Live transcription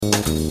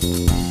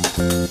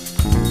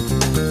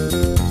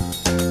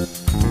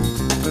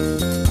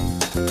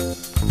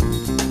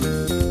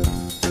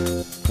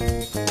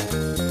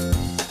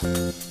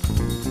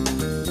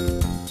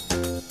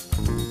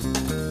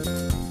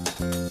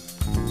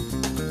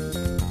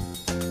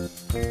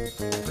Hello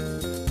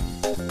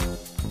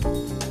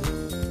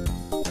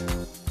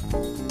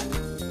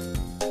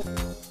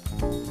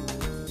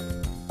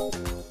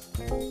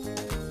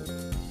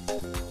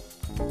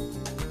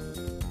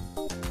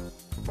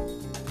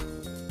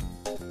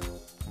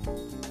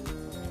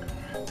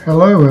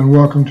and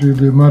welcome to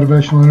the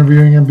Motivational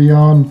Interviewing and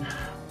Beyond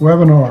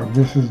webinar.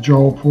 This is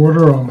Joel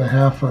Porter on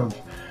behalf of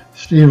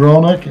Steve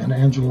Rolnick and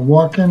Angela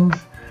Watkins.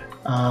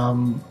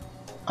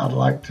 I'd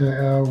like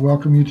to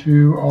welcome you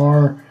to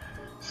our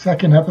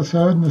second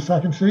episode in the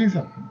second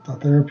season, The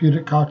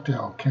Therapeutic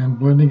Cocktail. Can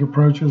blending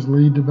approaches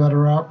lead to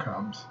better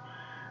outcomes?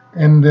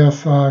 In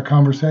this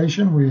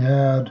conversation, we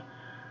had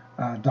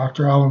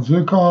Dr. Alan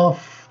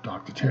Zukoff,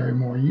 Dr. Terry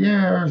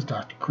Moyers,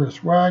 Dr.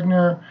 Chris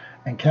Wagner,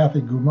 and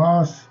Kathy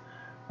Gumas.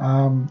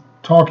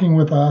 Talking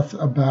with us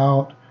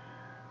about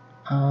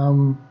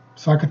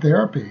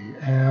psychotherapy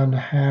and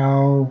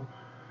how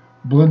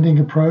blending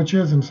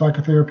approaches and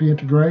psychotherapy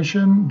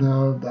integration,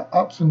 the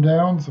ups and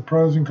downs, the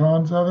pros and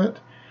cons of it.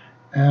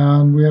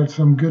 And we had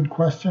some good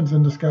questions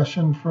and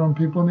discussion from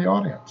people in the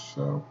audience.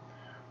 So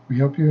we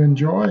hope you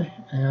enjoy,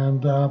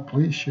 and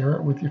please share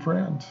it with your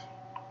friends.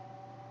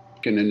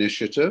 An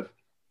initiative.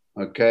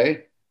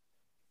 Okay.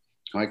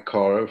 Hi,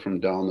 Caro from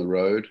down the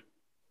road.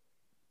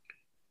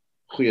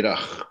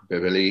 Goeiedag,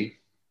 Beverly.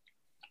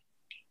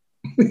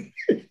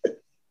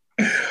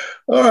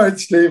 All right,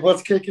 Steve,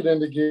 let's kick it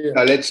into gear.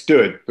 Let's do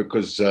it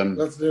because...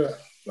 let's do it.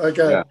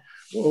 Okay. Yeah.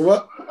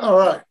 Well, all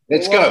right.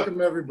 Let's go.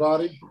 Welcome,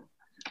 everybody.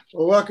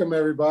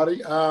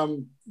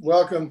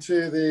 Welcome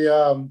to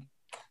the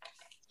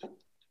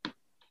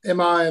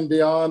MI and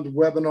Beyond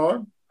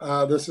webinar.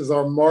 This is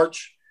our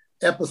March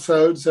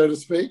episode, so to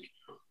speak.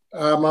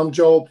 I'm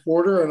Joel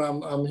Porter,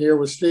 and I'm here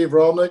with Steve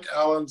Rolnick,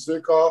 Alan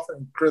Zukoff,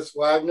 and Chris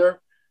Wagner.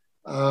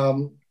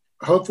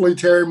 Hopefully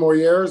Terry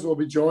Moyers will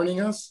be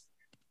joining us.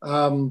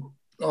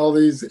 All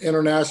these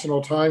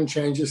international time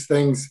changes,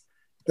 things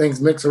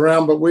mix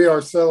around, but we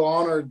are so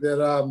honored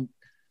that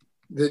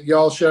that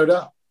y'all showed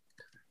up.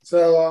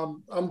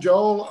 So I'm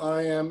Joel.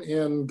 I am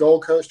in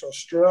Gold Coast,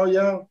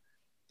 Australia.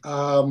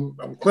 I'm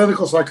a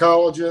clinical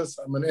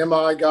psychologist. I'm an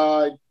MI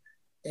guide,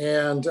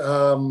 and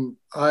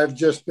I've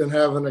just been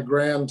having a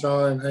grand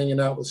time hanging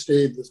out with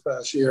Steve this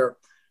past year,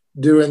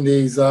 doing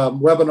these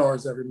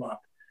webinars every month.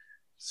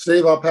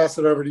 Steve, I'll pass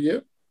it over to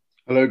you.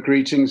 Hello,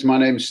 greetings. My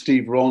name is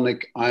Steve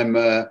Rolnick. I'm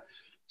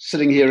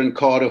sitting here in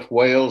Cardiff,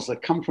 Wales. I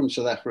come from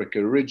South Africa,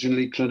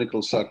 originally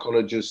clinical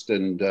psychologist,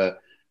 and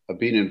I've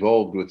been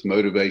involved with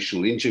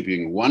motivational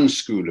interviewing, one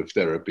school of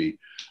therapy,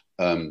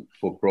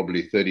 for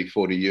probably 30,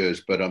 40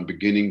 years, but I'm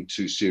beginning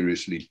to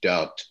seriously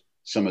doubt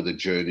some of the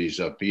journeys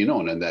I've been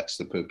on, and that's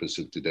the purpose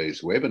of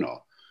today's webinar.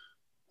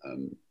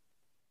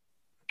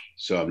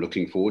 So I'm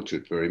looking forward to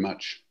it very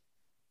much.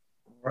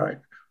 All right.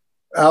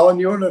 Alan,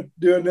 you want to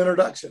do an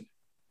introduction?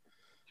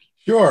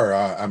 Sure.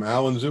 I'm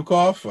Alan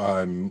Zukoff.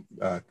 I'm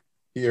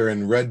here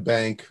in Red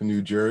Bank,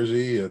 New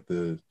Jersey, at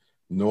the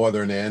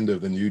northern end of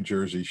the New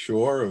Jersey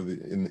shore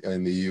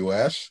in the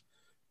U.S.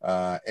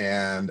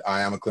 And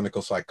I am a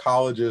clinical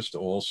psychologist,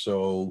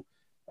 also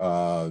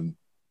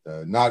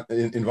not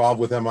involved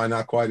with MI,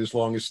 not quite as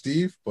long as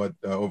Steve, but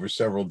over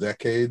several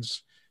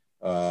decades,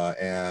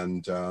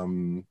 and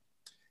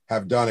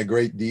have done a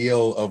great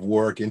deal of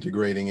work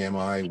integrating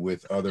MI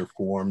with other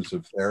forms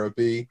of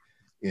therapy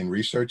in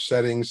research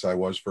settings. I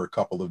was for a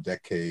couple of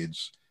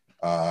decades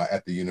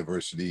at the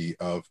University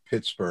of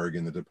Pittsburgh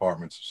in the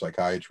departments of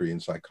psychiatry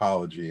and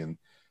psychology, and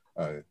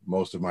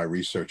most of my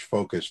research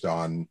focused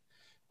on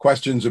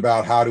questions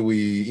about how do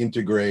we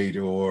integrate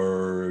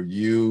or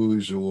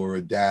use or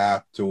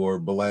adapt or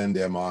blend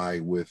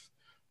MI with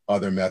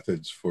other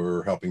methods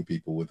for helping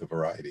people with a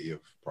variety of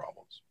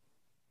problems.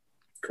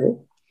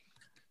 Cool.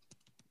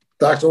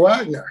 Dr.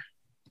 Wagner.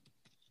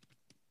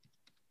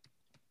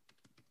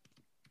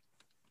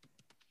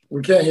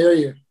 We can't hear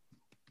you.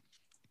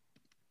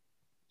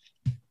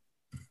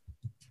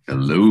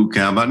 Hello,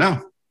 how about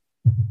now?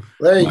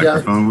 There you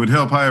Microphone go. would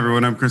help. Hi,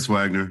 everyone. I'm Chris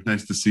Wagner.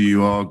 Nice to see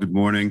you all. Good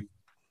morning,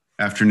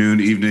 afternoon,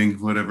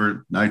 evening,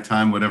 whatever,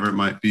 nighttime, whatever it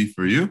might be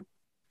for you.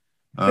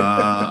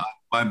 My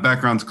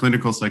background's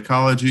clinical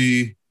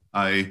psychology.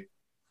 I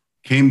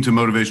came to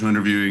motivational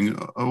interviewing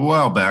a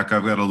while back.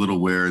 I've got a little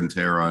wear and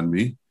tear on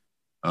me.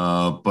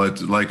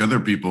 But like other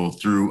people,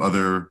 through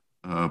other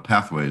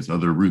pathways,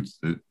 other routes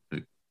that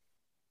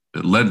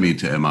led me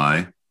to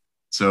MI.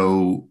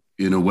 So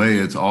in a way,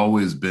 it's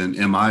always been,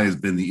 MI has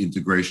been the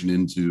integration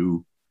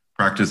into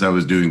practice I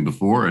was doing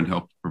before and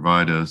helped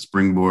provide a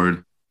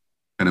springboard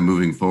kind of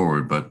moving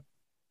forward. But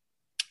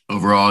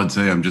overall, I'd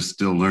say I'm just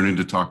still learning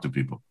to talk to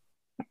people.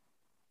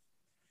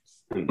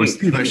 Or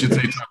Steve, I should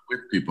say talk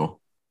with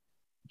people.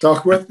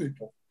 Talk with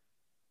people.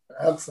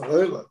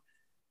 Absolutely.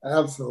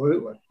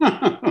 Absolutely.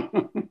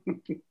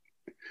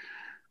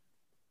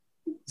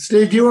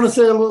 Steve, do you want to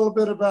say a little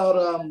bit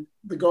about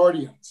the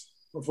Guardians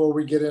before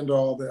we get into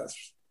all this?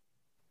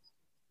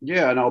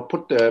 Yeah, and I'll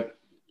put the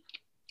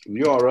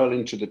URL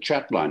into the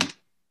chat line.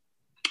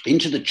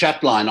 Into the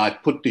chat line, I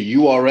put the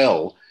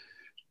URL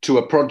to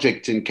a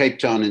project in Cape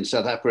Town in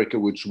South Africa,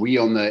 which we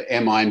on the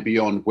MI and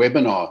Beyond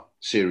webinar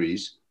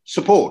series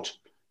support.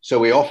 So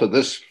we offer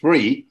this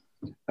free,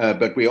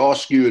 but we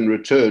ask you in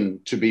return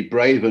to be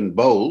brave and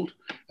bold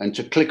and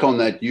to click on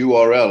that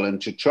URL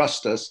and to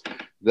trust us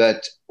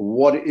that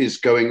what is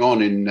going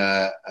on in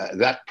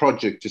that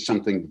project is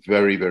something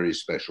very, very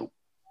special.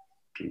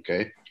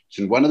 Okay. It's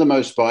in one of the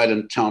most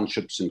violent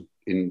townships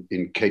in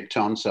Cape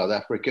Town, South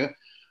Africa,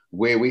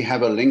 where we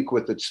have a link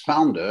with its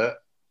founder,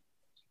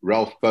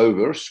 Ralph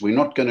Bovers. We're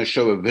not going to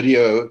show a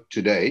video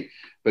today,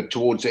 but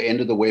towards the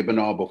end of the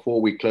webinar,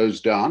 before we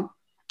close down,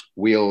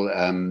 we'll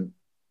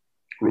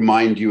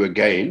remind you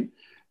again.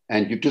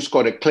 And you've just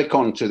got to click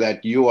onto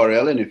that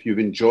URL. And if you've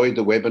enjoyed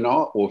the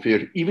webinar, or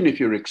even if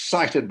you're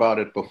excited about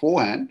it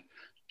beforehand,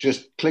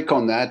 just click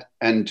on that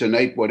and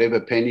donate whatever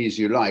pennies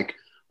you like.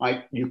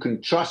 You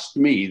can trust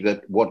me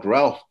that what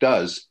Ralph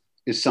does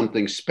is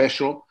something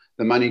special.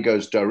 The money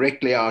goes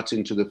directly out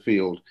into the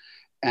field.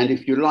 And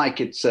if you like,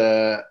 it's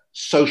a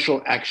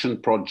social action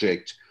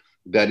project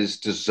that is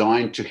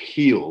designed to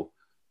heal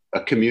a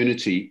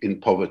community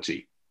in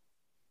poverty.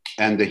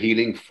 And the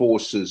healing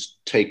forces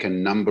take a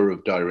number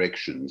of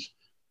directions.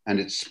 And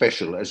it's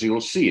special, as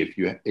you'll see if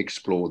you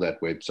explore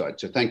that website.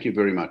 So thank you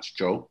very much,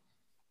 Joel.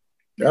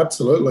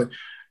 Absolutely.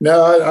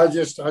 No, I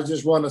just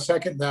want to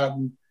second that.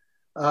 And,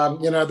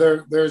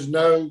 there's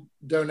no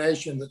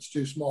donation that's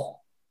too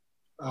small,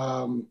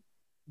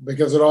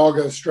 because it all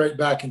goes straight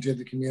back into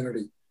the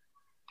community.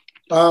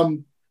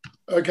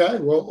 Okay,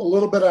 well, a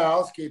little bit of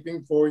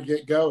housekeeping before we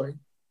get going.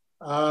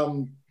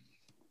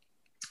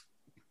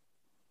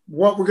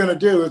 What we're going to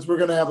do is we're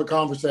going to have a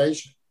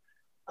conversation,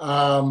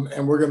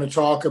 and we're going to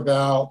talk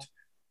about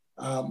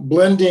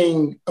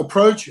blending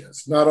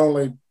approaches, not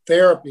only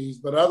therapies,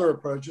 but other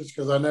approaches,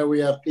 because I know we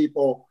have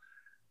people,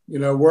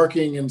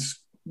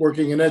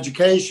 working in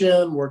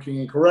education, working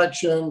in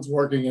corrections,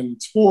 working in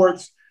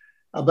sports,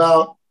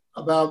 about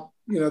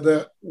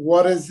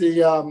what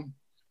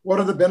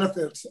are the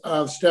benefits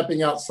of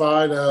stepping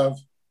outside of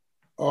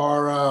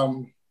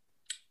our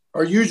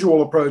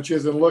usual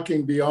approaches and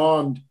looking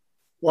beyond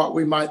what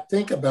we might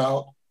think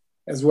about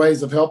as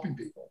ways of helping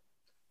people.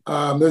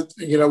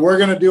 We're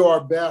going to do our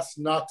best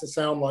not to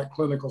sound like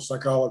clinical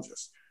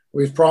psychologists.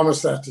 We've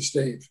promised that to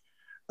Steve.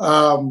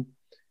 I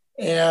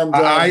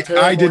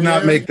did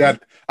not make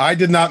that. I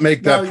did not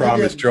make that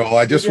promise, Joel.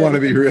 I just want to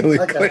be really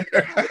clear.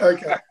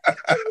 Okay.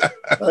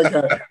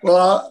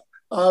 Well,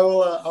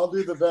 I'll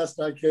do the best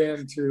I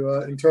can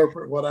to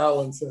interpret what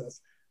Alan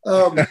says.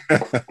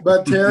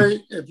 But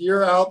Terry, if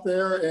you're out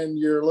there and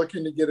you're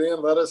looking to get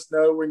in, let us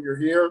know when you're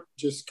here.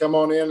 Just come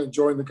on in and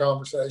join the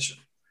conversation.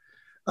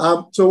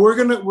 So we're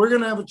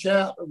gonna have a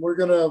chat. We're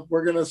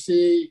gonna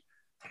see,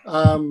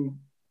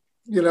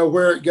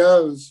 where it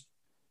goes,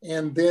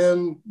 and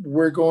then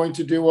we're going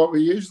to do what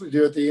we usually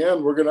do at the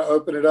end. We're going to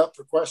open it up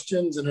for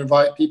questions and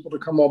invite people to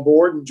come on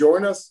board and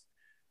join us.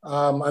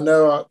 I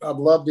know I'd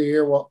love to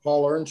hear what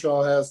Paul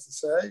Earnshaw has to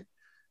say,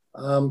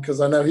 because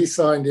I know he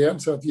signed in.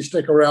 So if you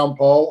stick around,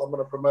 Paul, I'm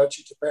going to promote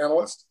you to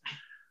panelist.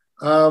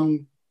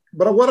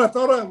 But what I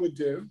thought I would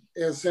do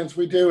is, since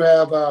we do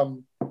have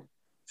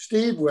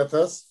Steve with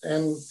us,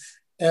 and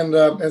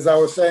as I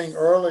was saying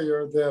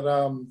earlier,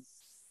 that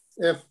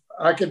if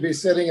I could be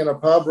sitting in a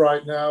pub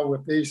right now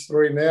with these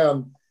three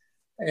men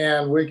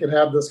and we could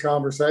have this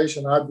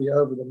conversation, I'd be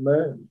over the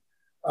moon.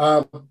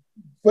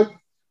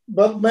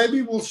 But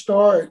maybe we'll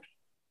start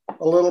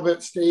a little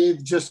bit,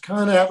 Steve, just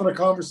kind of having a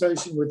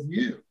conversation with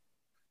you,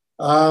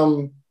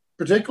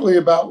 particularly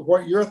about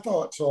what your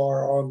thoughts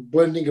are on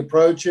blending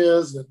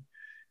approaches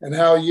and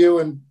how you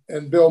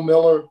and Bill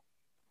Miller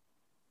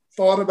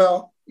thought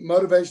about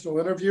motivational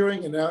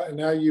interviewing and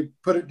how you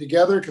put it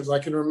together. Because I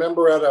can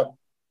remember at a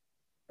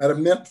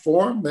Mint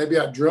forum, maybe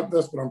I dreamt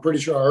this, but I'm pretty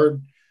sure I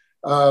heard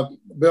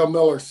Bill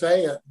Miller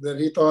say it, that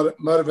he thought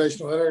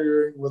motivational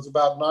interviewing was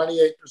about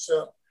 98%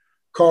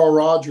 Carl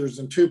Rogers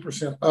and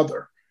 2%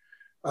 other.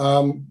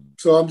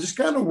 So I'm just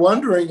kind of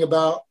wondering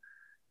about,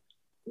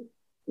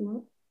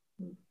 the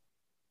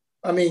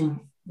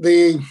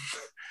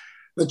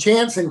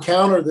chance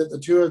encounter that the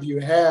two of you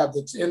had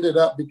that's ended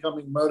up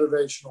becoming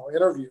motivational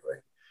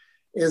interviewing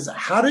is,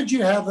 how did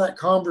you have that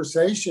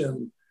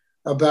conversation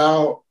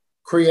about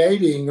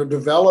creating or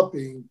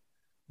developing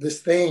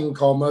this thing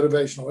called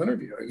motivational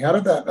interviewing? How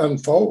did that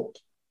unfold?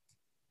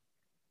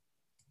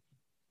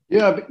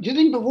 Yeah, but do you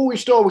think before we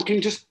start, we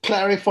can just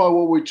clarify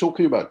what we're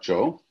talking about,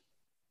 Joel?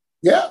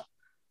 Yeah.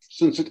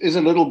 Since it is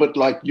a little bit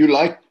like, you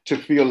like to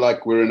feel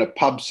like we're in a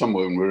pub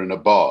somewhere and we're in a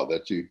bar,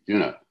 that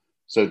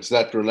so it's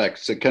that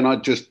relaxed. So can I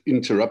just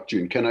interrupt you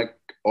and can I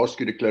ask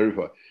you to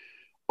clarify?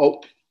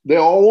 Oh, there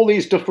are all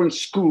these different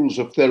schools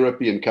of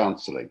therapy and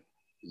counseling.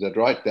 Is that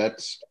right?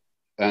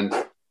 And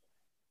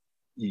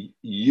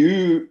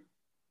you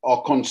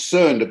are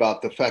concerned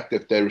about the fact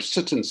that they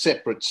sit in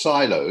separate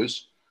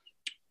silos,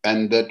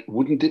 and that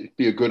wouldn't it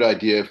be a good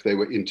idea if they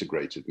were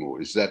integrated more?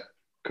 Is that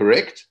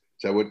correct?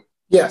 Is that what?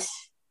 Yes.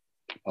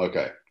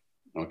 Okay.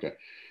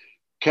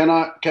 Can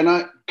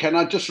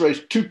I just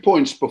raise 2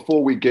 points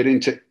before we get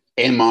into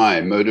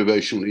MI,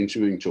 motivational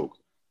interviewing talk?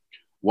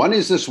 One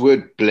is this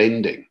word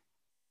blending,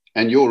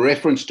 and your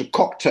reference to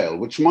cocktail,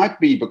 which might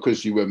be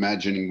because you were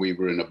imagining we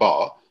were in a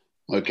bar,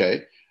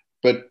 okay?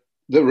 But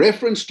the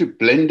reference to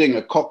blending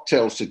a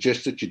cocktail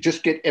suggests that you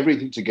just get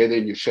everything together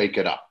and you shake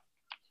it up,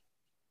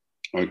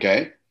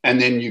 okay?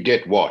 And then you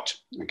get what,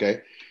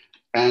 okay?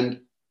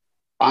 And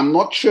I'm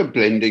not sure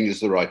blending is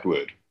the right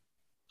word,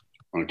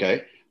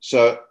 okay?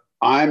 So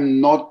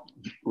I'm not,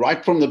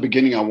 right from the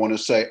beginning, I want to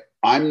say,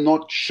 I'm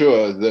not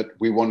sure that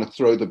we want to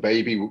throw the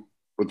baby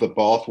with the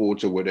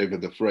bathwater, whatever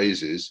the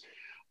phrase is.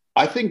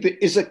 I think there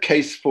is a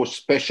case for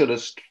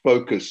specialist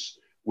focus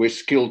where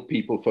skilled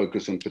people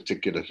focus on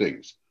particular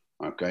things,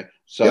 okay?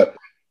 So yep.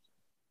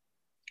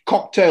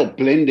 Cocktail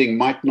blending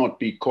might not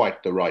be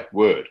quite the right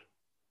word,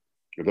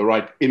 or the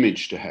right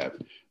image to have,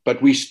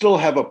 but we still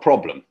have a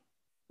problem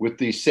with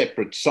these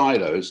separate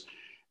silos.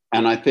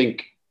 And I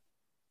think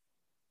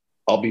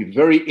I'll be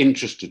very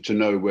interested to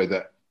know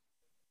whether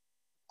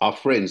our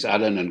friends,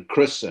 Alan and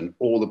Chris and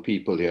all the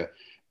people here,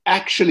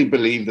 actually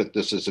believe that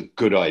this is a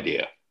good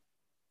idea.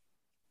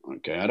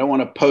 Okay, I don't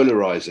want to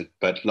polarize it,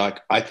 but like,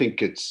 I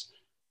think it's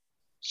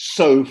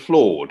so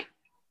flawed.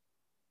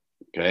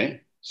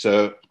 Okay,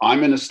 so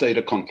I'm in a state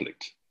of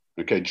conflict.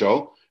 Okay,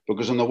 Joel,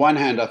 because on the one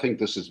hand, I think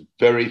this is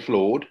very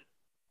flawed.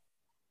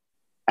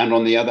 And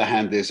on the other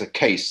hand, there's a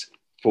case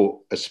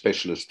for a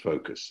specialist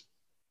focus.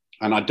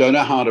 And I don't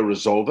know how to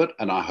resolve it.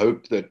 And I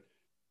hope that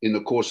in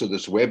the course of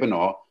this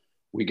webinar,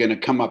 we're going to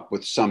come up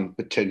with some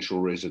potential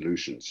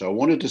resolution. So I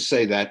wanted to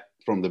say that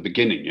from the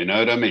beginning, you know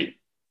what I mean?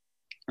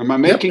 Am I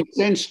making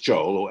sense,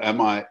 Joel,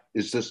 or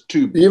is this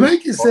too... You're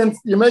making sense.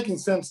 You're making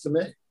sense to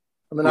me.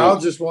 I mean, I'll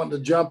just want to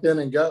jump in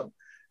and go.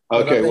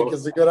 But okay. I think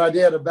it's a good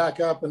idea to back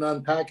up and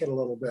unpack it a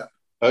little bit.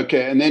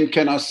 Okay. And then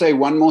can I say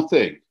one more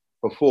thing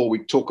before we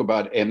talk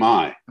about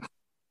MI?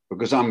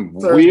 Because I'm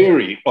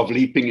weary of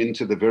leaping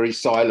into the very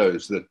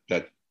silos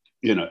that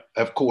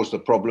have caused the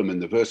problem in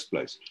the first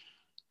place,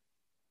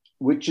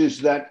 which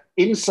is that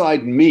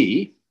inside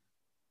me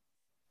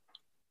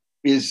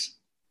is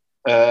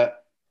a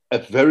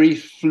very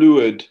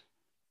fluid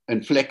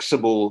and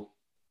flexible,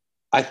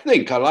 I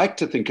like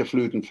to think a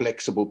fluid and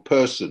flexible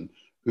person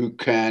who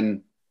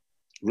can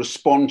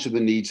respond to the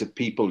needs of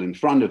people in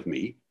front of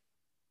me.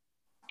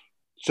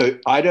 So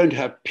I don't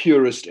have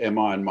purist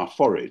MI on my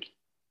forehead.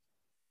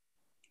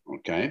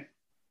 Okay.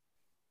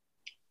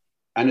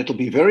 And it'll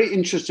be very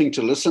interesting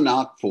to listen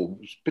out for,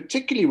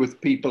 particularly with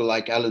people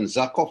like Alan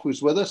Zukoff,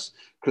 who's with us,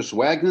 Chris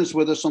Wagner's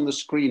with us on the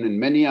screen, and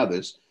many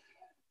others.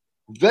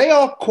 They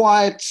are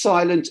quiet,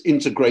 silent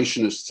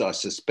integrationists, I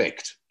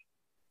suspect.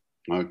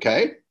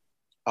 Okay.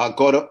 I've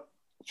got a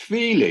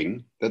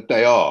feeling that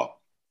they are,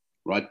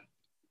 right?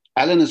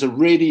 Alan has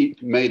already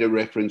made a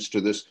reference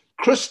to this.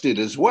 Chris did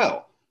as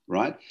well,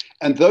 right?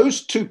 And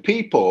those two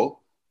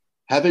people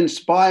have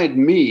inspired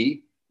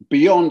me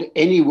beyond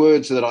any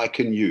words that I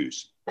can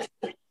use,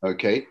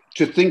 okay,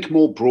 to think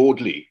more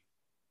broadly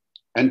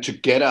and to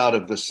get out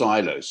of the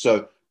silos.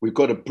 So we've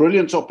got a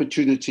brilliant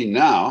opportunity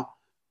now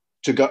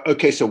to go,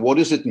 okay, so what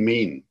does it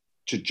mean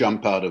to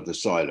jump out of the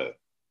silo?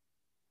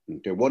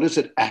 Okay, what does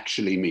it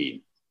actually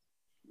mean?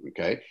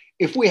 Okay,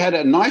 if we had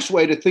a nice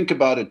way to think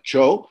about it,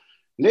 Joel,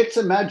 let's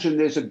imagine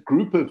there's a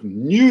group of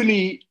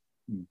newly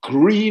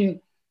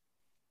green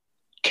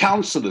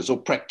counselors or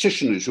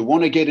practitioners who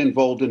want to get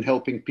involved in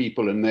helping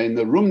people, and they're in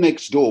the room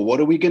next door. What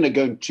are we going to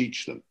go and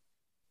teach them?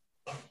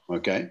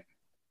 Okay.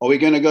 Are we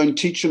going to go and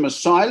teach them a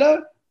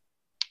silo,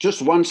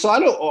 just one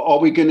silo, or are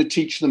we going to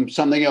teach them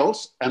something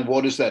else? And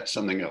what is that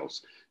something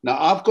else?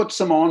 Now, I've got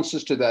some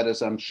answers to that,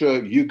 as I'm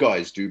sure you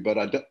guys do, but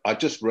I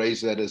just raise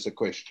that as a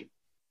question.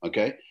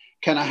 Okay.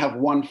 Can I have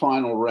one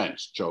final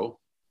rant, Joel?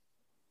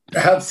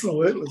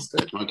 Absolutely,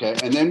 Steve. Okay,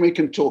 and then we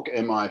can talk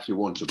MI if you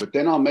want to, but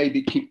then I'll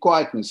maybe keep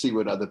quiet and see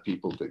what other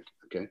people think,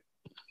 okay?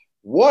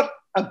 What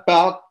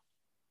about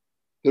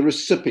the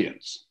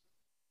recipients?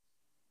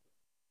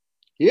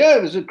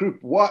 Here's a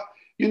group,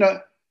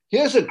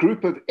 here's a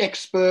group of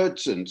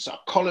experts and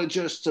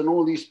psychologists and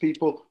all these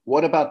people.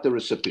 What about the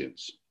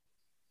recipients?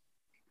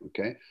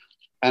 Okay,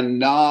 and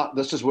now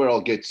this is where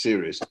I'll get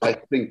serious. I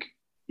think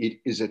it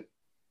is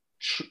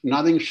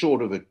nothing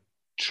short of a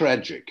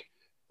tragic,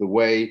 the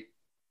way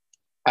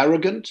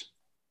arrogant,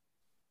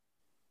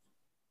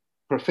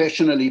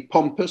 professionally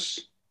pompous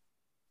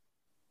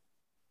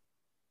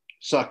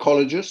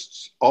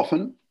psychologists,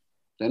 often,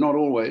 they're not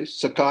always,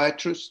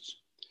 psychiatrists,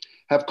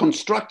 have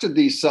constructed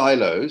these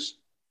silos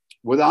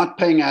without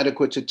paying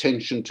adequate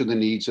attention to the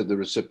needs of the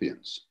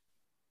recipients.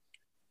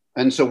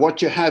 And so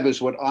what you have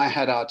is what I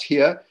had out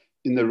here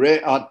in the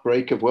rare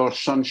outbreak of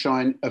Welsh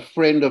Sunshine, a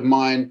friend of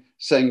mine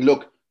saying,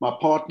 look, my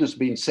partner's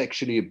been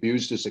sexually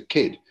abused as a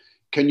kid.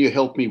 Can you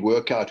help me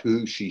work out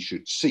who she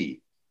should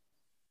see?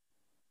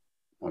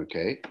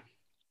 Okay.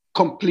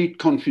 Complete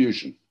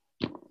confusion,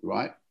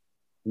 right?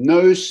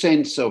 No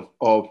sense of,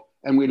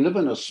 and we live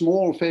in a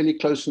small, fairly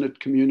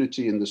close-knit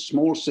community in the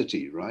small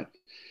city, right?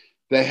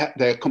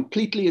 They're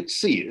completely at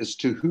sea as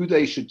to who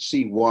they should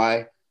see,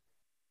 why,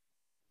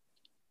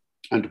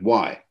 and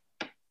why.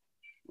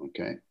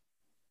 Okay.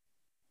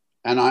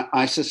 And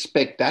I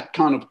suspect that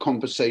kind of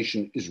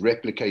conversation is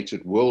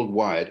replicated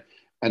worldwide.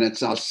 And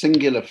it's our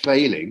singular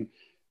failing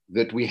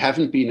that we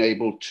haven't been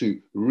able to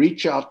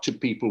reach out to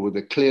people with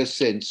a clear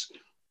sense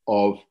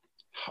of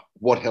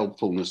what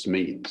helpfulness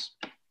means,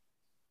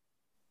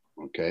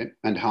 okay,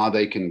 and how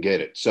they can get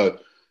it. So,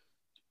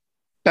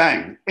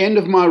 bang, end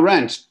of my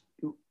rant.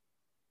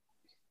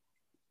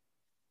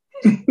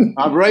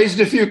 I've raised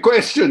a few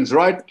questions,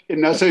 right?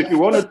 So if you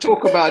want to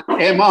talk about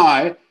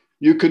MI,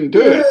 you can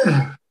do it.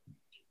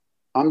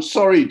 I'm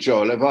sorry,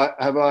 Joel. Have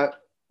I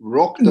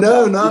rocked?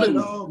 No, not at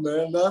all,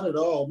 man. Not at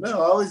all.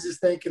 No, I was just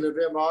thinking of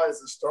MI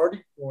as a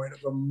starting point of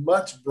a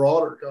much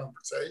broader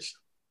conversation.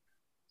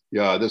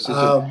 Yeah, this is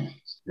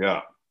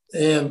yeah.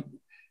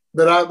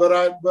 But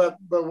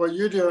what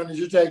you're doing is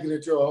you're taking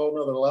it to a whole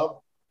nother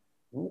level.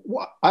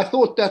 I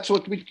thought that's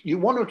what you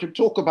wanted to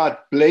talk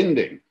about,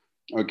 blending.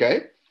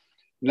 Okay.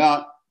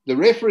 Now, the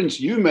reference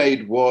you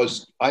made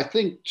was, I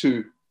think,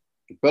 to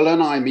Bill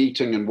and I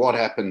meeting and what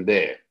happened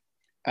there.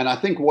 And I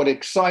think what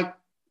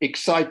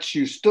excites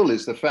you still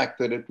is the fact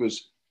that it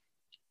was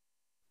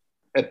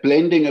a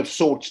blending of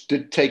sorts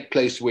did take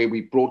place where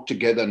we brought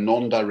together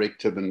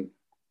non-directive and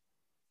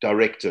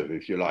directive,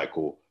 if you like,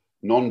 or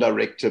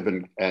non-directive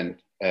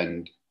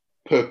and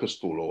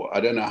purposeful, or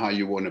I don't know how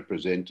you want to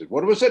present it.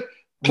 What was it?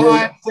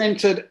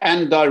 Client-centered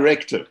and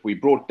directive. We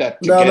brought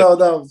that together.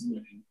 No.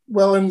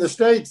 Well, in the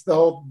States, the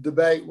whole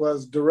debate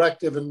was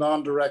directive and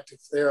non-directive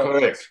therapy.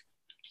 Correct.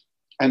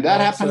 And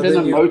that happened in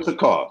a motor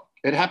car.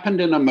 It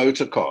happened in a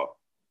motor car.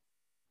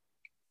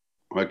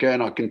 Okay,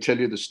 and I can tell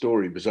you the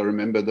story because I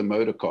remember the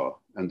motor car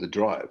and the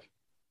drive.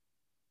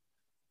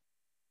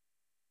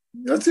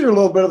 Let's hear a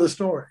little bit of the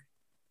story.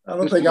 I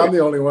don't think I'm the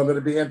only one that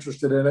would be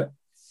interested in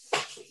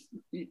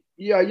it.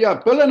 Yeah.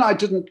 Bill and I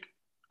didn't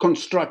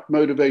construct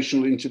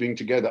motivational interviewing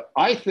together.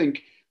 I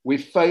think we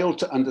failed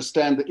to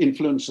understand the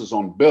influences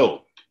on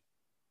Bill.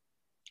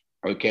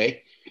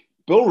 Okay.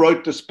 Bill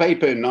wrote this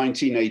paper in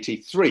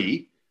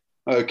 1983.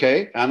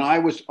 Okay. And I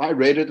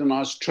read it and I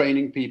was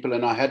training people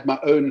and I had my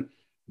own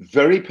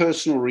very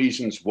personal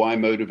reasons why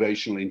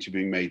motivational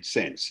interviewing made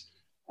sense.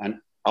 And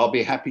I'll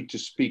be happy to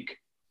speak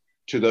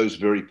to those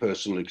very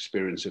personal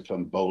experiences if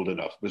I'm bold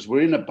enough, because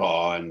we're in a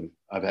bar and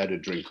I've had a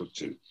drink or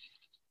two.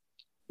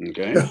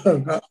 Okay.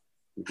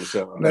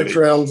 So, next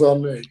round's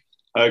on me.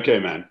 Okay,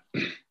 man.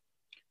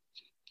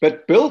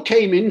 But Bill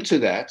came into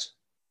that,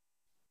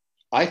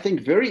 I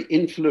think, very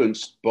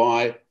influenced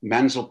by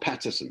Mansell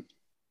Patterson,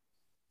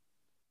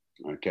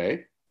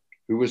 okay,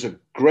 who was a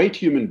great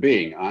human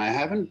being. I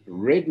haven't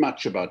read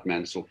much about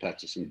Mansell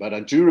Patterson, but I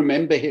do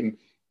remember him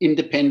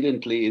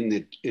independently in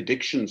the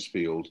addictions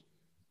field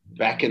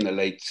back in the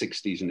late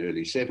 60s and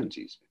early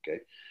 70s,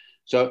 okay?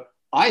 So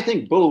I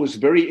think Bill was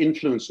very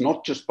influenced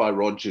not just by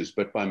Rogers,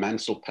 but by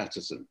Mansell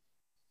Patterson,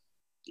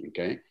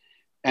 okay?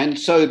 And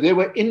so there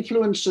were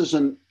influences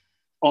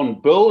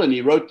on Bill, and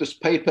he wrote this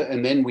paper,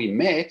 and then we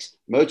met.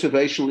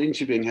 Motivational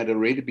interviewing had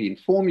already been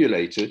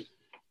formulated,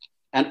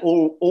 and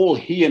all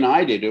he and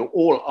I did, or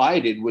all I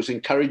did, was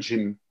encourage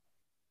him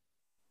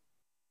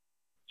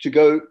to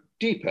go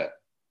deeper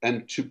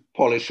and to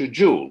polish a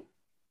jewel,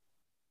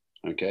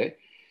 okay?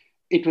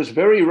 It was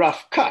very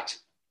rough cut,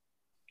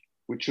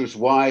 which was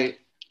why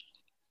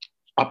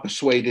I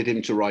persuaded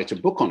him to write a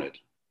book on it.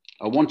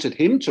 I wanted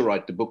him to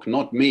write the book,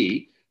 not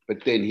me,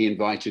 but then he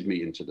invited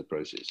me into the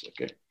process,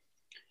 okay?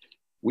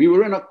 We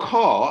were in a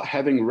car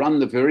having run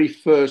the very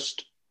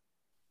first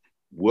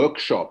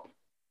workshop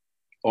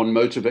on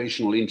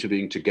motivational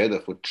interviewing together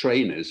for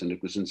trainers, and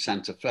it was in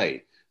Santa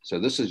Fe. So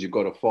this is, you've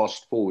got to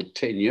fast forward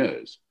 10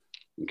 years,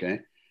 okay?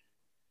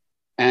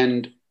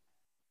 And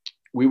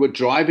we were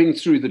driving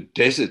through the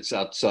deserts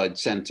outside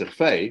Santa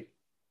Fe,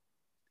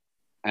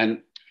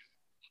 and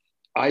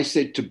I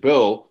said to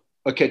Bill,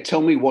 okay,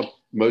 tell me what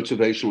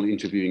motivational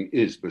interviewing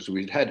is, because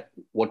we'd had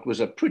what was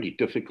a pretty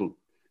difficult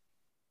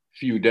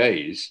few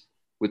days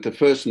with the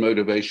first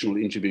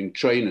motivational interviewing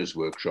trainers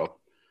workshop,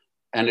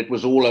 and it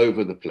was all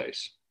over the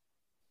place,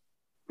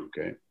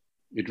 okay?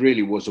 It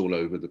really was all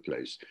over the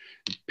place.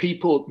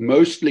 People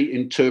mostly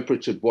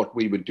interpreted what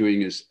we were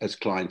doing as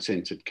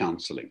client-centered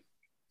counseling,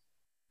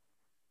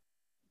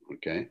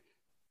 okay?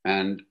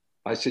 And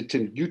I said to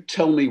him, you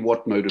tell me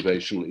what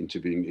motivational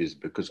interviewing is,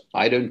 because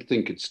I don't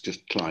think it's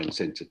just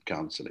client-centered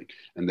counseling,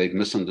 and they've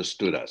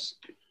misunderstood us.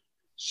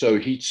 So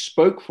he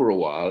spoke for a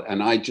while,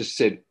 and I just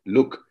said,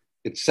 look,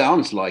 it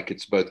sounds like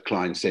it's both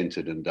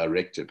client-centered and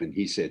directive. And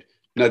he said,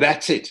 no,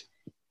 that's it.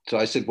 So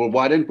I said, well,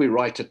 why don't we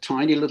write a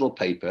tiny little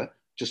paper,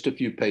 just a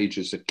few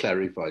pages that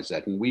clarifies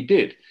that? And we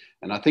did.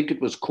 And I think it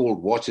was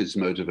called What is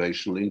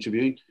Motivational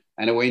Interviewing?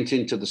 And it went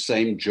into the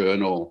same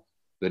journal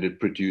that had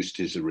produced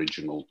his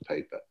original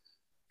paper.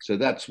 So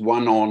that's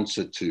one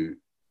answer to,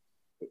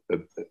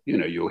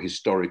 your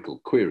historical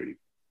query.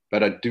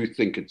 But I do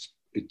think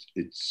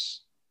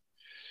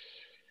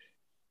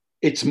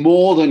it's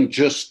more than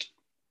just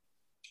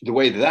the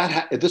way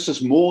this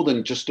is more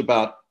than just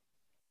about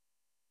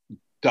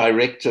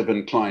directive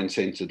and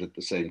client-centered at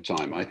the same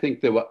time. I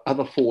think there were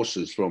other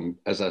forces from,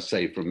 as I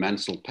say, from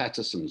Mansell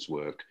Patterson's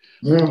work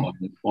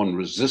on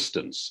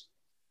resistance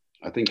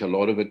I think a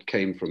lot of it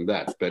came from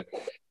that. But,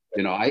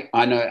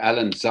 I know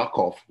Alan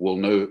Zukoff will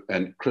know,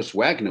 and Chris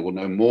Wagner will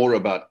know more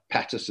about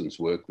Patterson's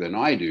work than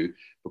I do,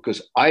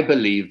 because I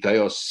believe they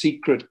are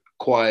secret,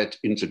 quiet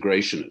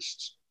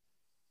integrationists.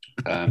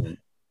 And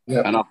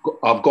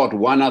I've got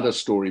one other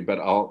story, but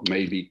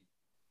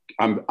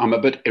I'm a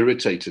bit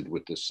irritated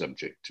with this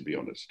subject, to be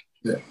honest.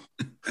 Yeah.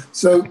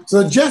 So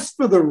just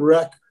for the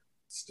record,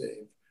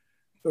 Steve,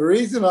 the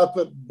reason I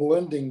put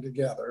blending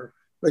together,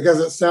 because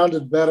it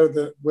sounded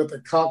better with a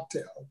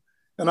cocktail.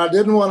 And I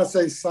didn't want to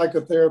say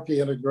psychotherapy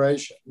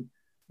integration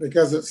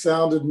because it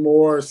sounded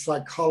more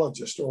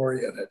psychologist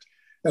oriented.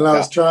 And I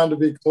was trying to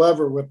be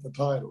clever with the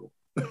title.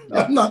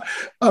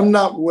 I'm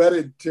not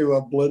wedded to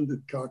a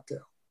blended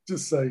cocktail,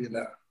 just so you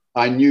know.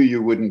 I knew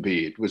you wouldn't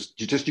be. It was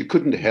just, you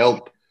couldn't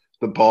help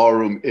the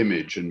barroom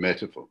image and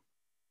metaphor.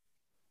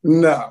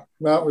 No,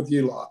 not with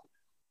you lot.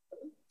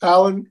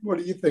 Alan, what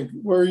do you think?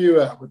 Where are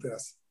you at with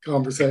this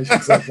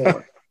conversation so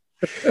far?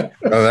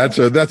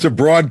 That's a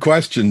broad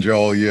question,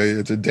 Joel.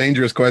 It's a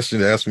dangerous question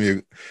to ask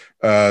me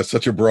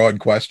such a broad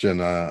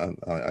question. I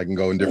can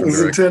go in different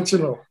directions.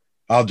 Intentional.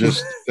 I'll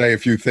just say a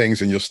few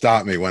things and you'll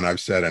stop me when I've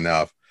said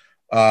enough.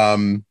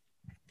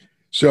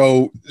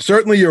 So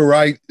certainly you're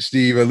right,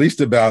 Steve, at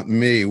least about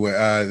me,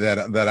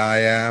 that I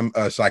am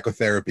a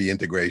psychotherapy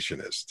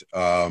integrationist.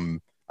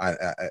 And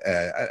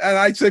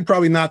I'd say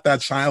probably not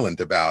that silent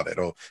about it,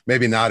 or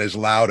maybe not as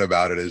loud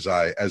about it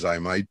as I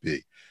might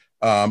be.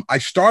 I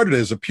started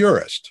as a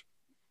purist,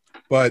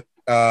 but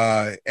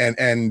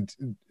and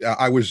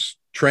I was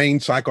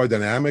trained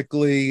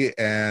psychodynamically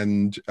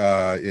and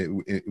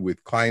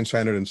with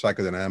client-centered and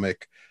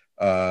psychodynamic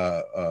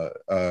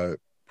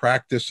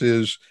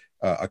practices,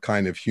 a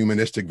kind of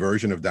humanistic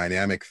version of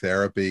dynamic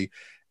therapy.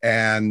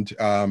 And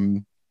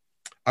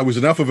I was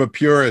enough of a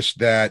purist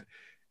that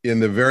in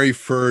the very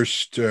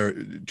first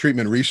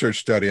treatment research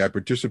study I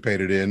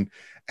participated in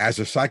as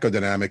a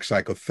psychodynamic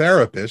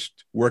psychotherapist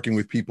working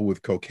with people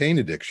with cocaine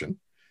addiction,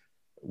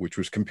 which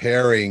was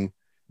comparing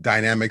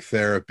dynamic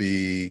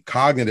therapy,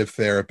 cognitive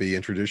therapy,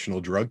 and traditional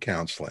drug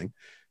counseling.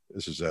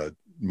 This is a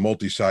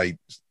multi-site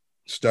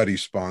study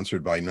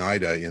sponsored by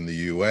NIDA in the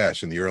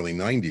US in the early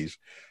 90s.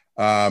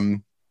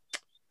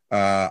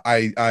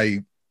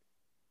 I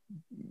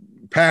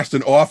passed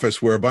an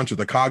office where a bunch of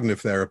the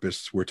cognitive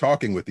therapists were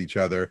talking with each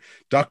other,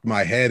 ducked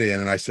my head in,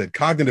 and I said,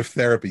 "Cognitive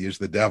therapy is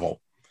the devil."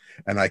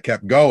 And I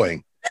kept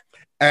going.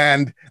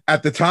 And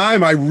at the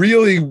time, I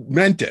really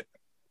meant it.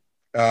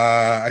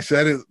 I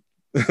said it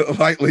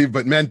lightly,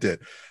 but meant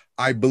it.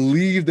 I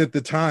believed at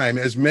the time,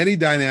 as many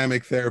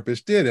dynamic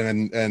therapists did,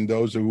 and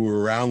those who were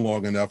around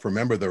long enough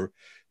remember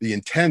the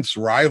intense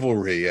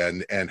rivalry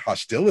and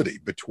hostility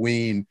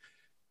between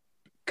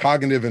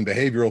cognitive and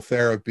behavioral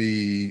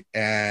therapy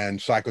and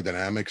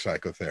psychodynamic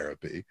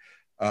psychotherapy.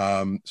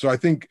 So I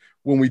think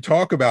when we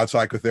talk about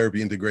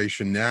psychotherapy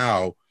integration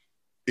now,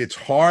 it's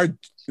hard,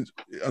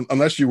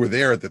 unless you were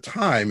there at the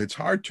time, it's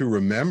hard to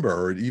remember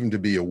or even to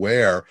be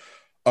aware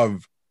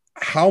of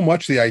how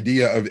much the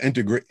idea of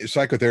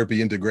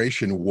psychotherapy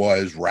integration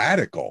was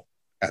radical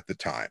at the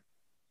time.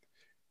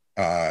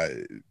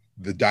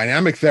 The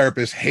dynamic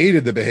therapists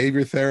hated the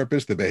behavior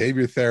therapists. The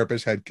behavior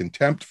therapists had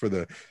contempt for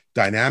the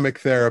dynamic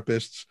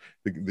therapists.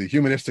 The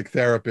humanistic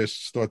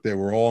therapists thought they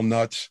were all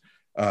nuts,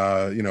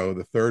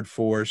 the third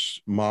force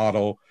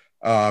model.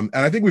 And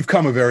I think we've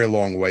come a very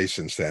long way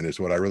since then, is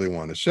what I really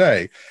want to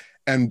say.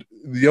 And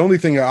the only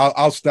thing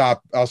I'll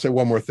say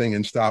one more thing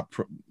and stop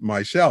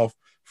myself.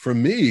 For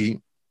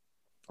me,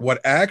 what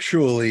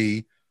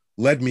actually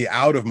led me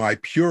out of my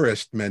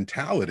purist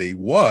mentality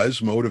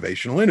was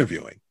motivational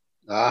interviewing.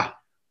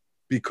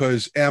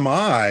 Because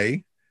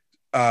MI,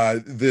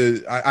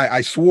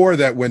 I swore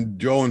that when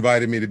Joel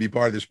invited me to be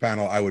part of this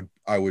panel, I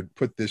would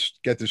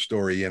get this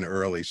story in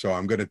early. So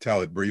I'm going to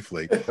tell it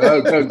briefly.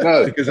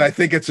 Go. Because I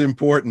think it's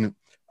important.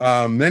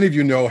 Many of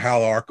you know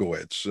Hal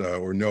Arkowitz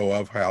or know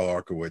of Hal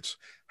Arkowitz.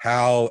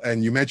 Hal,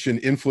 and you mentioned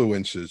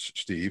influences,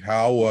 Steve.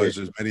 Hal was,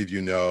 as many of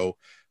you know,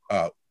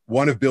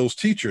 one of Bill's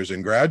teachers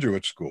in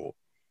graduate school.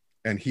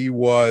 And he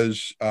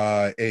was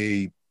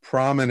a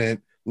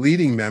prominent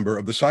leading member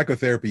of the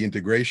psychotherapy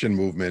integration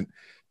movement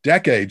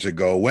decades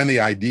ago, when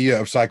the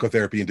idea of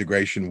psychotherapy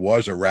integration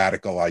was a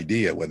radical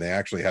idea, when they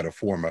actually had to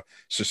form a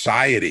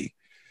society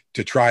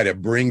to try to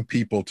bring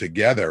people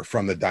together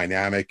from the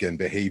dynamic and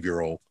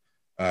behavioral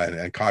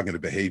and cognitive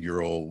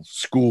behavioral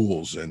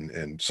schools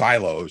and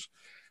silos.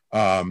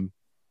 As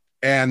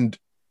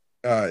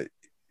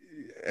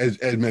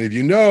many of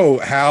you know,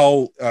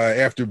 Hal,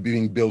 after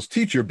being Bill's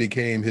teacher,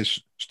 became his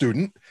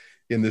student,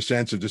 in the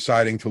sense of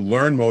deciding to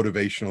learn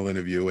motivational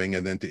interviewing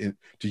and then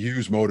to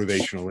use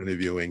motivational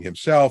interviewing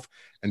himself,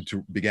 and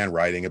began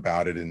writing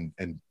about it,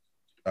 and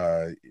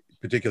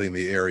particularly in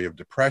the area of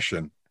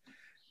depression.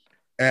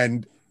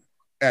 And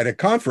at a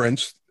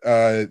conference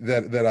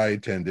that I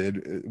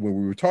attended, when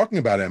we were talking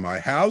about MI,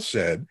 Hal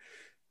said,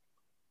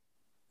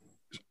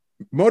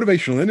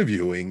 motivational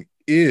interviewing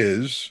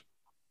is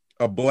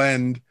a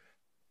blend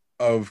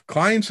of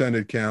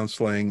client-centered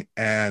counseling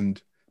and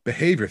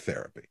behavior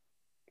therapy.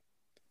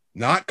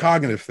 not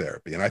cognitive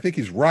therapy. And I think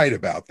he's right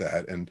about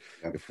that. And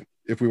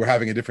if we were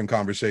having a different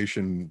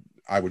conversation,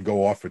 I would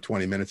go off for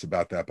 20 minutes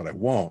about that, but I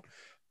won't.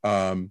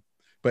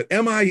 But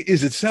MI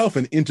is itself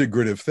an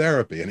integrative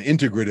therapy, an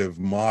integrative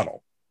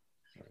model.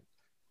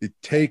 It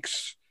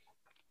takes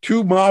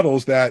two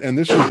models that, and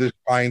this is this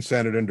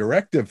client-centered and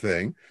directive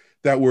thing,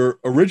 that were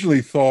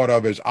originally thought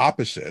of as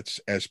opposites,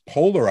 as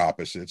polar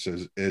opposites,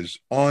 as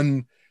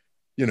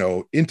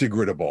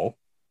integratable,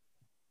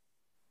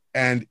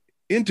 and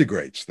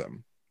integrates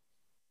them.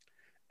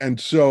 And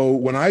so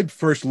when I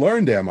first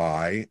learned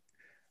MI,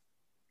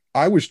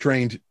 I was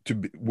trained to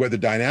be, whether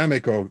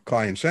dynamic or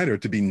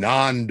client-centered, to be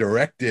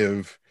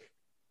non-directive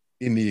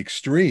in the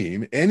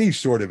extreme. Any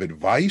sort of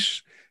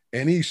advice,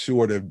 any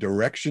sort of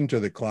direction to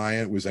the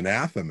client was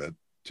anathema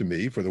to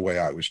me for the way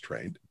I was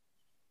trained.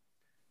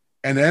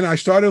 And then I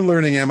started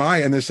learning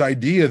MI and this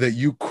idea that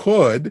you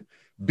could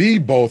be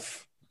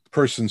both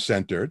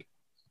person-centered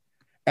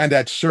and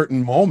at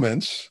certain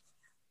moments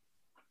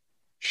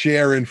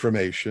share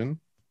information,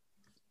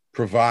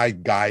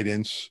 provide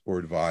guidance or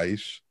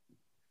advice,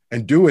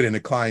 and do it in a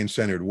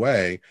client-centered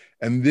way.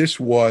 And this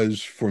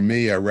was, for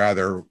me, a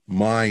rather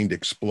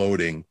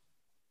mind-exploding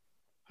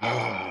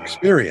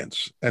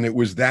experience. And it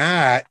was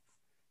that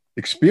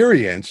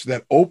experience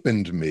that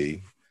opened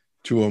me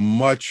to a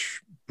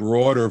much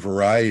broader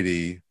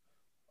variety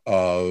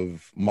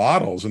of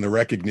models, and the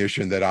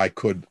recognition that I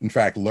could, in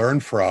fact, learn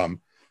from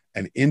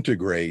and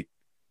integrate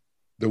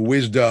the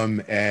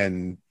wisdom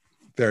and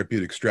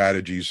therapeutic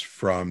strategies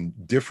from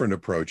different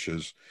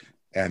approaches,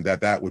 and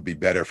that would be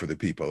better for the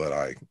people that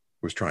I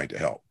was trying to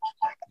help.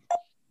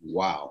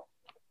 Wow.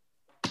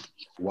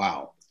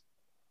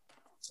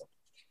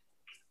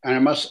 And I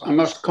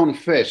must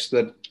confess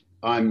that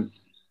I'm,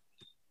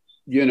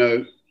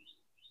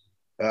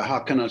 how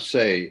can I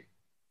say,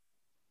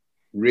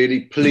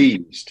 really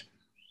pleased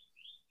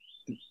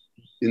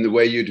in the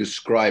way you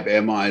describe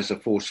MI as a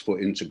force for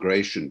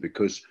integration,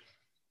 because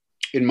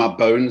in my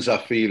bones, I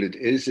feel it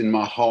is. In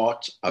my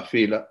heart, I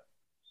feel it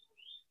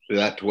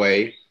that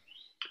way.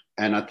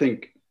 And I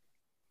think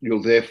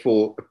you'll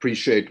therefore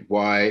appreciate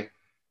why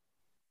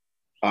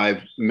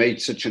I've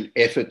made such an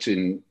effort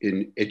in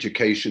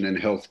education and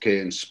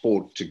healthcare and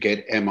sport to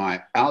get MI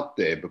out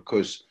there,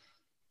 because,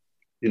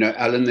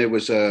 Alan, there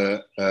was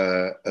a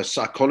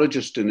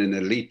psychologist in an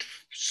elite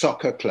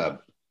soccer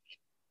club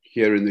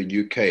here in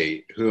the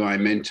UK who I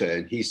mentor,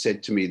 and he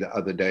said to me the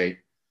other day,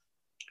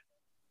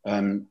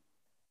 I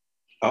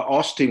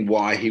asked him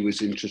why he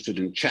was interested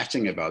in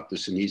chatting about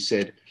this, and he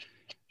said,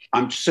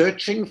 I'm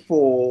searching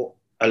for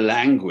a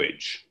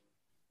language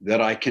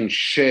that I can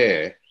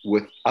share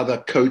with other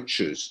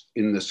coaches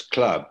in this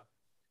club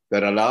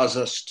that allows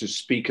us to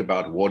speak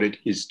about what it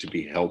is to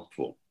be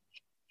helpful.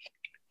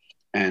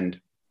 And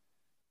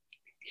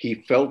he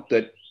felt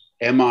that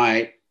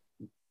MI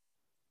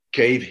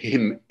gave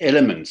him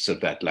elements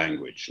of that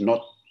language,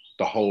 not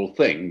the whole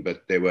thing,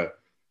 but there were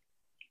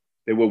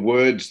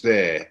words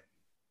there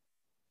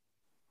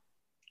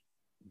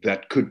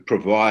that could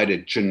provide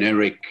a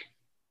generic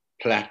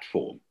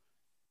platform.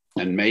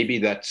 And maybe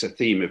that's a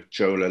theme, if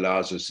Joel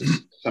allows us,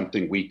 is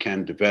something we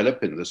can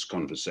develop in this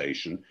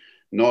conversation,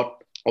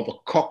 not of a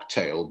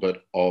cocktail,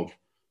 but of,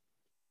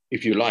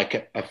 if you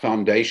like, a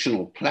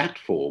foundational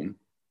platform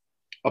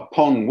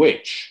upon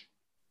which,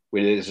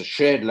 where there's a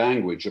shared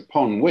language,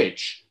 upon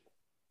which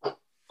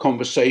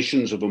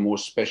conversations of a more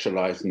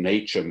specialized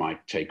nature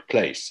might take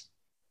place.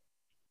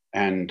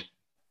 And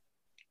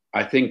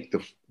I think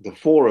the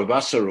four of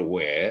us are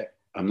aware,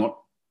 I'm not,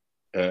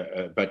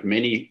 but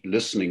many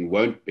listening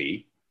won't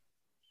be,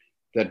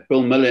 that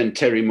Bill Miller and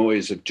Terry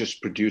Moyes have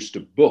just produced a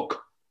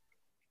book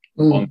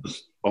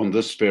on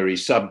this very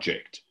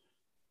subject.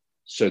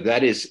 So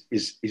that is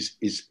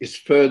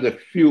further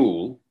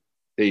fuel.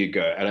 There you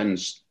go.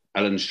 Alan's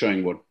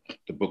showing what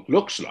the book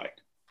looks like.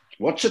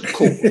 What's it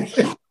called?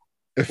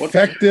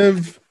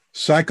 Effective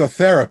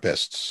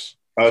Psychotherapists.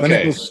 Okay.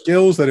 Clinical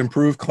Skills that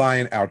Improve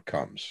Client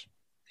Outcomes.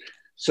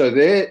 So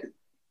there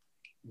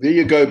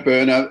you go,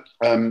 Berna.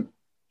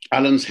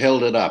 Alan's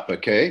held it up,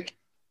 okay?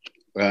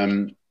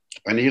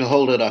 And he'll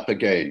hold it up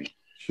again.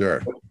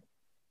 Sure.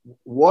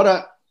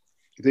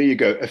 There you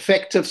go.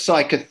 Effective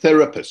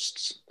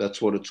Psychotherapists. That's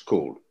what it's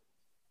called.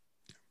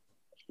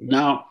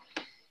 Now,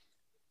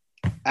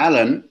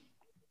 Alan,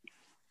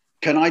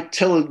 can I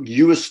tell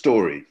you a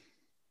story?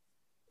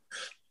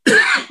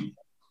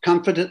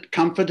 Comfort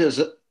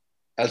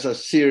as I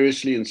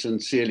seriously and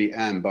sincerely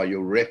am by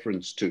your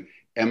reference to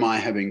MI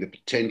having the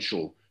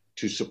potential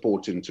to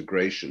support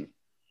integration.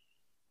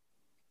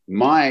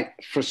 My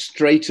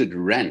frustrated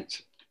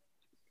rant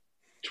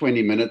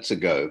 20 minutes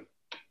ago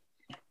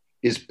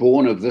is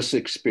born of this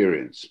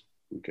experience,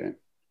 okay?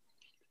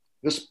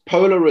 This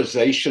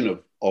polarization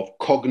of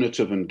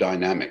cognitive and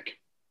dynamic.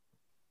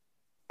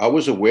 I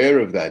was aware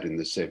of that in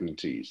the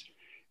 70s.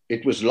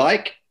 It was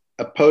like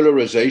a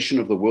polarization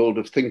of the world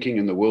of thinking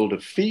and the world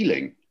of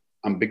feeling.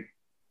 I'm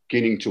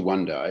beginning to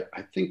wonder.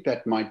 I think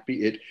that might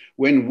be it.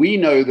 When we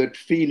know that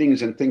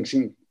feelings and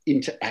thinking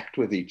interact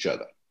with each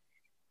other.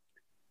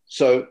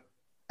 So,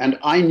 And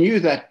I knew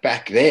that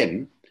back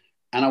then.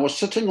 And I was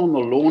sitting on the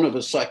lawn of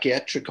a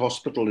psychiatric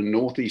hospital in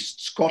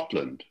northeast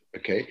Scotland.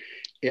 Okay.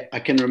 I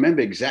can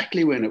remember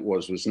exactly when it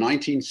was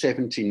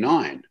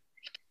 1979.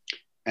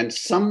 And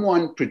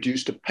someone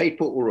produced a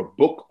paper or a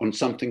book on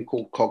something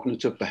called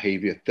cognitive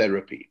behavior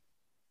therapy.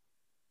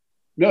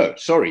 No,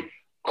 sorry,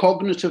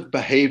 cognitive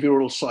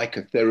behavioral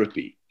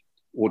psychotherapy,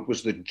 or it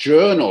was the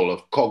Journal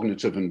of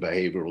Cognitive and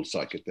Behavioral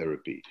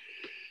Psychotherapy.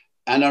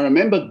 And I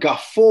remember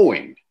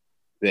guffawing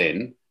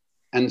then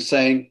and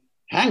saying,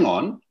 hang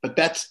on, but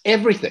that's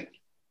everything.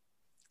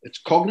 It's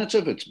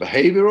cognitive, it's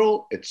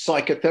behavioral, it's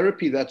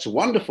psychotherapy. That's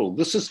wonderful.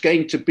 This is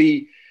going to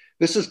be,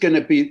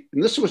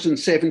 and this was in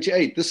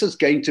 78, this is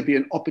going to be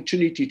an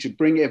opportunity to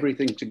bring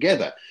everything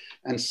together.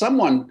 And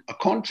someone, I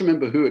can't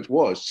remember who it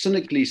was,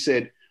 cynically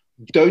said,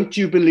 don't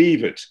you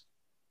believe it?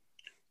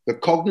 The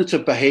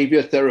cognitive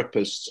behavior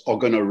therapists are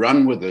going to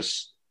run with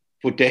this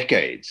for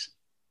decades.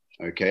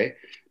 Okay.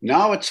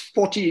 Now it's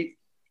 40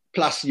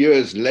 plus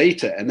years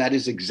later, and that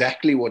is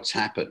exactly what's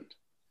happened.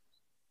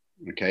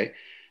 Okay.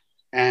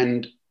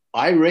 And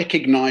I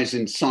recognize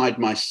inside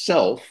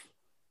myself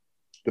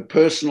the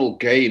personal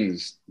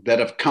gains that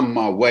have come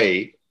my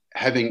way,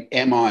 having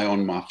MI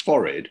on my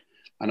forehead.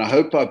 And I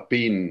hope I've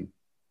been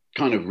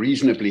kind of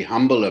reasonably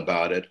humble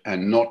about it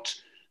and not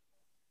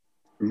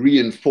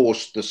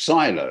reinforced the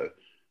silo.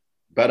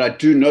 But I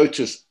do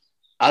notice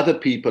other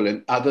people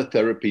in other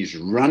therapies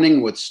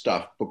running with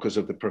stuff because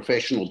of the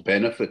professional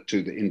benefit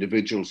to the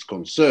individuals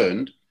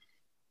concerned,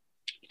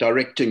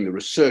 directing the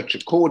research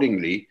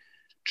accordingly,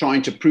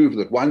 trying to prove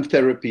that one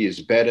therapy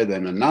is better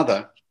than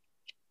another,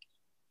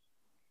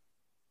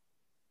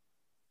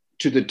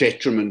 to the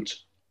detriment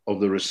of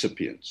the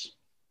recipients.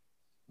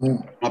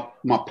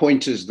 My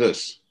point is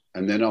this,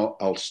 and then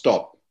I'll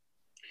stop.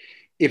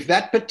 If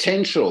that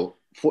potential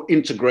for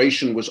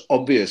integration was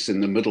obvious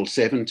in the middle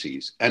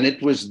 70s, and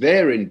it was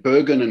there in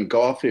Bergen and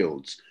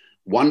Garfield's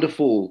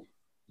wonderful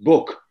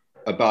book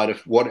about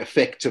what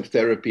effective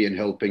therapy and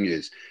helping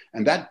is.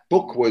 And that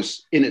book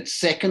was in its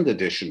second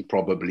edition,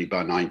 probably by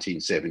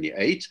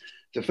 1978.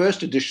 The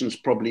first edition's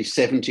probably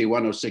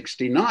 71 or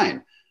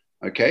 69.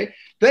 Okay.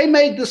 They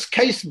made this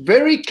case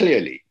very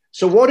clearly.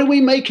 So what are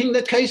we making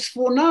the case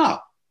for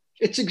now?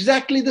 It's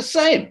exactly the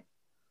same.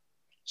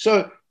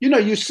 So,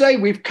 you say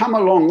we've come a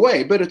long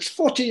way, but it's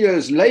 40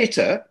 years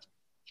later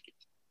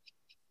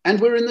and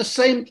we're in the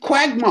same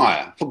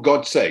quagmire, for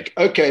God's sake.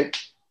 Okay.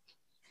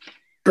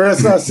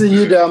 Chris, I see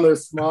you down there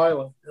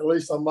smiling, at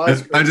least on my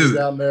screen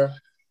down there.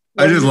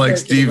 I just like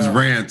Steve's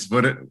rants,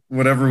 but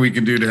whatever we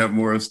can do to have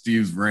more of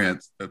Steve's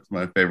rants, that's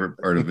my favorite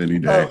part of any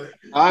day.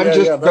 I'm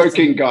just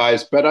joking,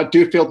 guys, but I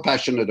do feel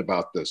passionate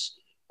about this,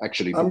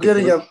 actually. I'm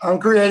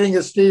creating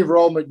a Steve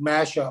Rolnick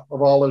mashup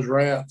of all his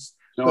rants.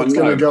 That's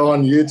going to go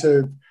on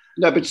YouTube.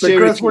 No, but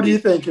seriously, Chris, what are you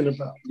thinking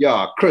about?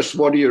 Yeah, Chris,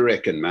 what do you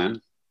reckon,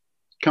 man?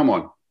 Come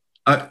on.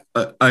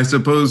 I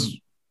suppose,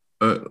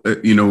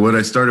 what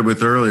I started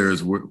with earlier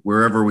is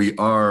wherever we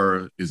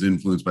are is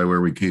influenced by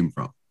where we came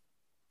from,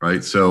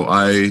 right? So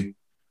I,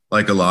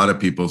 like a lot of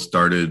people,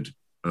 started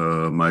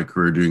my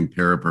career doing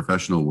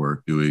paraprofessional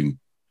work, doing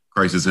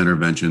crisis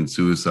intervention,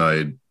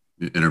 suicide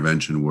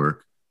intervention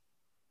work.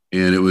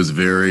 And it was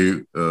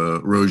very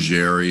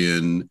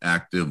Rogerian,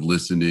 active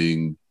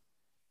listening,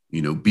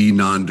 be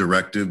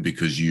non-directive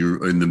because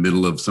you're in the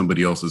middle of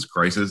somebody else's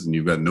crisis and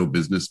you've got no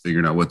business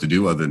figuring out what to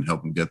do other than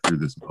help them get through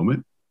this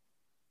moment.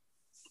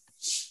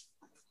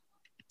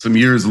 Some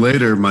years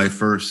later, my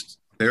first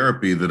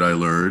therapy that I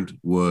learned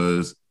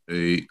was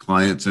a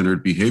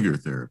client-centered behavior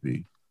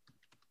therapy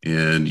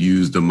and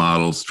used a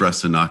model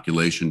stress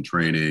inoculation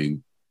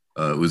training.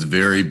 It was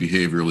very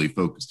behaviorally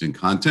focused in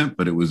content,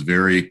 but it was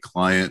very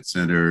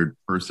client-centered,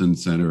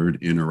 person-centered,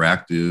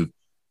 interactive,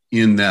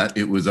 in that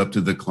it was up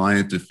to the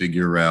client to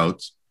figure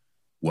out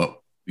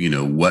what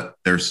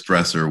their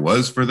stressor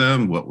was for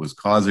them, what was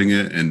causing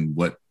it, and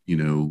what,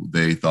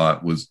 they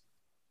thought was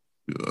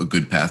a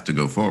good path to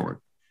go forward.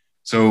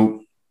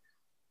 So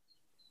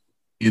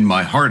in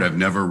my heart, I've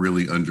never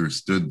really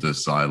understood the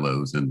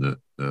silos and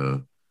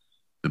the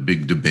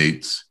big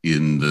debates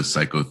in the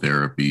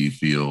psychotherapy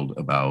field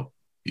about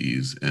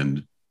these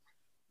and,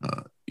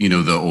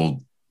 the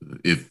old,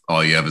 if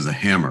all you have is a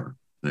hammer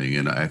thing.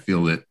 And I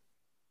feel that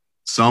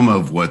some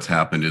of what's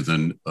happened is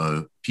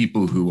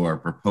people who are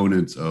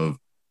proponents of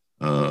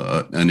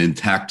an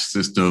intact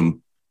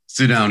system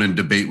sit down and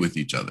debate with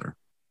each other.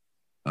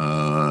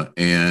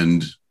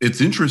 And it's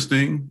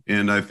interesting,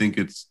 and I think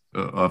it's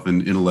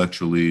often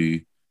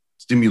intellectually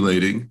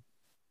stimulating.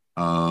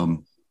 But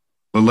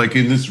like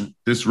in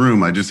this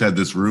room, I just had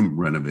this room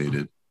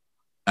renovated.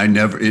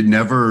 It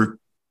never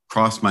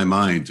crossed my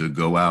mind to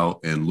go out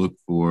and look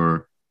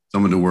for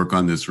someone to work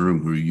on this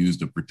room who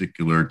used a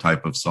particular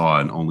type of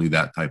saw and only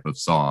that type of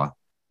saw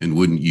and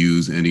wouldn't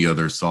use any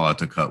other saw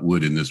to cut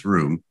wood in this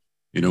room.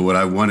 What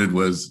I wanted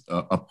was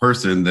a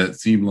person that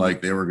seemed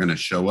like they were going to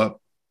show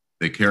up.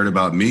 They cared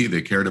about me.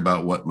 They cared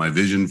about what my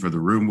vision for the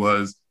room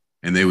was,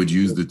 and they would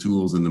use the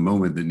tools in the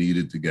moment that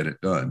needed to get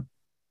it done.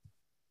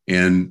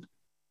 And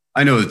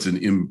I know it's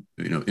an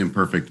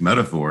imperfect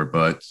metaphor,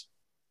 but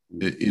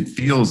it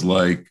feels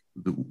like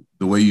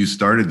the way you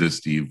started this,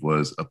 Steve,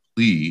 was a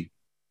plea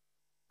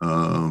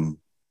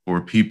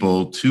for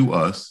people to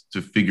us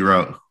to figure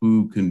out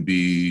who can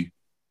be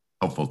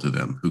helpful to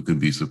them, who can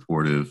be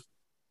supportive,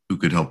 who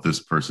could help this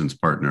person's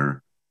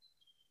partner.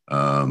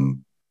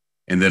 And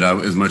that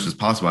as much as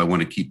possible, I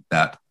want to keep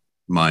that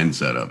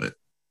mindset of it.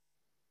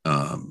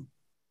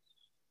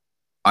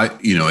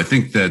 I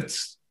think that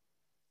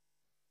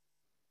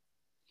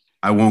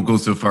I won't go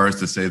so far as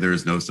to say there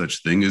is no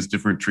such thing as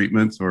different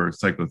treatments or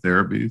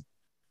psychotherapies,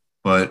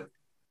 but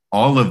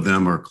all of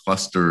them are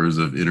clusters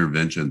of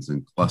interventions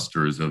and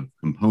clusters of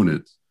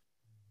components.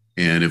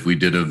 And if we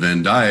did a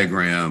Venn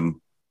diagram,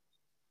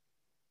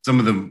 some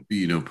of them,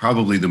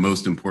 probably the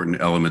most important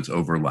elements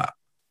overlap.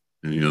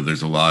 And,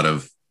 there's a lot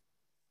of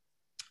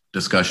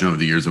discussion over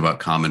the years about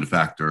common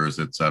factors,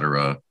 et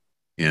cetera.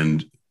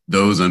 And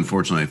those,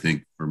 unfortunately, I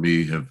think for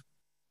me have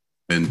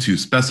been too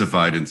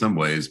specified in some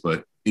ways,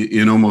 but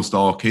in almost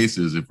all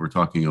cases, if we're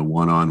talking a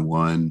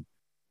one-on-one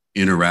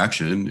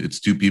interaction, it's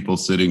two people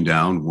sitting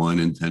down, one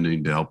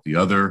intending to help the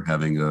other,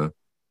 having a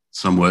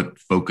somewhat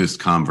focused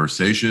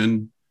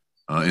conversation.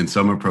 In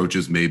some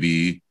approaches,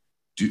 maybe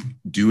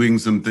doing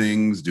some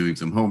things, doing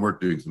some homework,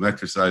 doing some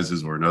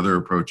exercises, or in other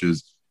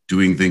approaches,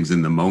 doing things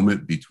in the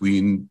moment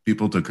between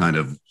people to kind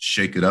of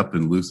shake it up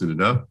and loosen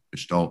it up.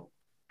 Gestalt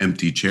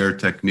empty chair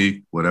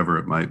technique, whatever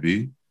it might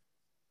be.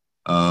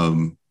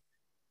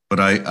 But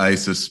I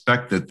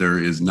suspect that there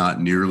is not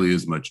nearly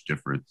as much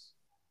difference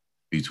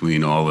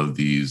between all of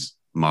these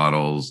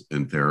models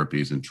and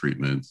therapies and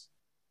treatments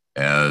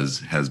as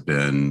has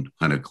been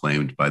kind of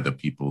claimed by the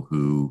people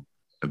who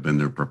have been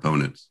their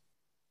proponents.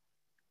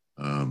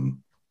 I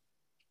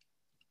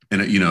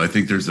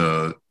think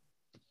I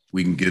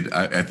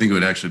think it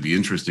would actually be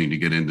interesting to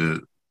get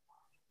into,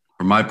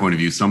 from my point of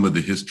view, some of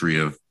the history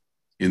of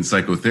in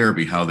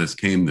psychotherapy, how it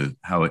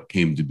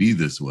came to be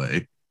this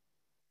way.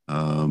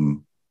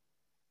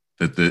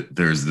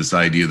 There's this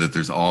idea that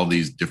there's all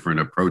these different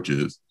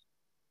approaches,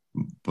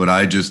 but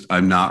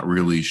I'm not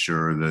really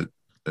sure that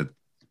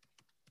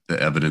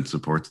the evidence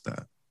supports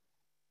that.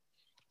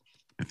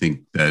 I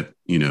think that,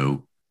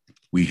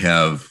 we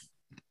have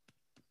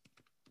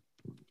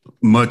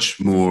much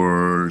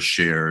more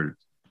shared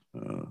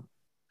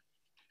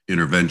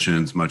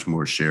interventions, much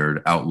more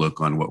shared outlook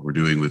on what we're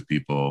doing with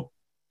people,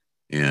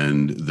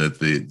 and that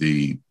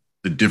the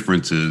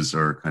differences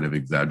are kind of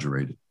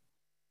exaggerated.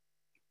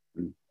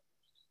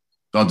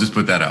 I'll just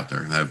put that out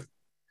there. I have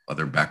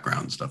other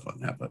background stuff on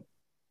that, but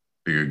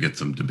figure get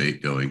some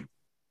debate going.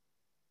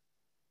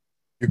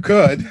 You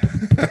could,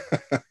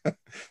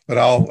 but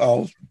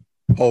I'll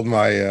hold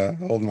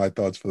my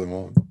thoughts for the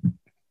moment.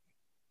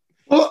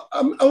 Well,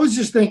 I was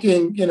just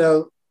thinking,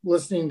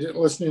 listening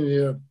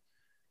to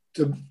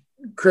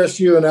Chris,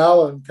 you and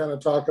Alan kind of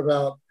talk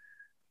about,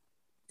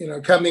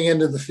 coming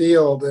into the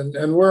field,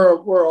 and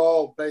we're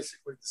all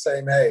basically the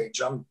same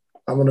age. I'm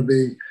going to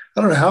be,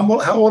 I don't know,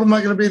 how old am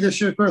I going to be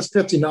this year, Chris?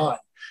 59,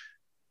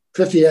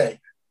 58.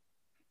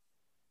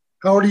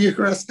 How old are you,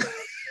 Chris?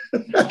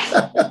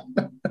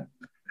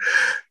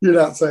 You're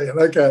not saying,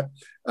 okay.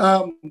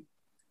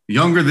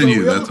 Younger than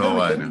you, that's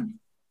all I know.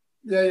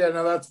 Yeah,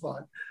 no, that's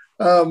fine.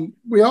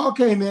 We all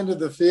came into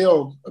the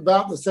field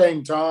about the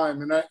same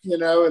time. And I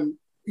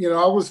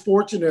was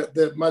fortunate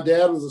that my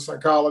dad was a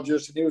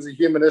psychologist and he was a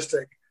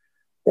humanistic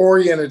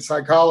oriented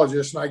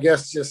psychologist. And I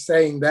guess just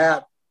saying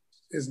that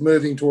is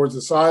moving towards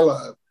a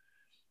silo.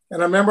 And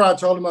I remember I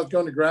told him I was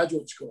going to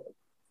graduate school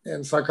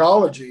in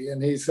psychology.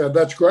 And he said,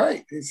 that's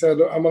great. He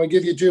said, I'm going to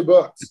give you 2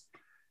 books.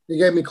 He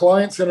gave me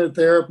Client-Centered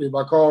Therapy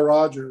by Carl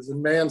Rogers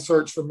and Man's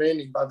Search for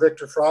Meaning by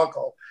Viktor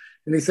Frankl.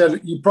 And he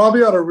said, you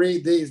probably ought to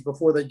read these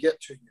before they get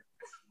to you.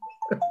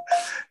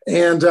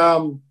 And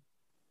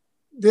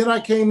then I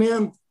came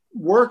in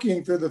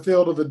working through the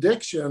field of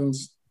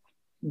addictions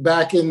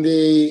back in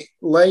the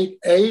late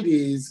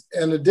 80s,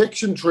 and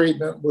addiction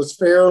treatment was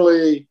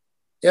fairly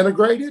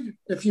integrated,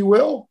 if you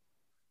will.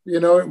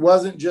 It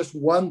wasn't just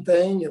one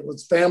thing. It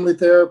was family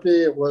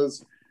therapy. It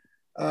was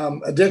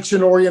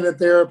addiction-oriented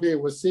therapy.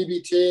 It was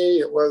CBT.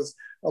 It was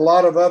a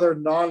lot of other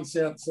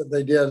nonsense that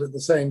they did at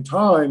the same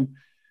time.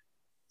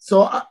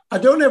 So I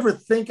don't ever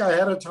think I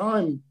had a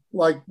time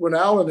like when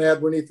Alan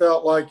had, when he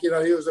felt like, he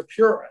was a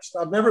purist.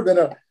 I don't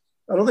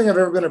think I've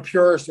ever been a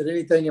purist at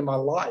anything in my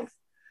life.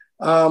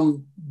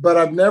 But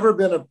I've never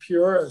been a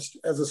purist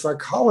as a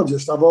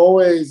psychologist. I've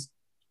always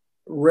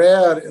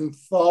read and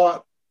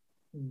thought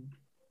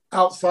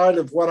outside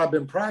of what I've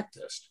been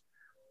practiced.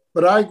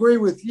 But I agree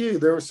with you.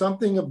 There was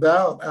something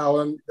about,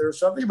 Alan,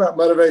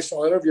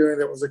 motivational interviewing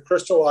that was a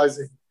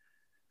crystallizing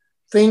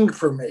thing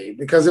for me,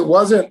 because it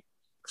wasn't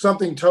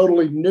something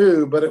totally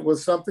new, but it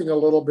was something a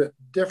little bit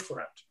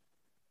different.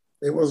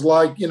 It was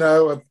like,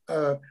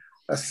 a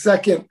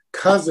second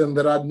cousin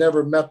that I'd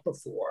never met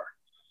before.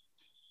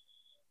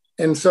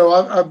 And so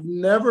I've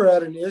never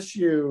had an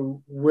issue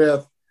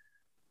with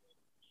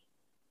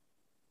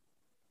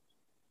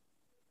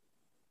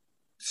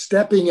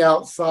stepping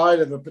outside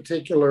of a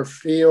particular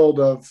field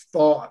of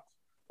thought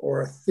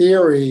or a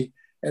theory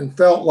and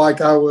felt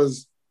like I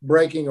was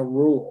breaking a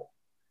rule.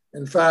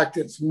 In fact,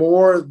 it's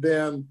more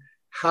than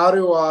how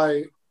do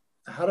I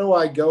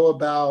go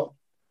about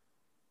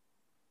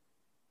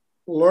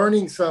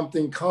learning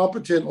something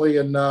competently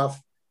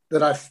enough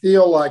that I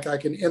feel like I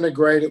can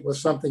integrate it with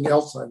something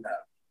else I know.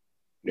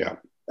 Yeah.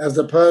 As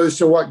opposed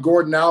to what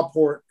Gordon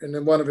Allport,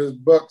 in one of his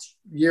books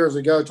years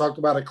ago, talked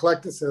about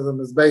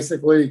eclecticism, is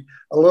basically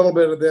a little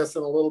bit of this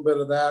and a little bit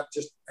of that,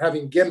 just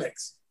having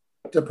gimmicks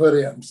to put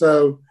in.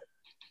 So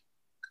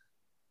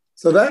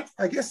that,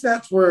 I guess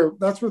that's where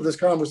this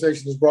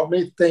conversation has brought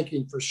me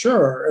thinking for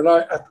sure. And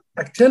I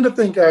tend to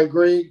think I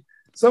agree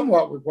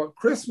somewhat with what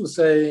Chris was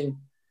saying,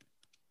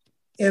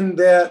 in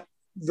that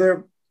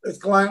they're, as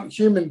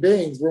human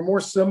beings, we're more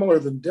similar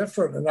than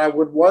different. And I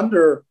would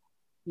wonder,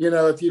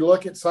 if you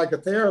look at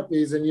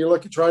psychotherapies and you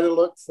try to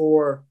look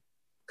for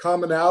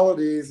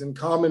commonalities and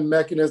common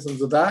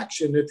mechanisms of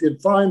action, if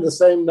you'd find the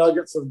same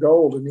nuggets of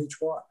gold in each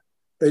one.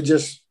 They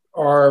just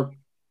are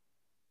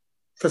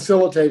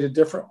facilitated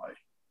differently.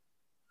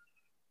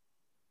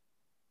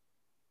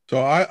 So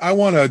I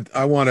want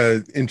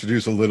to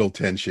introduce a little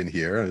tension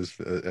here,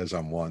 as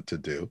I'm wont to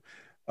do,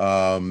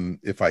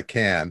 if I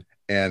can,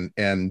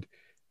 and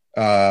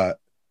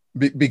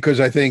because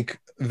I think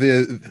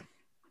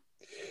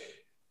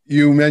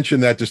you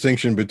mentioned that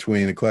distinction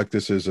between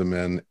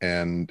eclecticism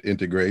and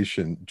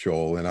integration,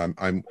 Joel,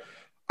 and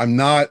I'm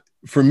not.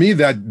 For me,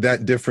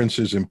 that difference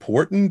is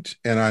important,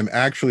 and I'm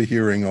actually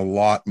hearing a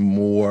lot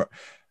more.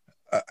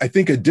 I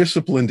think a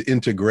disciplined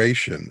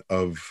integration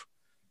of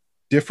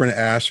different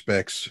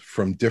aspects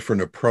from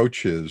different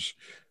approaches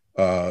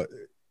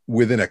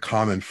within a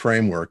common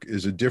framework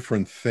is a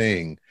different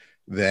thing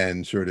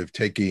than sort of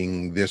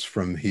taking this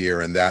from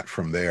here and that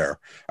from there.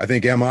 I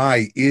think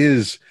MI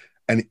is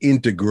an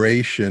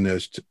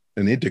integrationist,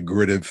 an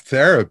integrative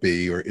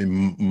therapy or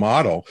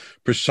model,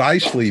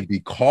 precisely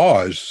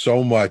because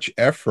so much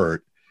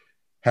effort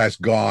has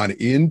gone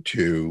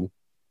into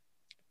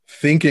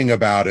thinking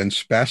about and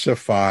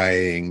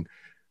specifying,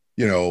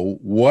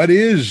 what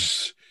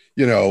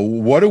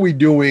are we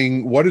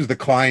doing? What is the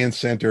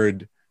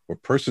client-centered or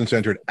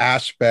person-centered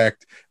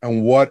aspect?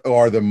 And what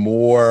are the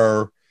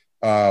more,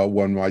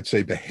 one might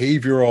say,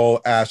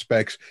 behavioral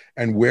aspects?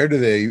 And where do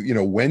they,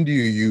 when do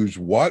you use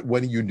what?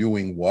 When are you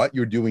doing what?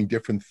 You're doing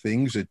different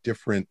things at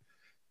different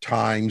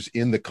times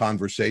in the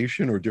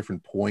conversation or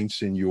different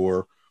points in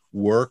your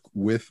work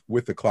with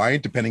the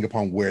client, depending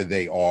upon where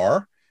they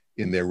are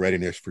in their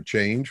readiness for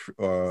change,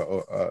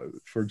 for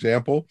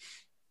example.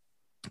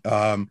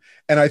 And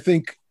I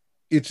think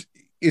for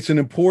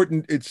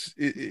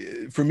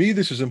me,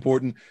 this is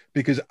important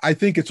because I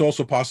think it's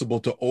also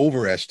possible to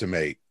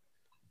overestimate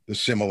the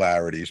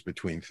similarities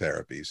between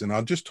therapies. And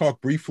I'll just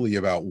talk briefly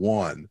about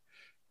one,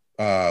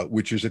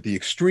 which is at the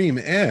extreme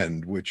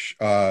end, which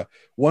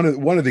one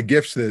of the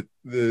gifts that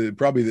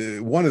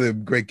one of the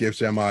great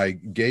gifts MI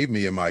gave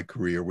me in my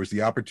career was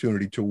the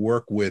opportunity to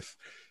work with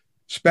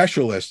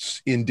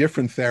specialists in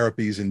different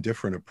therapies and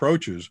different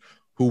approaches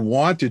who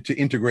wanted to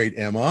integrate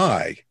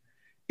MI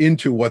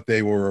into what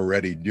they were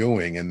already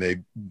doing. And they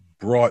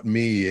brought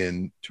me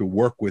in to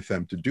work with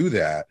them to do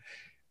that.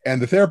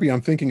 And the therapy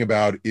I'm thinking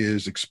about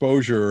is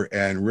exposure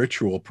and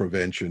ritual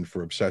prevention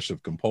for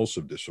obsessive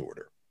compulsive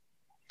disorder,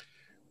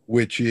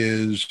 which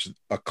is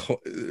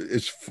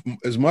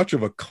as much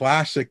of a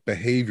classic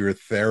behavior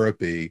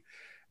therapy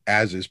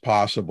as is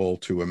possible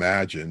to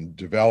imagine,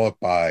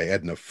 developed by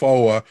Edna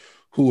Foa,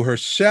 who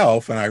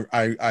herself, and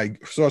I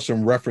saw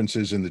some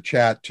references in the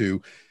chat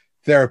to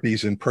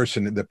therapies and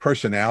the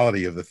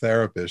personality of the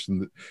therapist.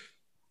 And the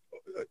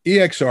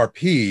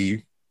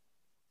EXRP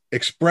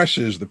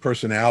expresses the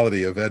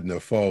personality of Edna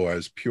Foa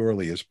as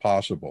purely as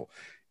possible.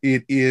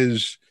 It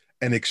is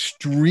an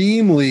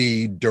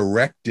extremely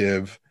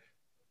directive,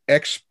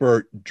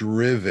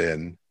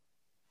 expert-driven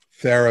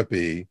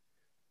therapy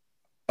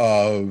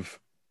of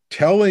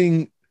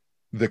telling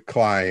the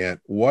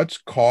client what's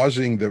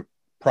causing the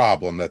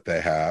problem that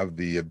they have,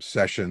 the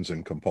obsessions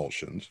and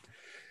compulsions,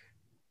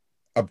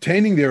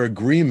 obtaining their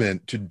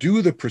agreement to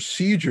do the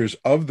procedures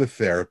of the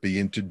therapy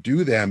and to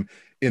do them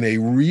in a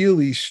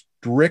really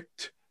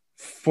strict,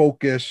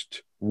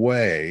 focused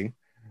way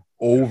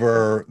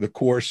over the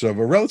course of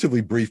a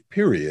relatively brief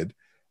period,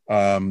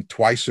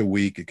 twice a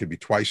week. It could be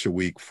twice a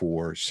week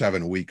for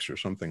 7 weeks or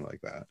something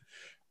like that.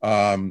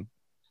 And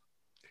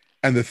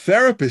the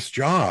therapist's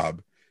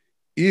job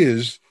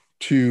is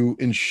to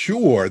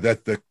ensure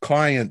that the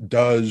client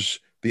does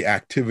the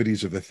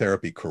activities of the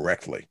therapy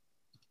correctly.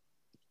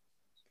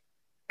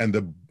 And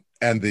the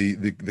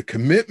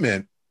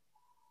commitment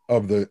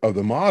of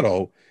the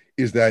model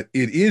is that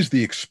it is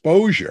the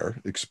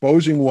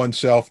exposing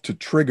oneself to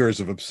triggers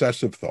of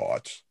obsessive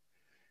thoughts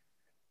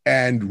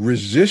and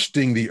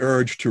resisting the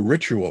urge to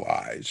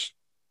ritualize,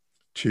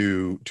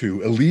 to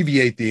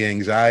alleviate the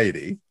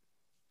anxiety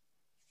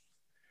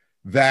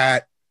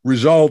that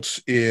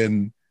results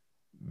in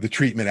the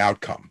treatment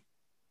outcome,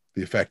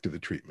 the effect of the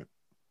treatment.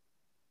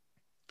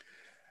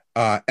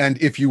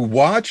 And if you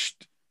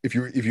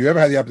ever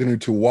had the opportunity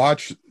to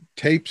watch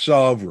tapes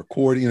of,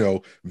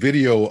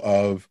 video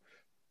of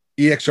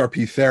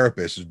EXRP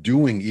therapists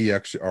doing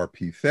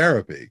EXRP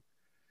therapy,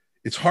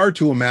 it's hard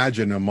to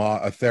imagine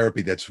a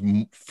therapy that's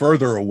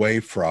further away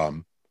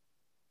from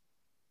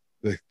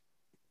the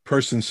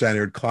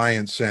person-centered,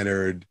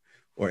 client-centered,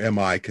 or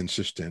MI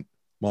consistent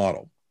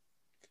model.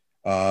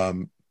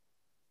 And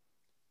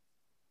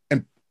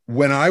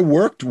when I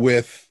worked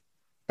with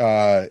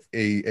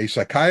a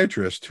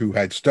psychiatrist who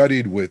had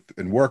studied with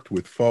and worked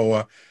with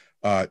FOA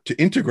to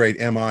integrate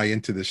MI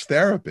into this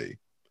therapy,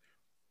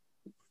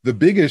 the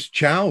biggest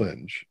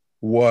challenge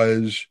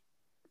was,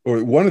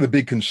 or one of the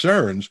big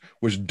concerns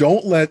was,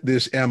 don't let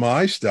this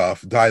MI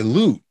stuff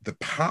dilute the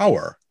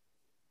power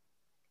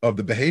of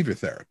the behavior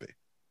therapy.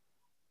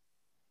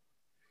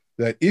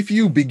 That if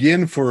you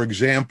begin, for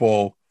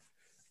example,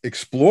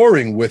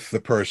 exploring with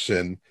the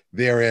person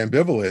their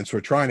ambivalence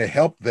or trying to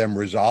help them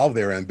resolve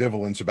their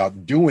ambivalence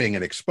about doing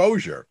an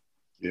exposure,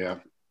 Yeah.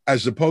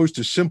 as opposed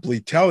to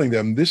simply telling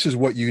them this is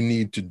what you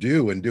need to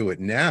do and do it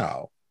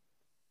now.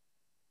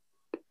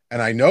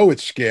 And I know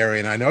it's scary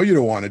and I know you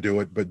don't want to do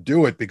it, but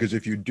do it, because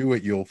if you do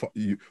it,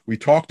 we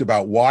talked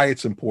about why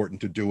it's important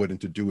to do it and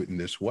to do it in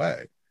this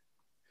way,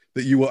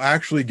 that you will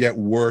actually get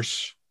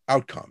worse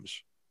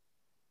outcomes.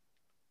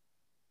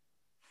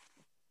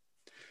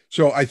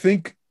 So I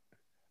think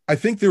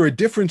there are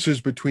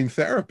differences between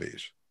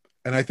therapies,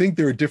 and I think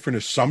there are different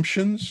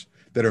assumptions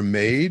that are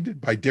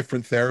made by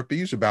different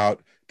therapies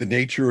about the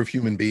nature of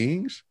human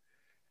beings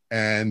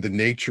and the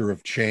nature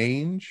of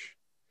change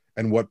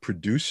and what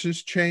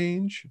produces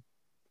change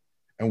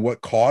and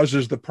what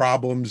causes the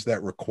problems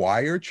that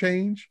require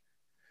change,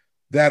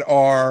 that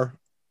are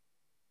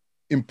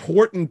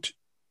important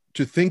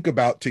to think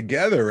about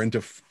together and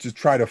to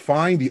try to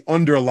find the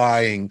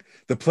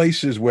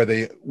places where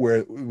there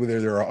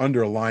are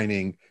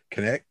underlining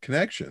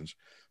connections.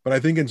 But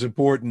I think it's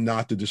important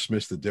not to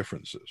dismiss the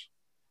differences.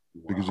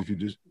 Wow. Because if you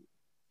just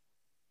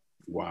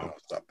I'll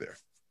stop there.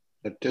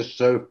 That's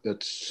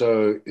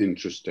so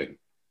interesting.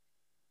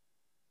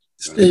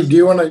 Steve, do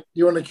you want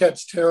to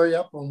catch Terry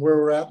up on where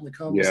we're at in the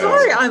conversation? Yeah.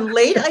 Sorry, I'm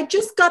late. I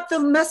just got the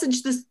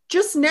message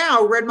just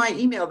now, read my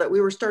email that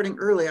we were starting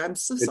early. I'm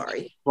so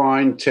sorry. It's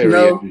fine,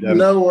 Terry.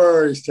 No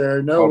worries,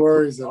 Terry. No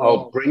worries at all.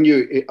 I'll bring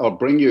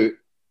you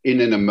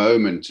in a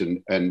moment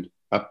and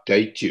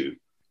update you.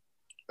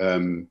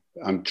 I'm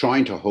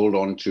trying to hold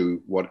on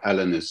to what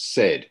Alan has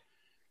said,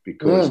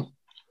 because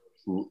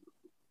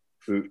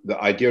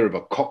the idea of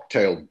a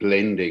cocktail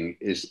blending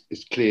is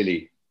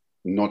clearly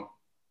not.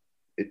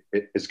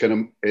 It's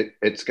going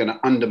to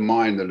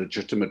undermine the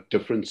legitimate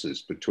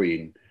differences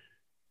between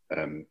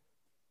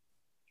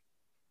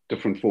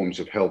different forms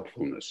of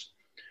helpfulness.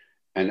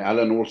 And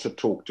Alan also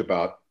talked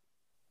about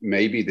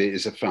maybe there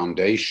is a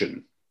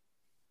foundation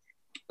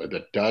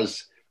that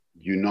does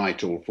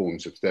unite all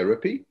forms of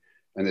therapy.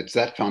 And it's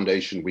that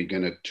foundation we're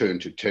going to turn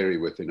to Terry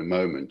with in a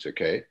moment,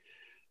 okay?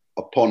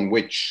 Upon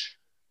which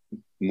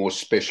more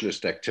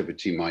specialist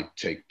activity might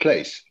take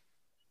place.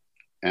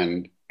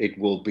 And it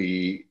will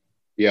be,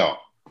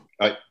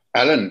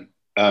 Alan,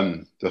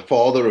 the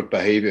father of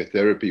behavior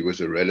therapy,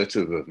 was a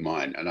relative of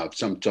mine. And I've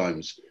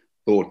sometimes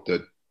thought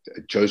that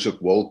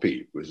Joseph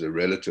Wolpe was a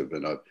relative.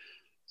 And I've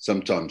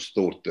sometimes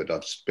thought that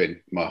I've spent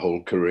my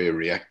whole career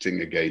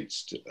reacting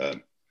against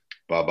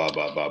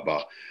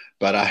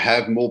But I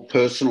have more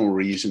personal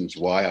reasons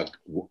why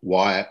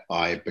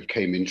I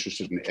became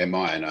interested in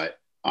MI. And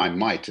I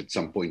might at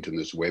some point in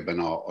this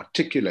webinar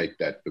articulate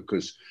that,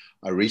 because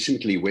I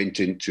recently went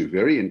into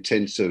very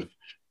intensive,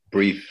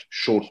 brief,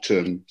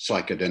 short-term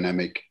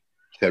psychodynamic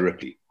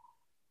therapy.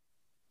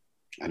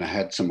 And I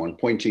had someone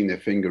pointing their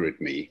finger at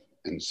me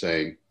and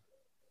saying,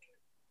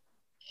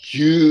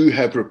 "You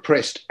have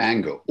repressed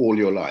anger all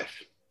your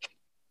life.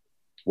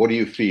 What are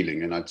you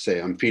feeling?" And I'd say,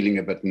 "I'm feeling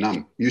a bit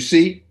numb." "You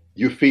see,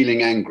 you're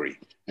feeling angry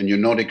and you're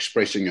not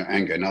expressing your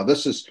anger." Now,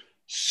 this is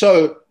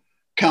so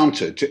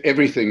counter to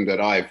everything that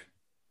I've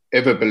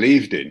ever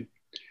believed in.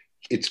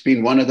 It's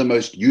been one of the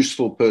most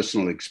useful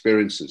personal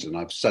experiences. And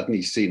I've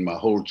suddenly seen my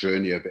whole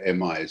journey of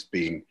MI as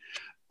being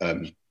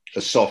a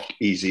soft,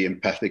 easy,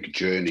 empathic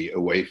journey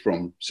away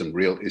from some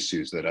real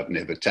issues that I've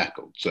never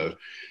tackled. So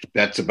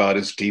that's about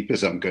as deep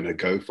as I'm going to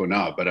go for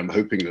now. But I'm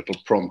hoping it'll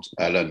prompt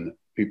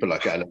people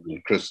like Alan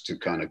and Chris to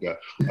kind of go,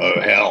 "Oh,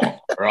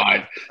 hell,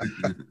 right.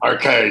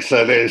 Okay,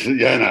 so there's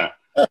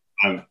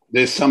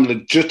some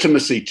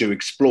legitimacy to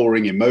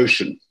exploring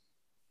emotion,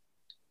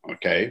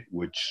 okay,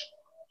 which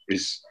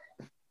is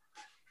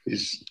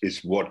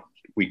what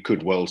we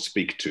could well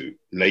speak to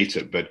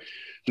later." But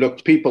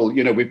look, people,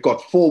 we've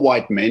got 4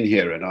 white men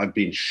here, and I've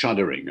been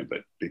shuddering a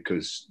bit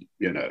because,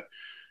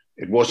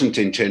 it wasn't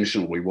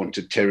intentional. We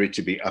wanted Terry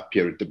to be up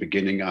here at the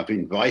beginning. I've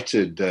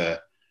invited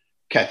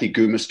Kathy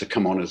Goomis to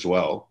come on as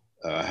well.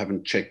 I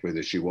haven't checked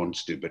whether she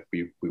wants to, but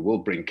we will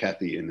bring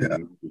Kathy in. Yeah.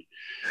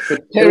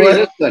 But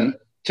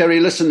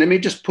Terry, listen, let me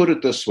just put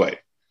it this way.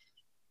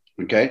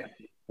 Okay.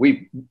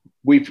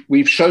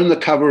 We've shown the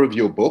cover of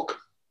your book.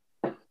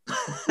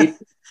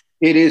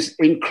 It is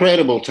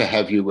incredible to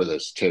have you with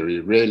us, Terry.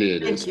 Really,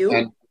 it is. Thank you.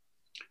 And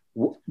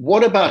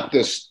what about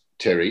this,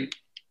 Terry?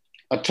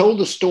 I told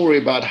the story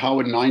about how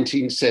in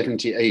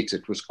 1978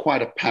 it was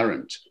quite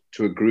apparent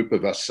to a group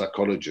of us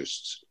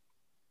psychologists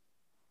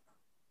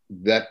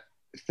that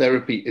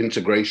therapy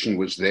integration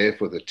was there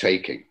for the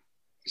taking.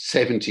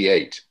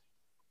 78,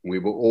 we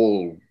were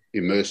all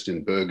immersed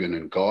in Bergen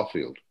and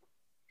Garfield.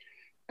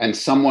 And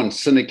someone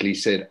cynically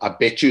said, I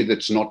bet you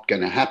that's not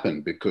going to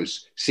happen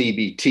because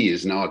CBT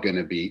is now going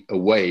to be a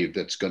wave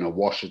that's going to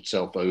wash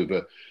itself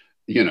over,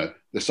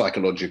 the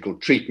psychological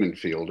treatment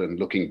field. And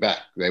looking back,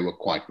 they were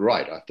quite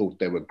right. I thought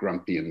they were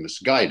grumpy and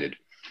misguided,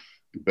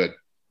 but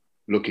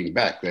looking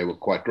back, they were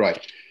quite right.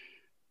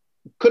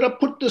 Could I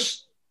put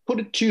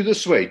it to you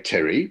this way,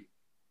 Terry?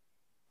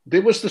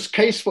 There was this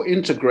case for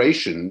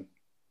integration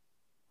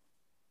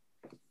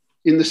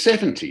in the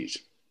 70s,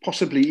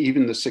 possibly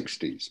even the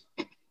 60s.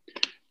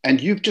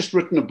 And you've just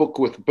written a book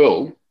with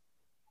Bill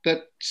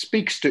that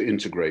speaks to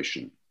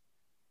integration.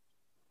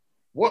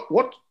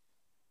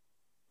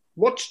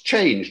 What's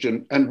changed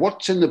and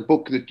what's in the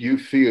book that you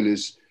feel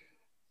is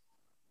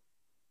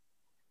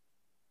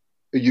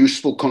a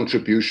useful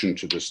contribution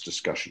to this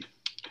discussion?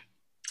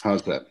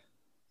 How's that?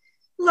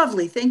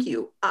 Lovely, thank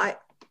you. I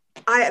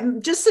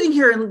am just sitting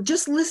here and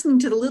just listening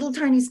to the little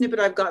tiny snippet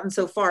I've gotten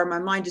so far. My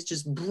mind is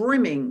just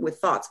brimming with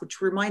thoughts, which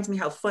reminds me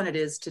how fun it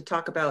is to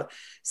talk about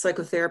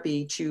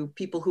psychotherapy to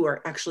people who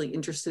are actually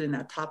interested in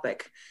that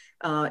topic.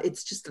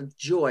 It's just a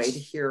joy to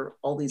hear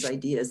all these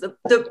ideas.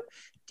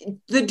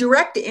 The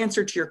direct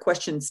answer to your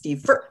question,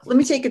 Steve, let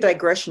me take a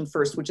digression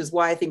first, which is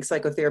why I think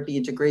psychotherapy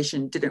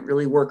integration didn't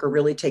really work or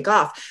really take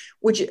off,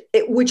 which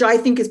I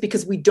think is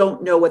because we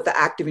don't know what the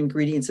active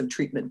ingredients of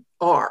treatment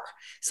are.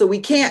 So we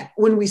can't,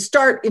 when we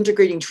start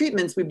integrating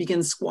treatments, we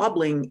begin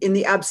squabbling in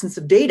the absence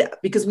of data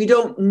because we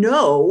don't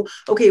know,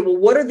 okay, well,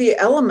 what are the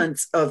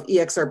elements of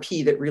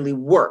EXRP that really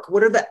work?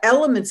 What are the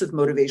elements of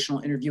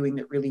motivational interviewing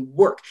that really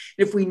work?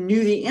 And if we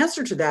knew the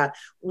answer to that,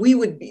 we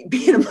would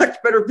be in a much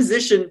better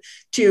position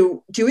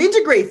to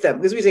integrate them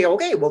because we say,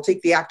 okay, we'll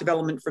take the active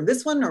element from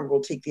this one, or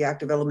we'll take the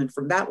active element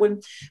from that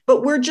one.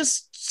 But we're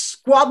just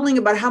squabbling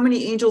about how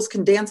many angels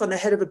can dance on the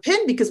head of a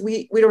pin because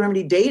we don't have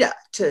any data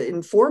to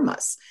inform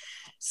us.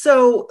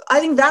 So I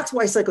think that's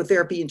why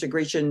psychotherapy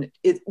integration,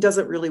 it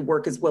doesn't really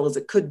work as well as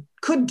it could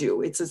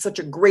do. It's such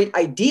a great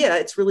idea.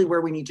 It's really where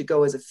we need to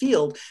go as a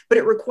field, but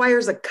it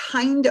requires a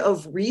kind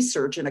of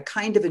research and a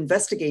kind of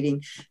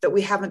investigating that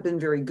we haven't been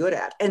very good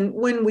at. And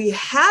when we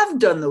have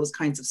done those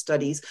kinds of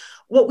studies,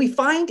 what we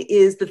find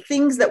is the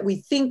things that we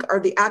think are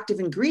the active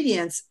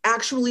ingredients,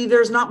 actually,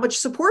 there's not much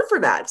support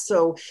for that.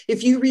 So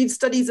if you read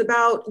studies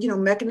about,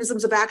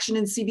 mechanisms of action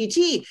in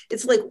CBT,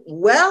 it's like,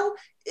 well,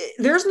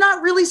 there's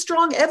not really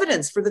strong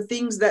evidence for the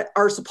things that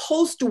are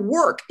supposed to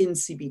work in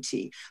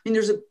CBT. I mean,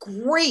 there's a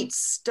great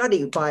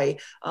study by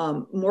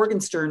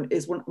Morgenstern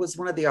was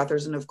one of the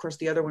authors. And of course,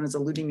 the other one is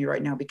eluding me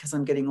right now because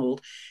I'm getting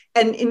old.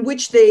 And in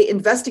which they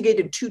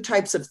investigated two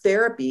types of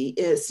therapy,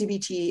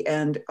 CBT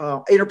and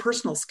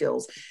interpersonal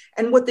skills.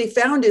 And what they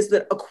found is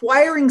that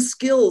acquiring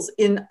skills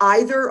in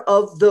either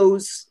of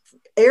those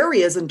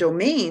areas and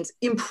domains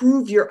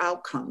improve your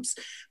outcomes.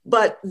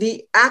 But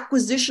the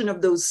acquisition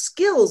of those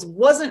skills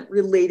wasn't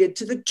related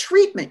to the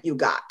treatment you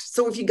got.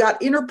 So if you got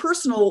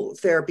interpersonal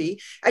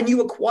therapy and you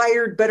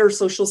acquired better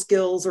social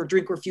skills or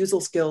drink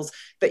refusal skills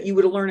that you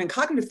would have learned in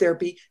cognitive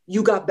therapy,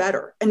 you got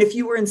better. And if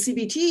you were in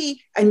CBT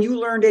and you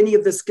learned any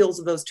of the skills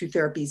of those two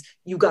therapies,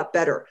 you got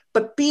better.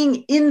 But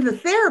being in the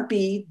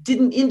therapy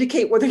didn't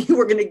indicate whether you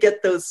were going to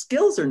get those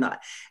skills or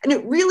not.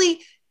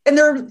 And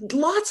there are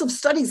lots of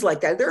studies like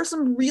that. There are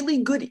some really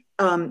good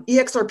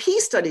EXRP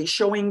studies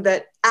showing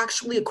that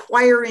actually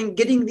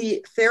getting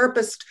the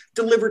therapist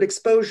delivered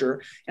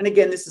exposure, and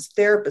again, this is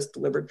therapist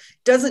delivered,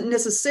 doesn't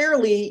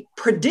necessarily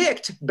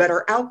predict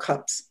better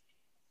outcomes.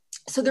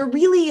 So there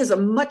really is a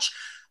much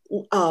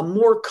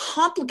more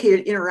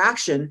complicated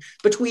interaction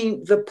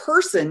between the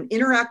person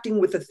interacting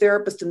with the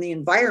therapist and the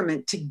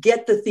environment to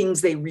get the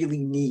things they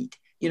really need.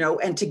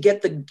 And to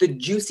get the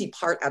juicy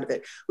part out of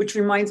it, which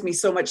reminds me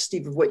so much,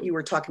 Steve, of what you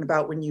were talking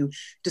about when you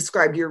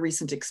described your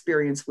recent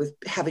experience with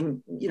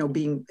having,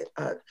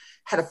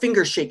 had a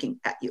finger shaking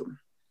at you.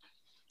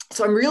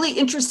 So I'm really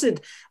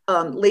interested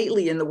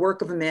lately in the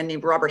work of a man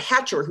named Robert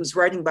Hatcher, who's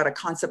writing about a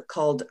concept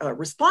called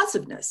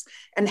responsiveness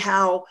and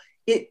how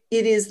it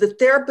is the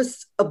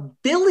therapist's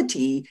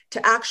ability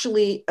to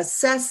actually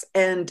assess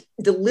and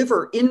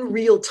deliver in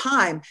real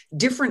time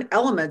different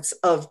elements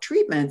of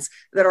treatments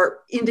that are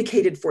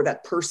indicated for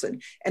that person.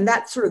 And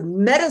that sort of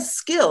meta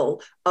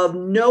skill of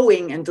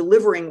knowing and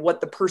delivering what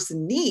the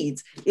person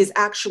needs is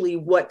actually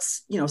what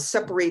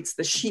separates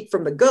the sheep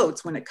from the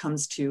goats when it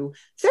comes to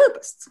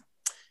therapists.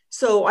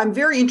 So I'm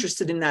very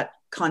interested in that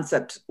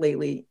concept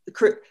lately.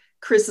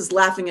 Chris is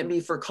laughing at me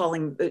for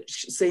saying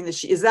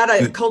that is that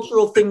a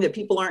cultural thing that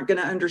people aren't going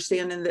to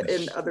understand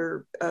in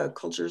other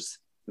cultures?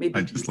 Maybe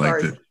I just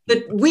liked it.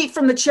 The wheat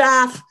from the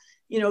chaff,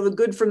 the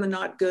good from the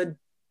not good,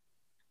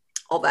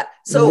 all that.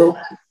 So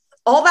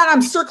all that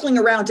I'm circling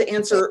around to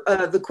answer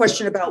the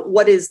question about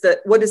what is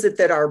it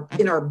that are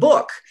in our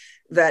book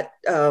that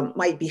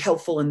might be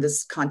helpful in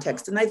this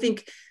context. And I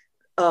think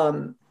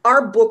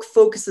our book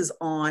focuses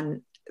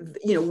on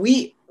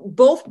we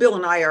both, Bill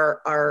and I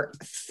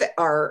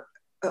are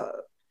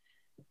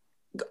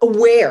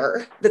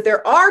aware that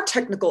there are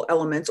technical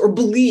elements, or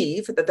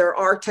believe that there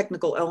are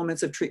technical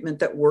elements of treatment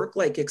that work,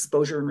 like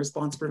exposure and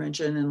response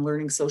prevention and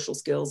learning social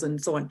skills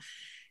and so on.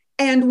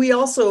 And we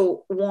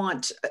also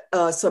want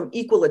some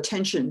equal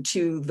attention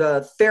to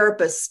the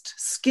therapist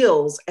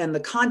skills and the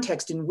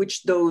context in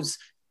which those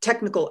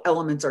technical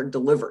elements are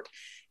delivered.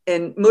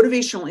 And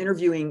motivational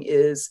interviewing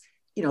is,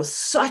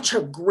 such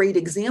a great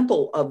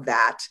example of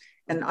that.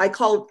 And I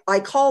call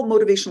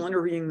motivational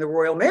interviewing the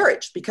royal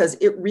marriage, because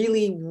it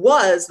really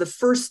was the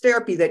first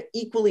therapy that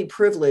equally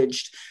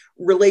privileged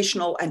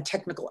relational and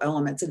technical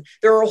elements. And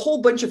there are a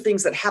whole bunch of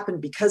things that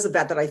happened because of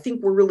that I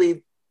think were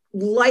really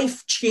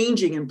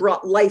life-changing and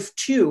brought life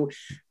to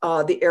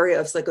the area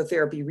of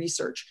psychotherapy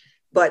research.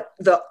 But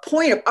the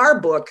point of our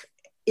book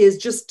is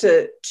just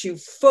to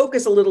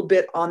focus a little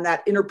bit on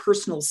that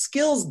interpersonal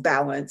skills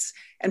balance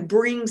and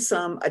bring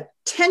some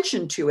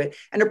attention to it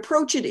and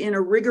approach it in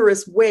a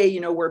rigorous way,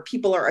 where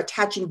people are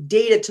attaching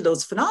data to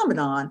those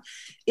phenomenon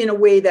in a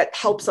way that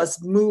helps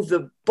us move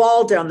the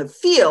ball down the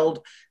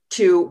field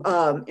to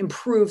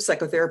improve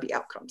psychotherapy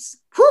outcomes.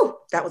 Whew,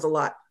 that was a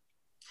lot.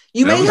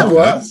 You may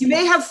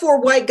have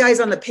 4 white guys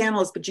on the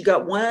panelists, but you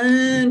got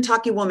one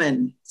talky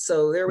woman.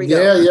 So there we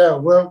go. Yeah.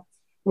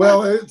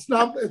 Well, it's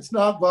not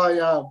by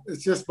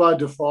it's just by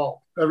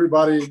default.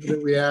 Everybody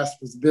that we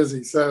asked was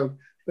busy, so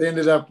they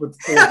ended up with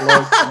 4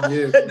 blokes and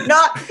you.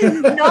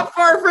 Not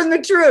far from the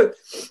truth.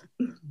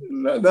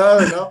 No,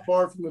 not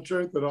far from the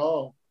truth at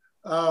all.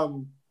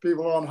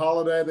 People are on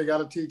holiday, they got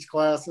to teach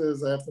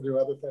classes, they have to do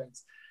other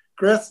things.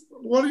 Chris,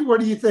 what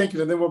are you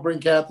thinking? And then we'll bring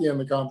Kathy in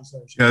the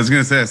conversation. Yeah, I was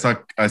going to say,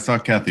 I saw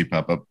Kathy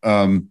pop up.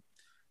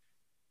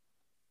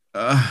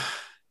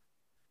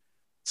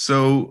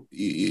 So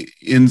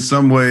in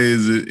some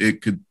ways,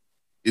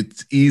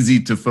 it's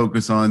easy to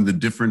focus on the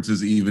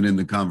differences even in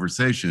the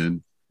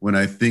conversation, when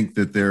I think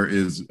that there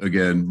is,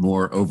 again,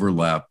 more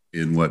overlap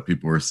in what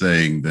people are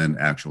saying than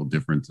actual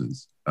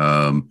differences.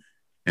 And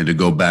to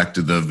go back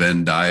to the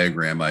Venn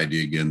diagram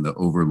idea again, the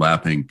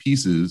overlapping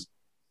pieces,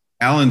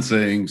 Alan's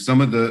saying some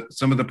of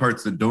the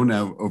parts that don't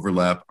have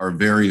overlap are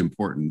very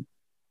important.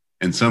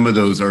 And some of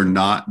those are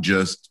not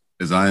just,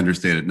 as I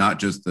understand it, not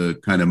just the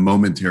kind of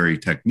momentary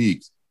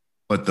techniques,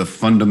 but the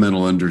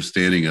fundamental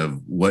understanding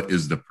of what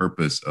is the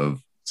purpose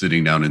of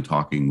sitting down and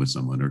talking with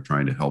someone or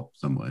trying to help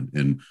someone,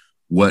 and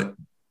what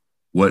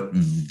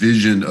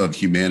vision of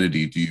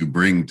humanity do you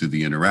bring to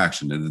the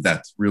interaction? And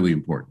that's really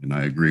important. And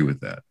I agree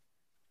with that.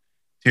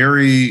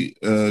 Terry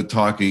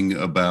talking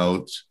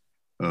about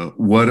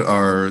what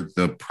are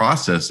the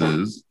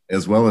processes,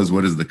 as well as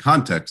what is the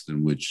context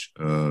in which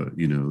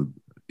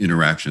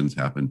interactions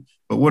happen.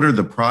 But what are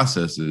the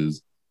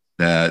processes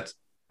that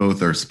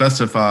both are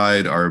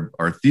specified, are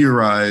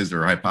theorized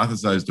or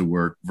hypothesized to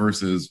work,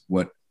 versus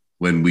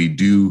when we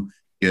do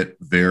get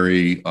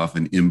very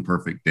often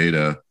imperfect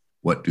data,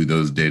 what do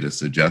those data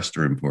suggest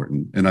are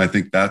important? And I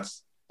think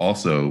that's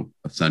also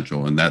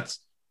essential. And that's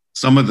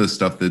some of the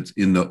stuff that's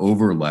in the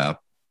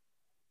overlap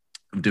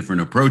of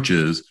different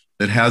approaches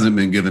that hasn't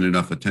been given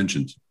enough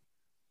attention to.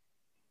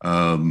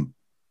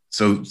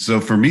 So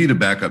for me, to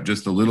back up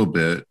just a little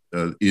bit,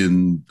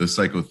 in the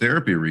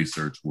psychotherapy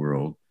research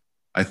world,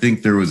 I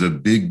think there was a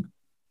big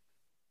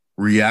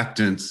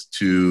reactance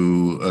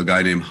to a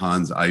guy named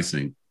Hans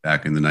Eysenck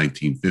back in the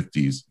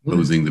 1950s,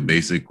 posing the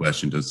basic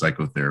question, does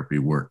psychotherapy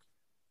work?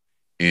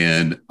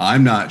 And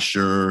I'm not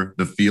sure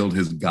the field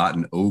has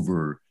gotten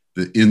over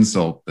the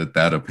insult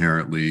that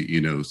apparently,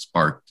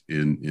 sparked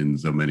in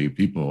so many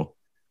people.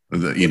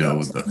 The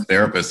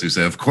therapists who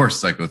say, of course,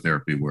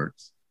 psychotherapy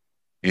works.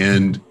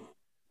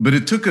 But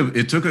it took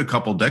a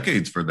couple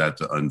decades for that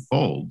to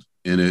unfold.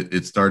 And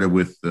it started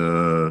with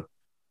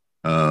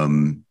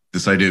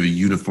this idea of a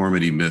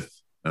uniformity myth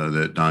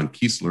that Don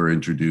Kiesler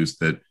introduced,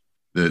 that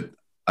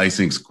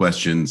Eysenck's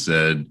question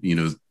said,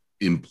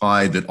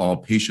 implied that all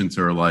patients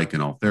are alike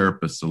and all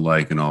therapists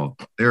alike and all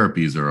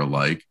therapies are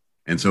alike.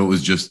 And so it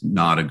was just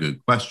not a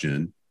good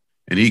question.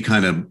 And he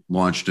kind of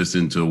launched us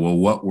into, well,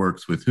 what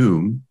works with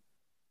whom?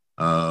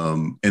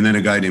 And then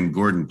a guy named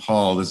Gordon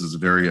Paul, this is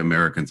very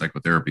American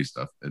psychotherapy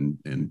stuff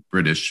and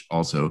British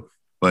also,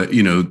 but,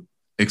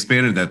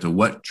 expanded that to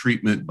what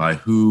treatment by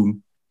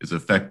whom is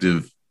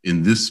effective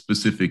in this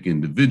specific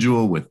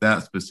individual with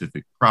that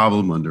specific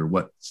problem under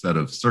what set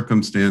of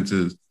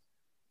circumstances,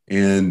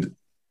 and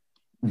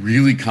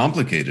really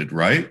complicated,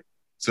 right?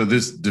 So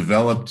this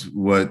developed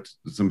what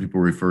some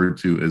people refer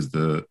to as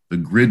the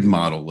grid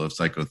model of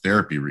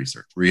psychotherapy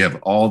research, where you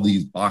have all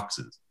these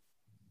boxes.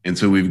 And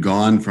so we've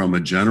gone from a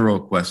general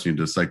question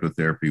to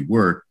psychotherapy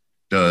work.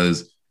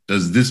 Does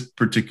this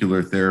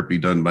particular therapy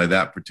done by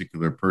that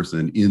particular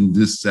person in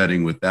this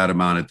setting with that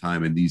amount of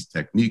time and these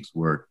techniques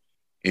work?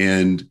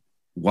 And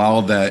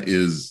while that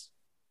is,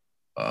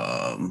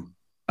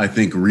 I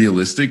think,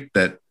 realistic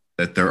that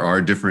there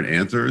are different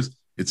answers,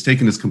 it's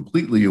taken us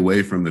completely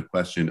away from the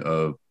question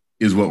of,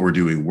 is what we're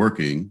doing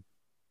working?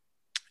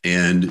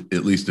 And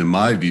at least in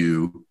my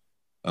view,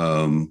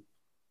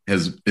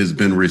 has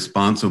been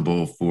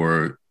responsible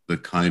for the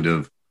kind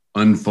of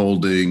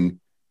unfolding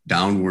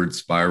downward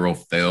spiral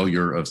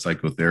failure of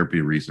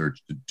psychotherapy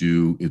research to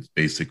do its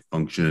basic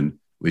function,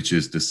 which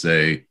is to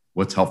say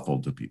what's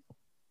helpful to people.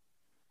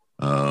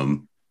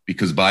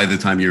 Because by the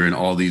time you're in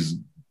all these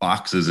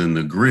boxes in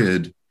the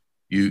grid,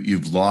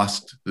 you've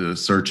lost the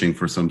searching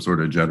for some sort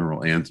of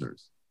general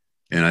answers.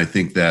 And I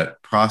think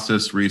that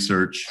process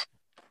research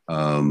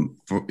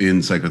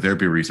in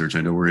psychotherapy research,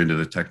 I know we're into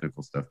the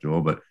technical stuff,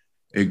 Joel, but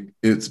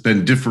it's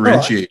been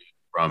differentiated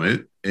from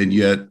it. And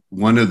yet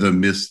one of the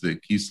myths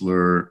that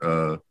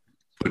Kiesler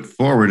put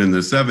forward in the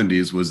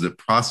 70s was that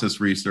process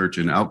research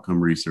and outcome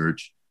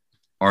research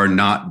are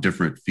not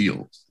different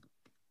fields,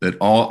 that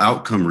all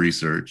outcome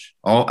research,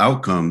 all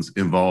outcomes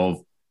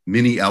involve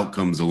many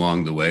outcomes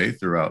along the way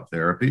throughout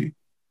therapy,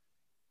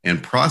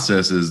 and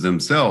processes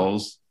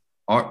themselves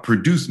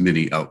produce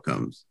many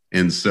outcomes.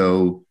 And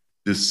so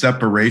this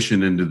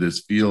separation into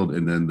this field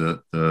and then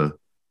the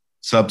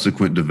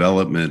subsequent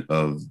development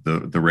of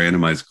the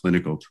randomized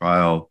clinical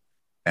trial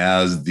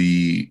as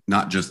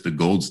not just the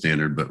gold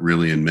standard, but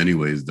really in many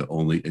ways the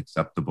only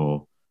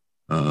acceptable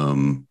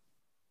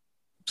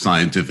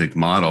scientific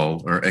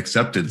model or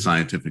accepted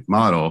scientific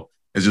model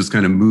has just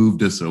kind of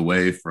moved us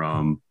away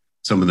from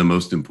some of the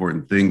most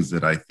important things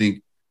that I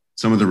think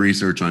some of the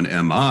research on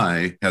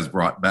MI has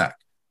brought back.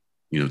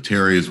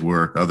 Terry's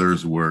work,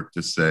 others' work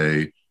to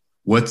say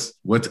what's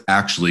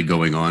actually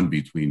going on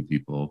between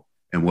people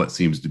and what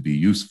seems to be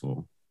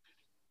useful,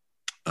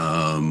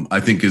 I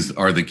think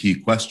are the key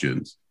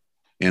questions.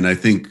 And I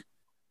think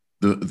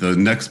the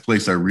next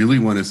place I really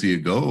want to see it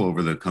go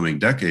over the coming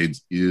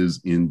decades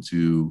is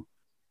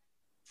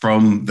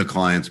from the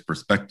client's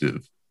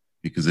perspective,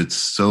 because it's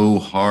so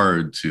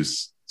hard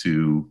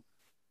to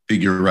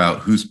figure out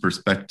whose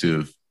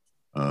perspective,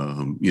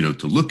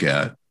 to look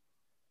at.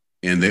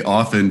 And they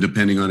often,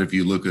 depending on if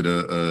you look at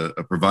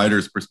a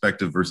provider's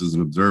perspective versus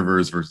an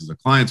observer's versus a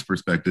client's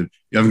perspective,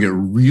 you often get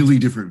really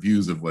different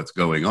views of what's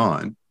going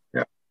on.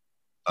 Yeah.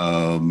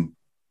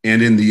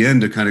 And in the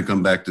end, to kind of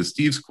come back to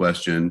Steve's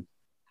question,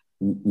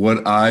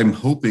 what I'm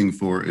hoping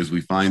for is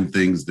we find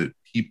things that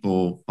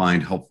people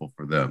find helpful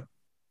for them,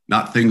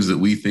 not things that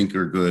we think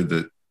are good,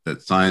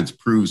 that science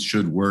proves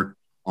should work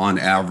on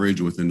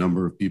average with a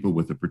number of people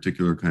with a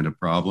particular kind of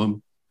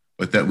problem,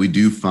 but that we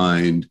do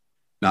find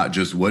not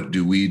just what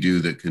do we do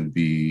that can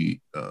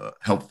be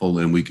helpful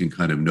and we can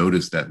kind of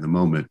notice that in the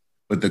moment,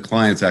 but the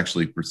clients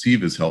actually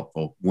perceive as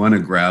helpful, want to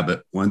grab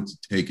it, want to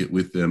take it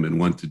with them, and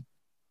want to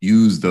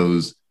use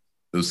those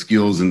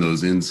skills and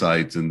those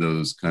insights and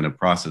those kind of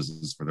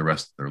processes for the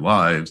rest of their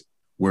lives,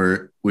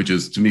 which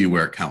is to me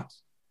where it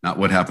counts, not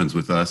what happens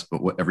with us,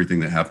 but everything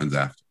that happens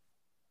after.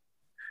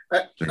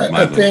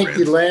 I think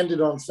you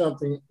landed on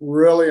something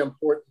really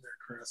important there,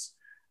 Chris.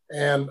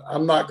 And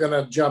I'm not going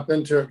to jump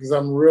into it because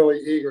I'm really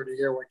eager to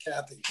hear what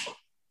Kathy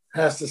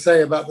has to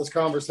say about this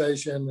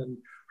conversation and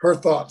her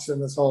thoughts in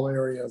this whole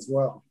area as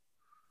well.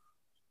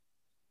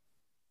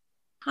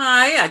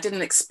 Hi, I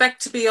didn't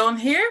expect to be on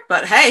here,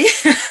 but hey.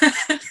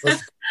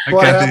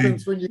 What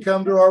happens when you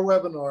come to our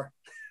webinar?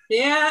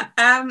 Yeah,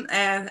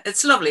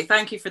 it's lovely.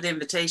 Thank you for the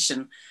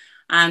invitation.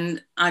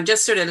 And I'm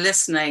just sort of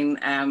listening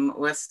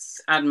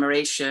with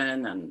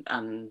admiration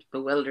and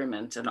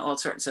bewilderment, and all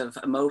sorts of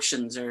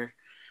emotions are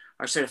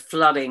sort of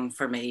flooding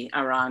for me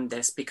around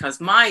this, because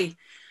I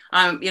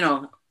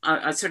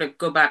sort of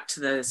go back to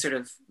the sort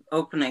of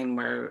opening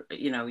where,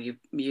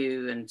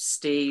 you and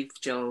Steve,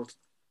 Joel,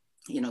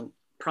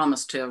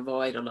 promised to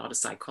avoid a lot of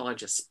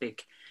psychologists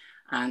speak.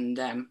 And,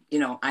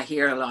 I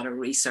hear a lot of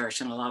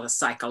research and a lot of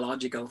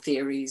psychological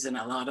theories and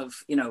a lot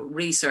of,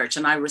 research,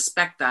 and I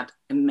respect that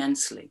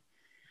immensely.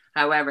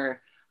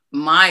 However,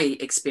 my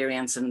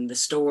experience and the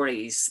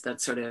stories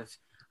that sort of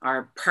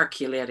are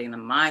percolating in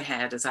my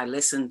head as I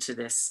listen to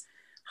this,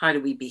 how do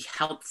we be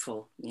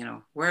helpful?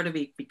 Where do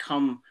we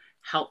become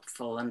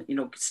helpful? And,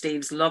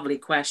 Steve's lovely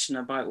question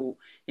about,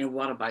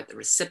 what about the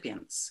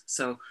recipients?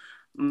 So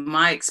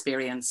my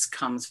experience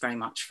comes very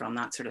much from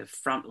that sort of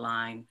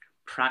frontline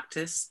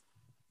practice.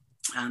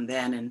 And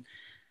then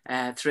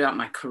throughout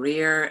my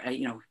career,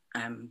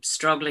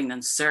 struggling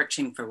and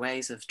searching for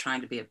ways of trying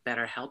to be a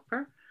better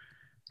helper.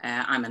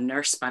 I'm a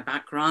nurse by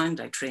background.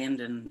 I trained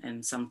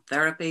in some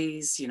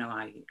therapies.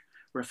 I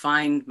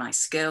refined my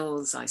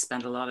skills. I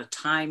spent a lot of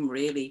time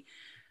really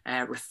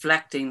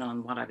reflecting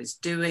on what I was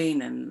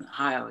doing and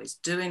how I was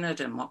doing it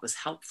and what was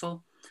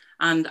helpful.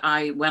 And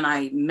when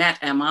I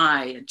met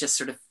MI, it just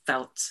sort of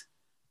felt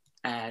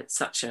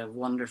such a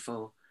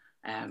wonderful,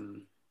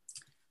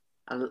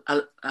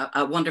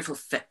 a wonderful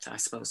fit, I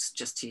suppose,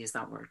 just to use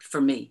that word,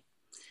 for me.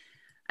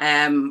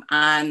 And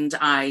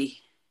I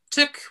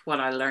took what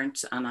I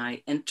learned and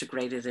I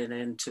integrated it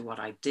into what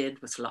I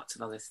did with lots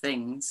of other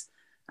things.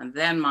 And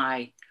then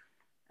my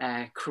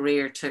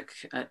career took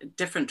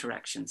different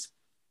directions.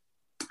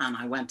 And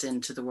I went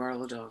into the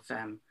world of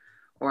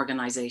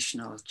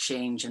organizational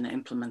change and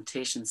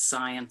implementation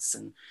science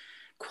and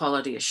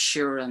quality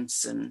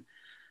assurance and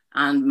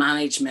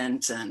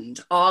management and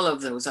all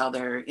of those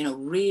other,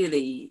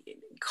 really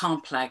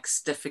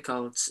complex,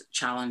 difficult,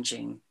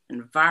 challenging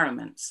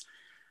environments.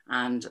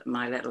 And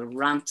my little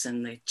rant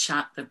in the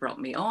chat that brought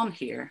me on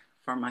here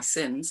for my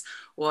sins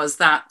was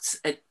that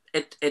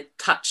it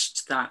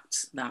touched that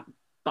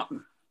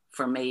button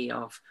for me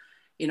of,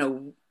 you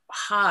know,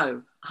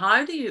 how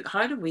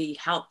do we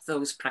help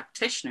those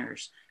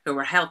practitioners who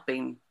are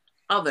helping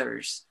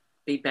others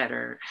be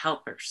better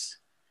helpers?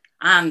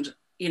 And,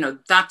 you know,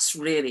 that's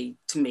really,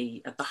 to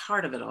me, at the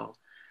heart of it all.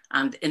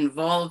 And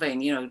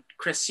involving, you know,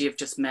 Chris, you've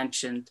just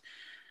mentioned,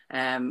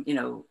 you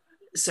know,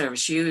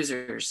 service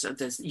users,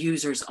 the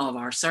users of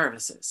our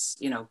services,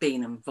 you know,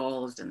 being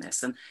involved in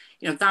this. And,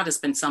 you know, that has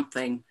been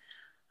something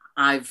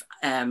I'm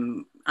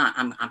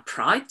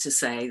proud to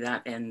say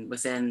that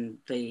within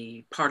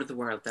the part of the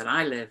world that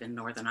I live in,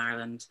 Northern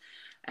Ireland,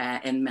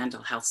 in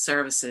mental health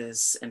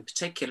services in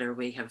particular,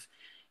 we have,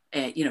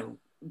 you know,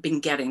 been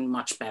getting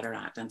much better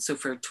at. And so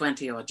for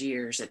 20 odd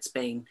years, it's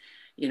been,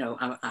 you know,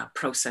 a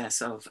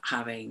process of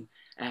having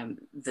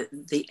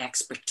the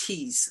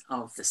expertise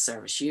of the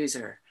service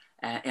user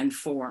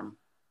inform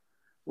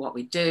what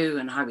we do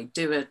and how we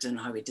do it and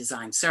how we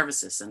design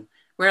services. And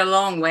we're a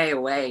long way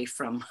away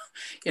from,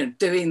 you know,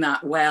 doing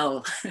that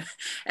well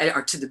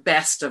or to the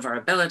best of our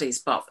abilities.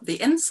 But the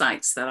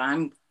insights that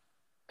I'm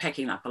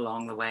picking up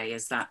along the way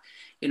is that,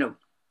 you know,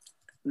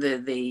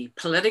 the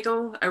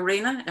political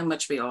arena in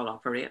which we all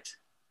operate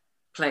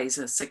plays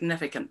a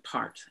significant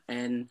part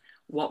in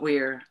what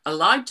we're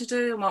allowed to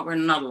do and what we're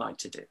not allowed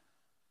to do,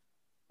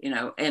 you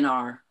know, in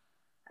our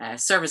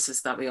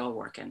services that we all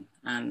work in.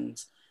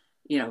 And,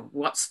 you know,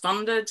 what's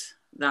funded,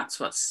 that's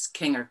what's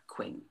king or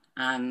queen.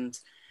 And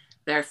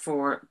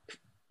therefore,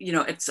 you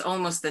know, it's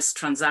almost this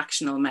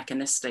transactional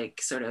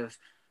mechanistic sort of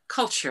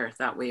culture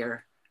that we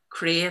are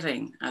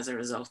creating as a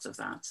result of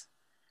that.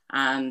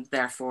 And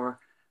therefore,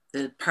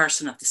 the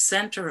person at the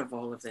center of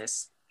all of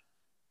this,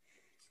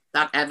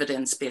 that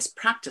evidence-based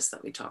practice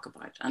that we talk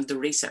about, and the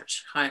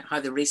research,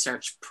 how the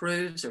research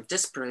proves or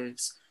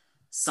disproves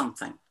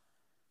something,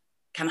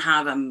 can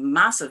have a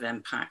massive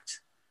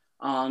impact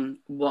on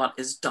what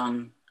is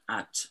done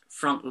at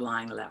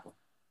frontline level.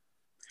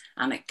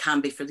 And it can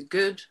be for the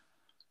good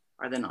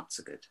or the not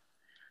so good.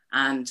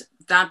 And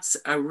that's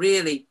a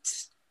really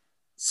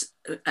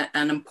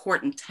an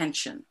important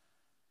tension,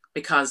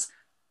 because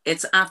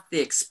it's at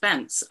the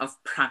expense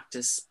of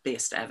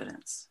practice-based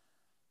evidence,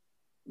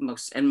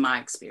 most in my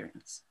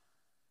experience.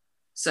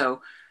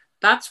 So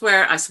that's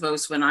where I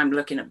suppose when I'm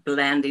looking at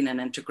blending and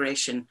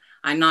integration,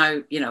 I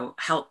now, you know,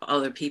 help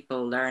other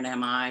people learn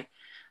MI,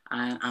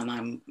 and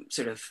I'm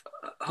sort of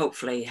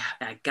hopefully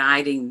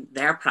guiding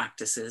their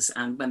practices.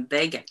 And when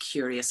they get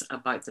curious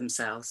about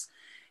themselves,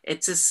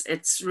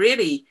 it's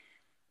really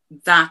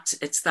that,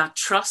 it's that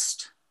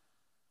trust,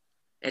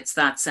 it's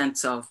that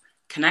sense of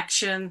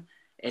connection,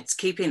 it's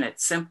keeping it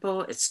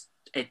simple, it's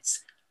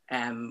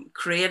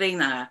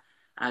creating a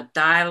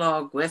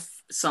dialogue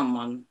with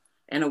someone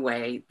in a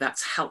way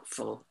that's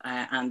helpful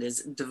and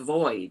is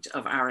devoid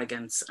of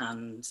arrogance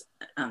and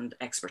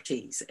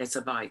expertise. It's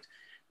about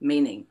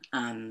meaning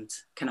and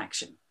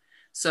connection.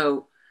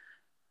 So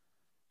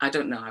I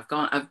don't know,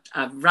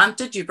 I've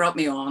ranted, you brought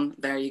me on,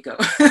 there you go.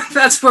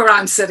 That's where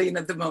I'm sitting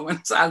at the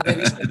moment.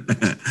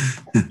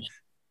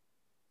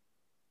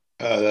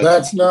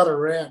 That's not a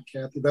rant,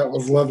 Kathy. That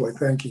was lovely.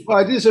 Thank you. Well,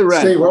 it is a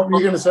rant. Steve, what were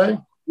you going to say?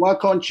 Why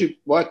can't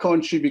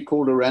she be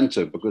called a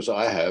ranter? Because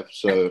I have,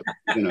 so,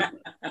 you know.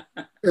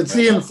 It's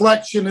the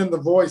inflection in the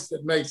voice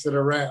that makes it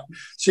a rant.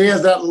 She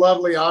has that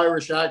lovely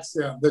Irish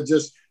accent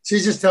that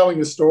she's just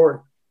telling a story.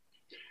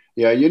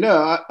 Yeah, you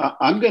know,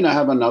 I'm going to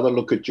have another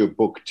look at your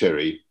book,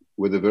 Terry,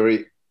 with a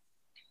very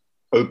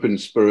open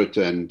spirit,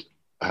 and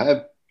I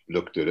have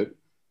looked at it,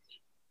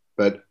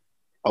 but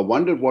I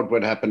wondered what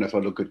would happen if I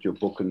look at your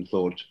book and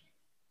thought,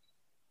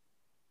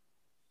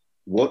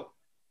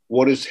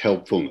 what is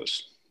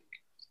helpfulness?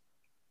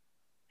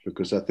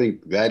 Because I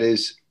think that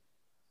is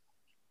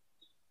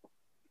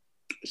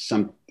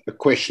a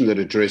question that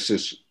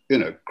addresses, you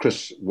know,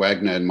 Chris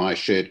Wagner and my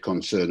shared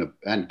concern,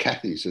 and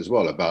Kathy's as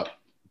well, about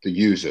the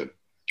user.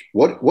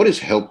 What is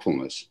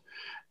helpfulness?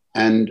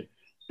 And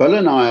Bill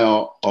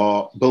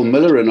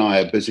Miller and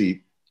I are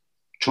busy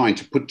trying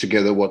to put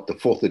together what the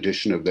 4th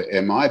edition of the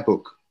MI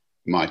book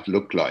might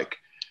look like.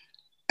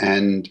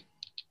 And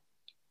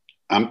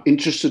I'm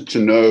interested to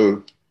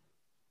know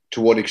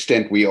to what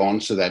extent we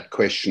answer that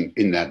question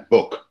in that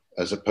book,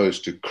 as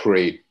opposed to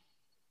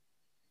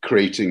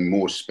creating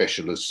more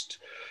specialist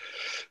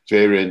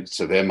variants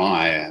of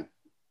MI.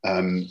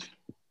 And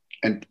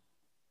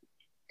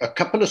a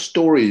couple of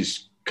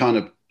stories kind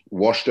of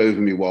washed over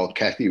me while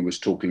Kathy was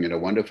talking, and I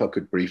wonder if I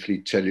could briefly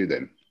tell you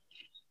them,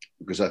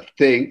 because I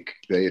think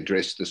they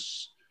address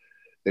this.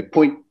 They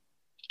point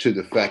to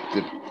the fact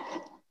that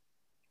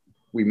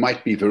we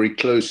might be very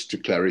close to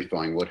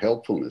clarifying what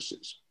helpfulness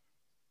is.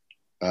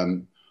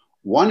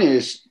 One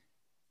is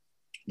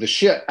the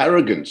sheer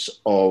arrogance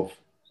of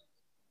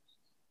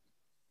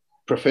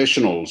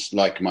professionals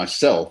like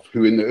myself,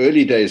 who in the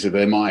early days of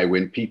MI,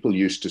 when people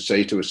used to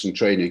say to us in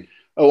training,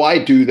 "Oh,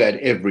 I do that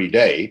every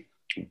day,"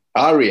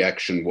 our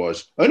reaction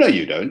was, "Oh, no,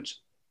 you don't.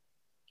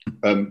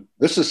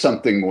 This is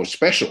something more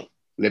special.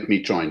 Let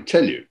me try and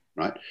tell you."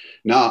 right?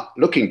 Now,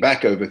 looking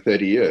back over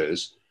 30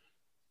 years,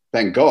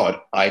 thank God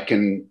I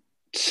can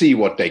see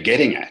what they're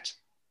getting at,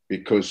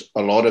 because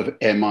a lot of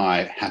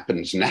MI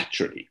happens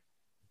naturally.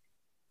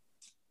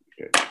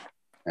 Okay.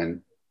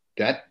 And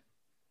that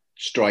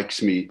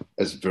strikes me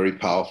as very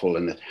powerful,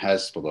 and it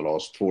has for the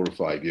last 4 or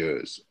 5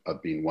 years.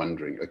 I've been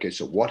wondering, okay,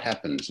 so what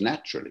happens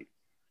naturally?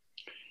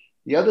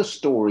 The other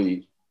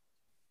story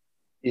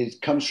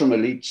comes from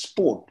elite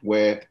sport,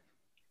 where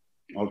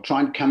I'll try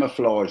and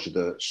camouflage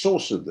the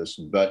source of this,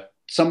 but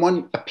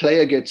a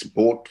player gets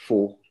bought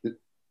for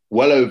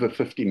well over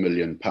 50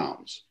 million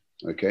pounds,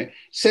 okay,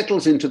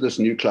 settles into this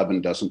new club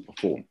and doesn't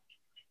perform.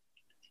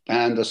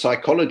 And the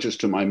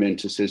psychologist to my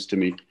mentor says to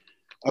me,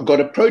 I got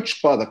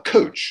approached by the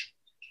coach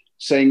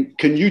saying,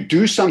 can you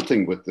do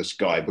something with this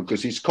guy?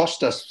 Because he's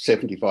cost us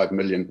 75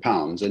 million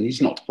pounds and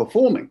he's not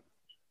performing.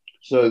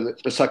 So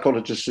the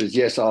psychologist says,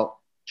 yes,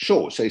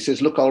 sure. So he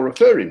says, look, I'll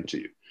refer him to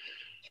you.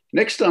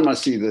 Next time I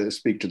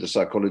speak to the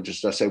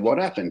psychologist, I say, what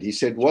happened? He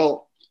said,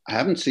 well, I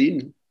haven't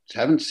seen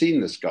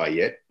this guy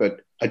yet,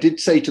 but I did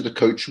say to the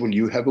coach, will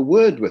you have a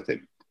word with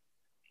him?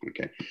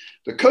 Okay.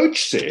 The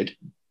coach said,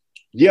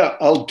 yeah,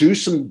 I'll do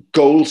some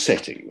goal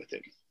setting with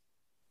him.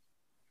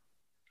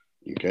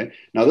 Okay.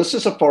 Now, this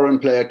is a foreign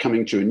player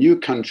coming to a new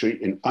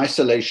country in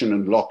isolation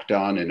and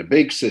lockdown in a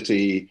big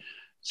city,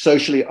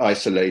 socially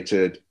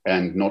isolated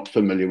and not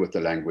familiar with the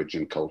language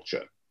and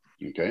culture.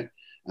 Okay.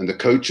 And the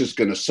coach is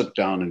going to sit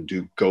down and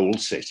do goal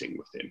setting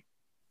with him.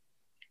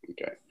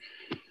 Okay.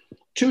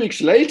 2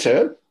 weeks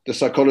later, the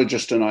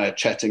psychologist and I are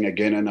chatting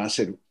again. And I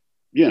said,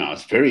 I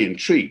was very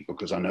intrigued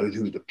because I know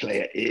who the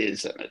player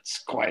is. And it's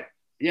quite,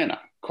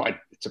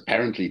 it's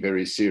apparently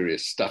very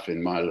serious stuff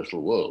in my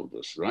little world,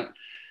 this, right?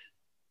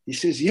 He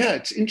says, yeah,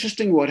 it's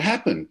interesting what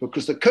happened,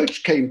 because the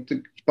coach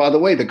by the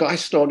way, the guy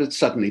started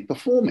suddenly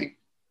performing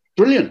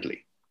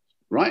brilliantly,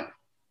 right?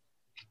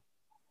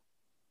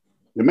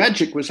 The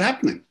magic was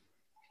happening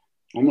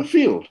on the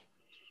field.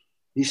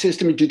 He says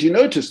to me, did you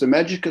notice the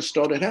magic has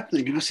started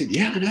happening? And I said,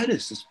 yeah, I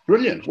noticed. It's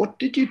brilliant. What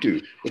did you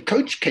do? The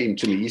coach came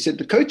to me. He said,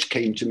 the coach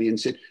came to me and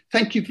said,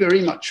 thank you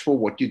very much for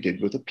what you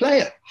did with the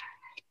player.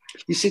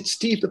 He said,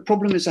 Steve, the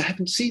problem is I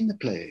haven't seen the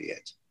player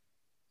yet.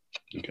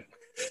 Okay.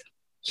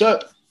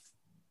 So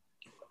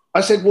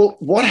I said, well,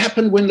 what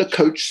happened when the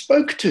coach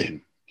spoke to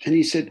him? And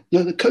he said,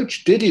 no, the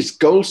coach did his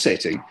goal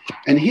setting,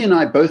 and he and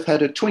I both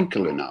had a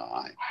twinkle in our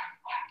eye.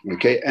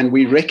 Okay. And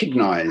we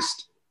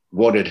recognized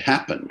what had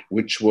happened,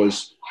 which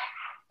was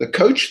the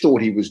coach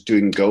thought he was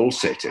doing goal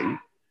setting.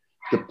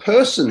 The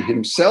person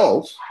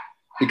himself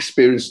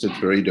experienced it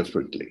very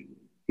differently.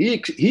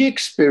 He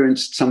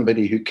experienced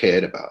somebody who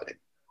cared about him,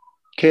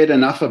 cared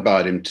enough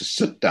about him to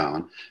sit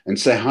down and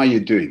say, how are you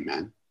doing,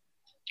 man?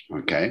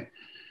 Okay.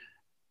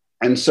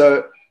 And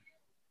so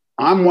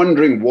I'm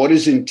wondering what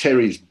is in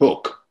Terry's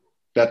book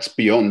that's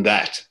beyond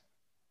that.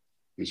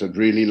 Because I'd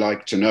really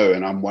like to know.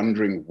 And I'm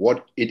wondering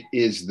what it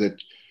is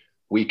that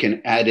we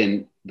can add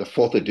in the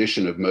 4th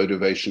edition of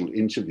Motivational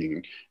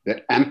Interviewing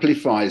that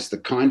amplifies the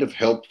kind of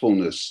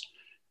helpfulness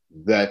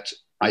that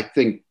I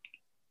think,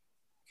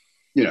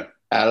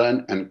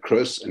 Alan and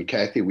Chris and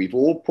Kathy, we've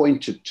all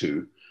pointed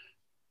to,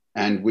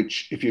 and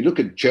which, if you look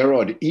at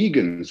Gerard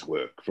Egan's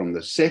work from the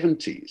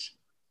 70s,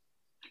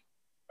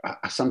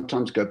 I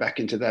sometimes go back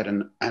into that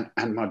and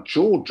my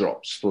jaw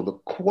drops for the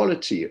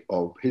quality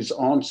of his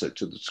answer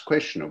to this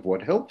question of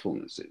what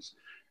helpfulness is.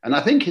 And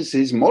I think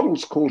his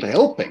model's called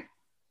helping,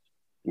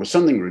 or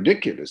something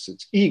ridiculous.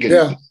 It's Egan,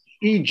 yeah.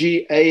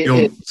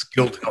 E-G-A-N.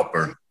 Skilled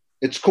helper.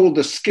 It's called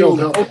the skilled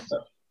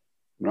helper,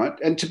 right?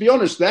 And to be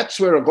honest, that's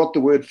where I got the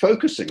word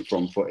focusing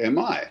from for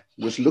MI,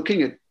 was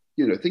looking at,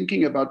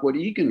 thinking about what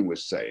Egan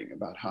was saying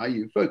about how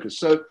you focus.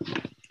 So,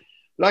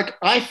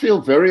 I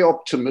feel very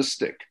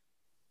optimistic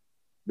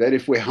that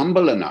if we're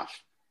humble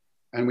enough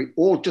and we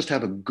all just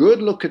have a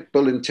good look at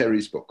Bill and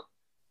Terry's book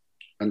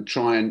and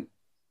try and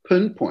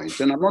pinpoint,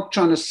 and I'm not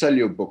trying to sell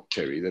your book,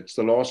 Terry, that's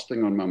the last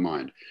thing on my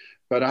mind,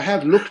 but I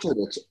have looked at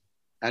it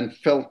and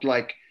felt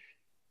like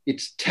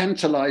it's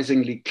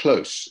tantalizingly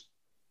close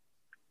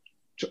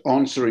to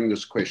answering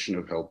this question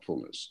of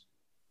helpfulness.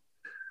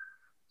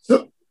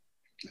 So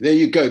there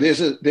you go.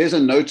 There's a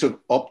note of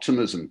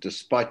optimism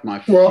despite my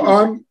fear.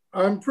 Well,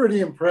 I'm pretty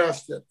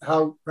impressed at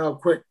how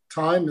quick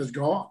time has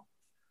gone.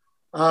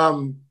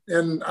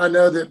 And I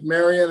know that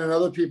Marion and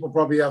other people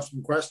probably have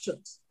some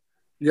questions.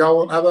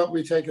 Y'all, how about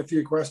we take a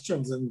few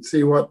questions and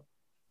see what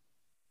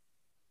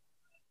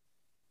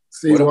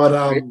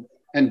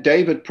and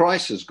David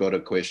Price has got a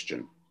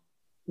question.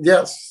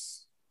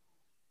 Yes.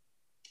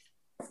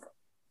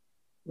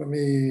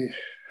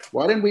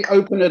 Why don't we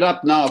open it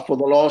up now for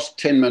the last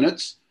 10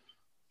 minutes?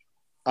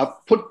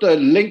 I've put the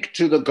link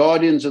to the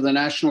Guardians of the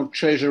National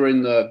Treasure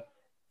in the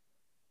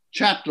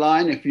chat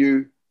line. If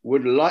you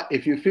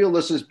feel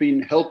this has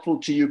been helpful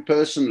to you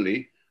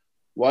personally,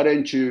 why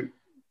don't you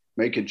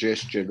make a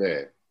gesture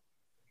there?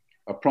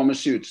 I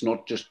promise you it's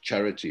not just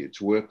charity,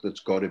 it's work that's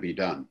got to be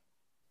done.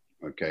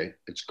 Okay?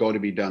 It's got to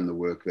be done, the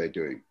work they're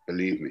doing,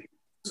 believe me.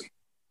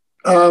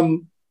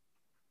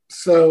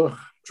 So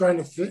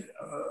trying to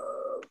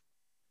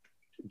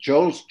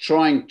Joel's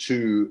trying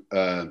to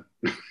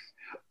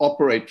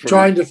operate from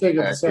trying to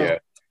figure this out.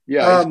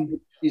 Yeah,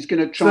 he's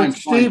going to try and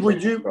Steve,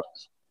 would you?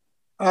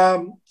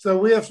 So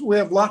we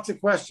have lots of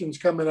questions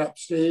coming up,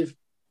 Steve.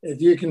 If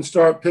you can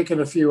start picking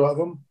a few of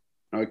them.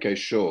 Okay,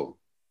 sure.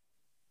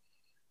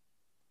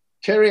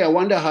 Terry, I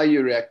wonder how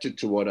you reacted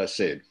to what I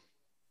said.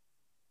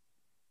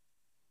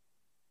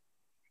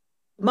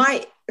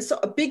 So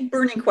a big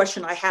burning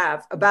question I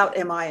have about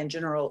MI in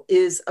general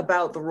is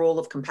about the role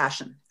of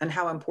compassion and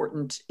how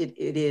important it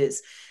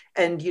is.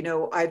 And, you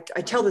know, I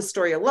tell this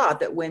story a lot,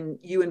 that when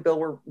you and Bill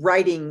were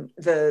writing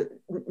the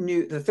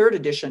third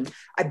edition,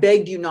 I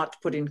begged you not to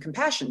put in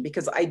compassion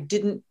because I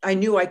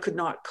knew I could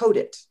not code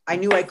it. I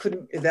knew I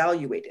couldn't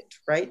evaluate it,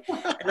 right?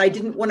 And I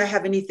didn't want to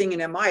have anything in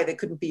MI that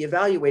couldn't be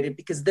evaluated,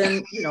 because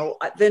then, you know,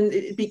 then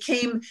it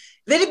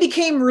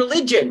became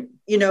religion,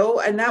 you know,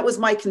 and that was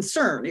my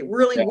concern. It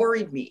really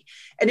worried me.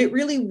 And it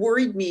really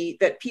worried me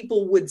that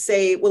people would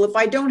say, well, if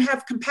I don't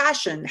have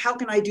compassion, how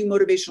can I do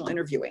motivational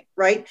interviewing,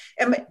 right?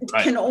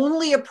 Can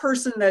only a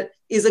person that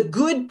is a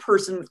good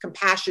person with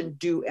compassion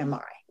do MI,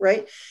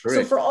 right?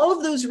 So for all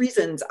of those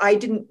reasons, I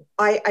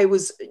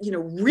was, you know,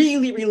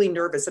 really, really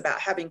nervous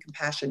about having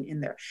compassion in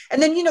there. And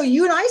then, you know,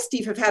 you and I,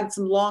 Steve, have had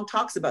some long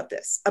talks about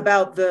this,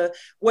 about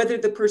whether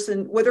a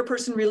person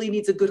really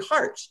needs a good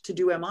heart to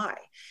do MI.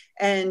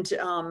 And,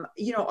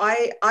 you know,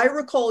 I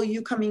recall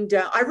you coming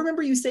down. I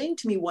remember you saying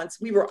to me once,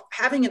 we were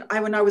having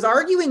when I was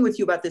arguing with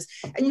you about this,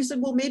 and you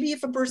said, well, maybe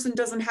if a person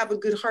doesn't have a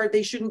good heart,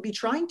 they shouldn't be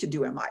trying to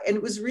do MI. And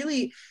it was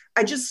really,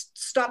 I just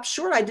stopped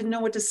short. I didn't know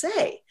what to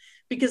say,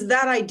 because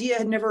that idea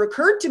had never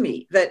occurred to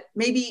me, that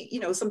maybe, you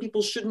know, some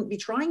people shouldn't be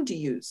trying to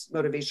use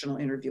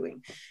motivational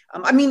interviewing.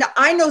 I mean,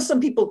 I know some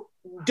people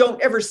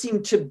don't ever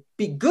seem to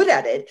be good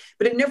at it,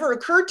 but it never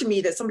occurred to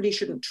me that somebody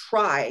shouldn't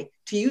try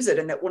to use it,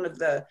 and that one of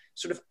the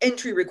sort of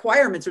entry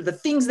requirements, or the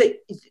things that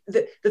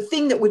the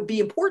thing that would be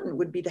important,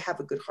 would be to have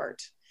a good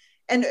heart.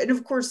 And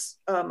of course,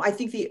 I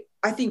think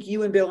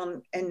you and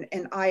Bill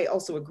and I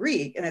also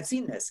agree, and I've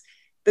seen this,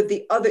 that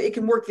it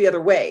can work the other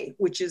way,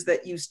 which is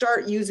that you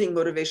start using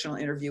motivational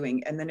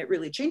interviewing and then it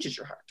really changes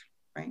your heart,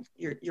 right?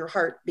 Your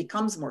heart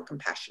becomes more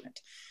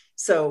compassionate.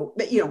 So,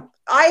 you know,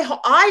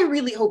 I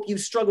really hope you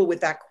struggle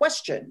with that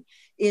question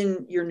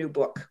in your new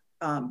book,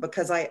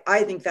 because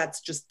I think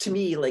that's just, to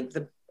me, like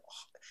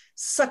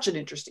such an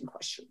interesting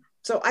question.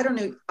 So I don't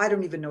know. I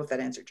don't even know if that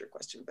answered your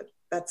question, but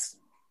that's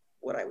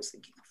what I was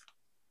thinking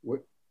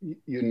of.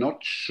 You're not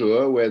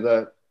sure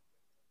whether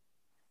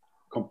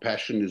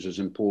compassion is as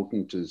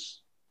important as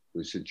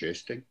we're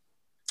suggesting?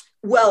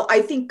 Well,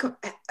 I think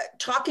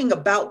talking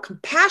about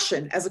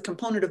compassion as a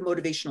component of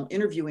motivational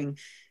interviewing,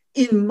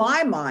 in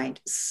my mind,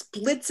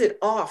 splits it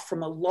off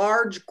from a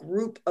large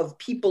group of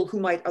people who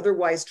might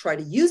otherwise try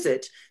to use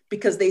it,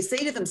 because they say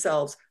to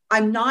themselves,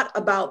 I'm not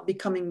about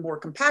becoming more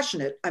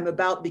compassionate, I'm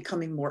about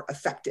becoming more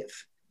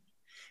effective.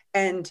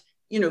 And,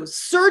 you know,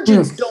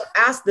 surgeons don't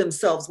ask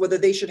themselves whether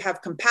they should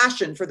have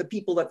compassion for the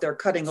people that they're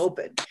cutting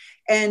open.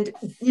 And,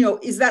 you know,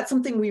 is that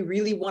something we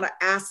really want to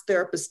ask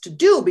therapists to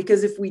do?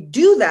 Because if we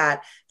do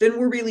that, then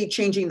we're really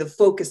changing the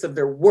focus of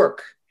their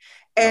work.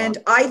 And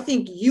I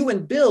think you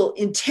and Bill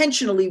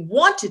intentionally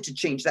wanted to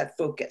change that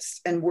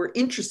focus, and we're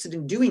interested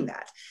in doing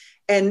that.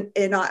 And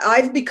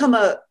I've become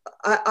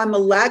I'm a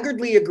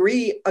laggardly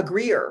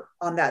agreeer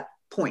on that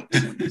point.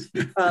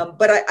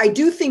 But I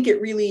do think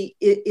it really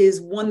is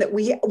one that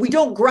we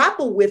don't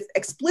grapple with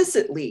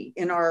explicitly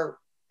in our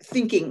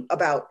thinking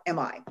about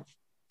MI.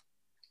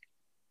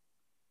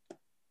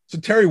 So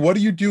Terry, what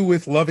do you do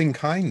with loving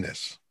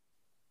kindness?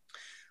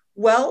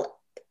 Well,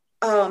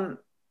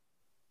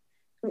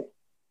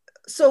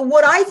 so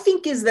what I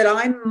think is that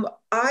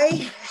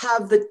I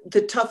have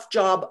the tough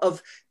job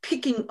of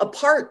picking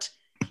apart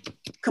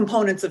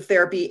components of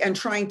therapy and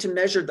trying to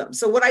measure them.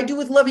 So what I do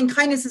with loving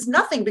kindness is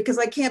nothing, because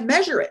I can't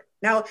measure it.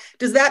 Now,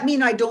 does that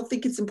mean I don't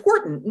think it's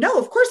important? No,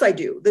 of course I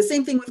do. The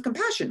same thing with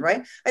compassion,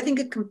 right? I think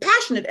a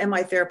compassionate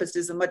MI therapist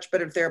is a much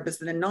better therapist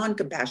than a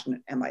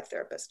non-compassionate MI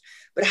therapist.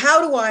 But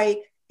how do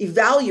I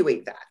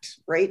evaluate that,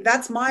 right?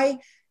 That's my,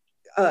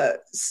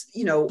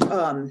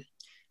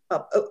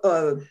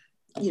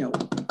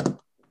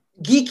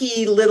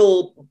 geeky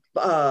little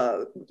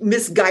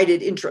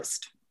misguided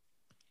interest.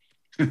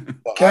 Well,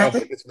 I don't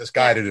think it's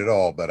misguided at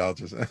all, but I'll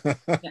just...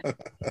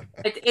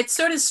 It's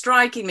sort of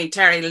striking me,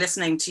 Terry,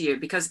 listening to you,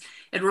 because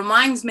it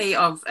reminds me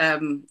of a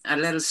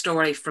little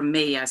story from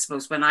me, I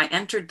suppose, when I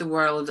entered the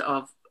world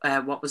of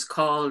what was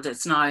called,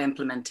 it's now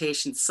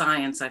implementation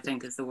science, I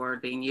think is the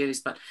word being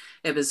used, but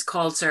it was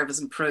called service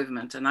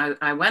improvement. And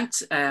I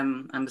went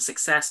and was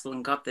successful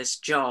and got this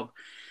job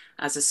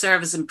as a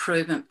service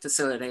improvement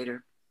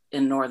facilitator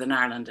in Northern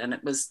Ireland. And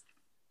it was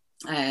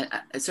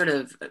sort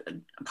of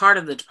a part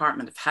of the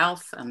Department of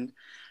Health. And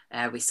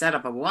we set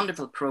up a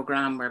wonderful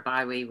program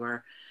whereby we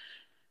were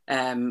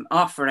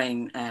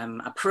offering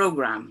a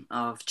program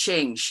of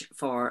change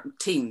for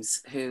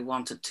teams who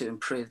wanted to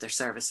improve their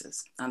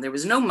services. And there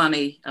was no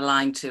money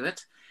aligned to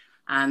it.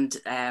 And,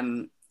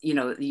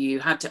 you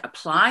had to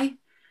apply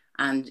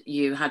and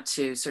you had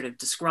to sort of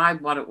describe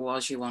what it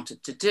was you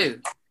wanted to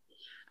do.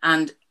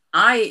 And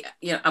I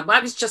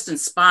was just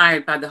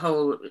inspired by the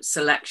whole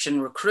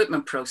selection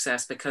recruitment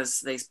process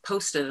because they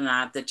posted an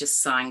ad that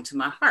just sang to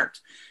my heart,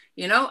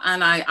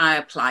 and I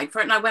applied for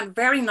it, and I went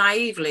very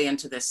naively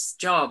into this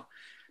job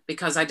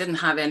because I didn't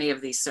have any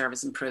of these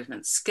service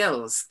improvement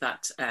skills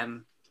that,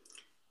 are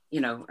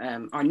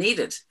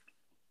needed.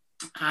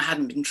 I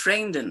hadn't been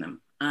trained in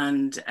them.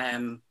 And,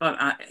 but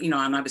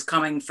I was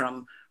coming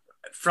from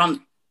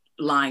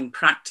frontline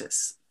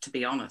practice, to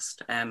be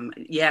honest.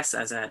 Yes,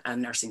 as a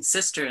nursing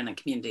sister in a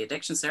community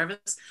addiction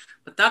service,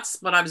 but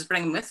that's what I was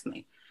bringing with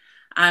me.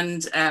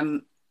 And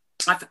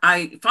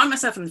I found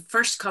myself in the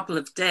first couple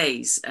of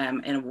days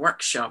in a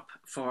workshop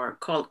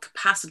called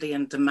Capacity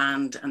and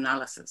Demand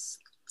Analysis.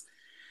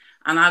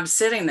 And I was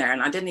sitting there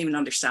and I didn't even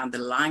understand the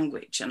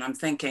language. And I'm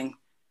thinking,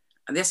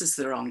 this is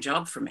the wrong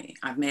job for me.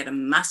 I've made a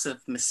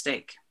massive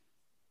mistake.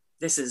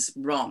 This is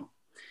wrong.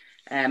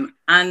 But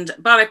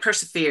I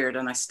persevered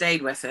and I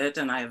stayed with it,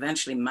 and I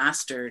eventually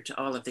mastered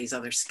all of these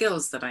other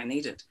skills that I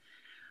needed.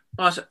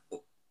 But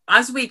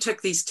as we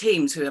took these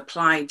teams who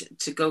applied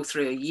to go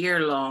through a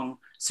year-long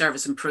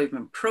service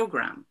improvement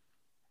program,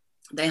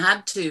 they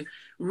had to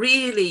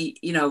really,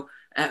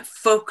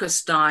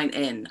 focus down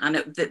in. And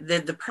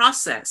the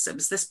process, it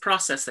was this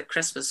process that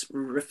Chris was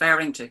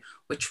referring to,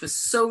 which was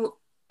so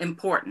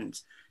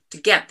important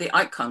to get the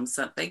outcomes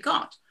that they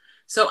got.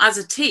 So as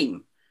a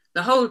team,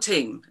 the whole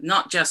team,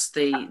 not just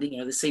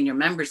the senior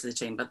members of the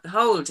team, but the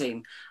whole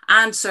team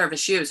and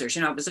service users,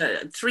 it was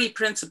 3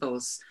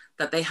 principles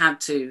that they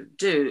had to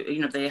do,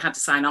 they had to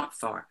sign up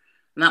for.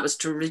 And that was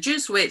to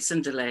reduce waits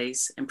and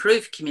delays,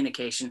 improve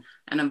communication,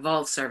 and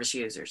involve service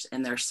users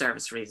in their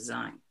service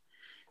redesign.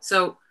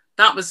 So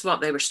that was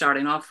what they were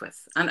starting off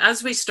with. And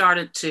as we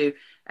started to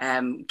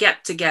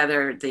get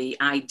together the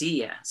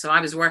idea. So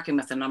I was working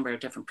with a number of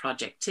different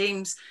project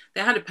teams.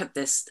 They had to put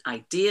this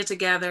idea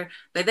together.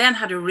 They then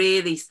had to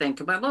really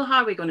think about, well,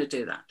 how are we going to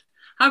do that?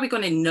 How are we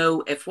going to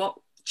know if what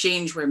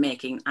change we're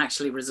making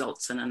actually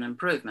results in an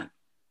improvement?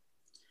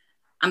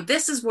 And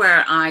this is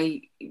where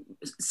I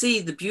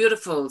see the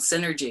beautiful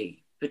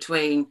synergy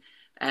between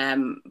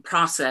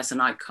process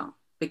and outcome,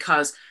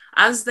 because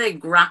as they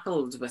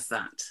grappled with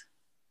that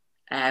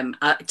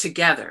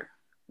together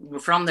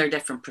from their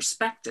different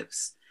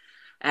perspectives,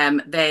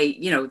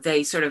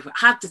 they sort of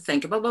had to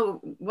think about, well,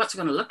 what's it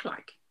going to look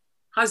like?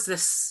 How's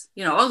this,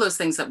 all those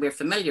things that we're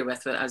familiar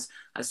with as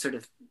sort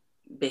of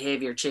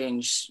behavior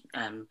change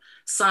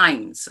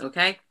signs,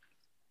 okay?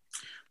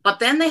 But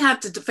then they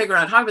had to figure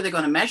out how were they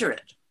going to measure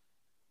it.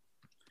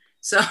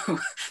 So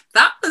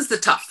that was the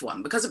tough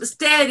one, because it was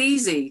dead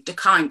easy to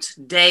count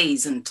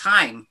days and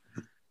time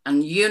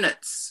and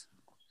units,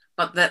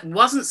 but that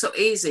wasn't so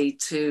easy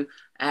to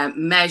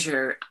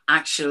measure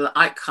actual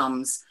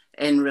outcomes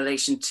in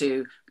relation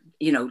to,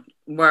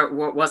 where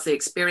was the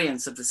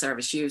experience of the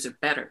service user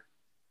better?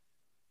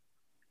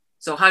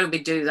 So how do we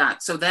do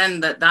that? So then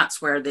that's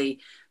where the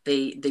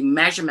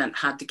measurement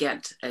had to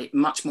get a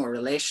much more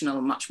relational,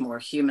 much more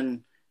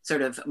human,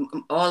 sort of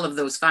all of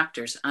those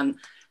factors. And,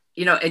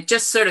 it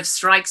just sort of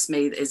strikes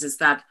me is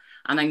that,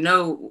 and I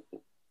know,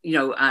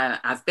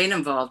 I've been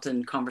involved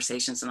in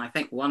conversations, and I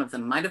think one of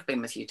them might have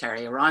been with you,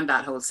 Terry, around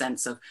that whole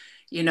sense of,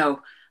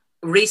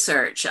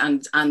 research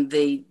and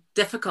the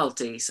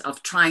difficulties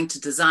of trying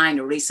to design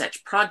a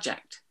research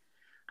project,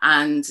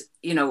 and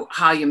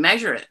how you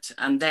measure it,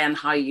 and then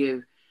how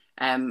you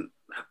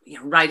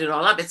write it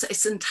all up.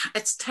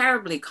 It's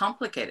terribly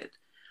complicated.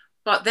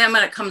 But then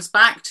when it comes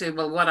back to,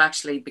 well, what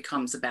actually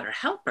becomes a better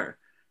helper,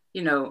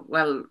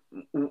 well,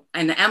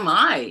 in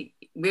MI,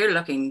 we're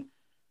looking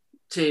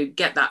to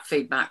get that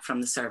feedback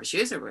from the service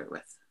user we're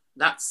with.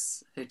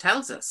 That's who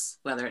tells us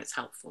whether it's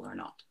helpful or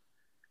not.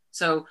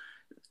 So,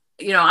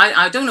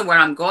 I don't know where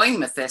I'm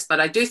going with this, but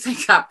I do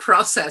think that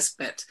process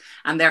bit,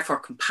 and therefore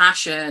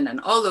compassion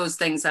and all those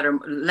things that are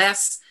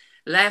less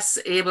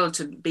able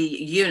to be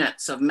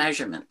units of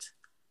measurement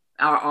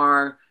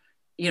are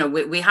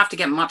we have to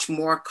get much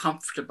more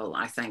comfortable,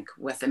 I think,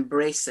 with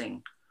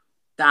embracing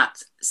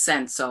that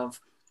sense of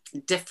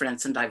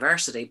difference and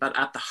diversity, but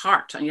at the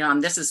heart.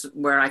 And this is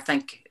where I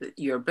think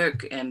your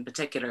book in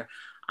particular,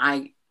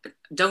 I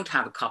don't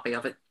have a copy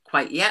of it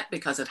quite yet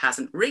because it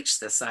hasn't reached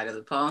this side of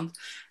the pond.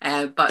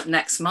 But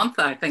next month,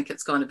 I think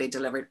it's going to be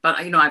delivered. But,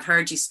 I've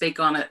heard you speak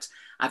on it.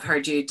 I've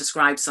heard you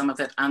describe some of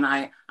it, and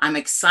I'm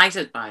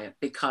excited by it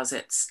because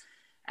it's,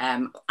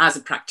 as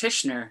a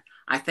practitioner,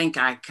 I think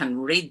I can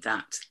read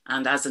that.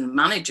 And as a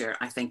manager,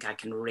 I think I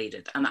can read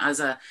it. And as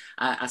a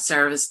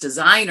service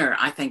designer,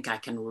 I think I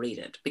can read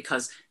it,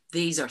 because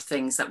these are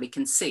things that we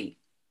can see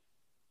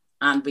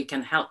and we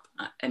can help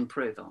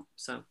improve on.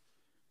 So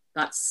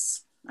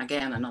that's,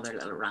 again, another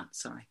little rant,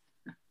 sorry.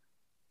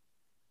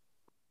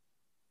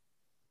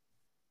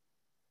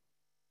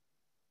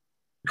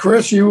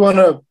 Chris, you want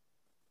to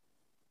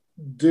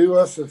do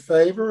us a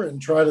favor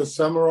and try to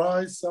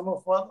summarize some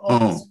of what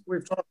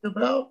we've talked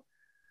about?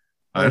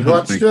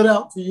 What stood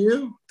out to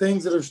you?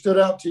 Things that have stood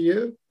out to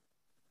you?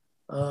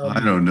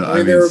 I don't know.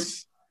 I mean,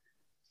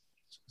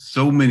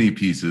 so many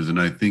pieces,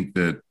 and I think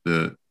that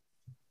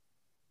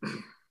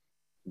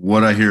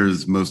what I hear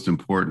is most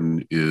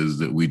important is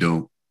that we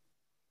don't,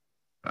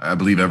 I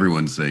believe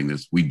everyone's saying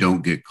this, we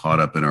don't get caught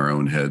up in our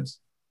own heads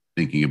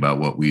thinking about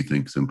what we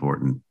think is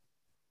important.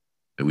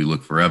 That we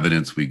look for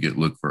evidence,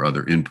 look for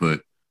other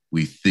input,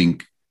 we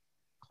think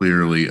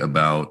clearly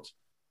about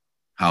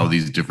how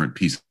these different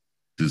pieces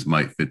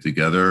might fit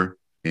together.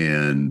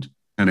 And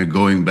kind of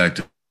going back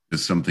to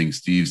something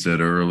Steve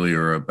said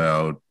earlier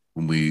about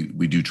when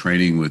we do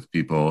training with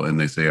people and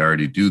they say, I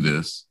already do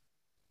this,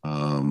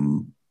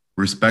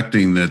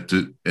 respecting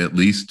that at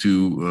least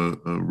to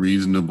a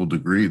reasonable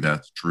degree,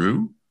 that's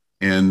true.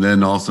 And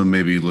then also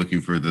maybe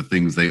looking for the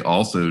things they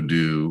also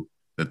do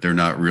that they're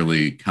not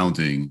really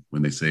counting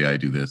when they say, I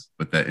do this,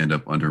 but that end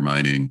up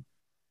undermining,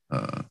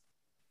 the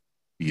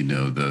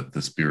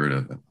spirit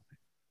of it.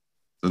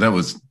 So that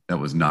was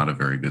not a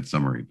very good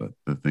summary, but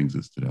the things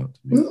that stood out to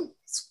me.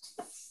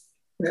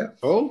 Yeah.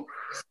 Oh,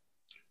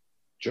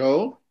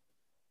 Joel,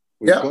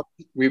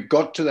 we've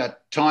got to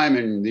that time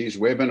in these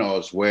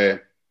webinars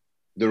where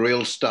the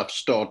real stuff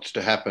starts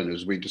to happen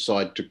as we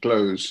decide to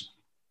close.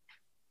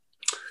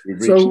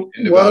 So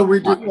why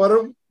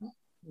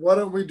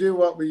don't we do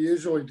what we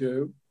usually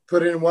do?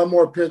 Put in one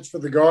more pitch for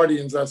the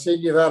Guardians. I've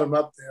seen you've had them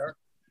up there.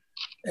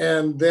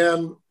 And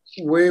then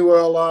we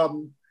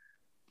will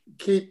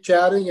keep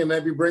chatting and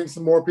maybe bring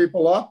some more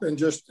people up and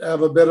just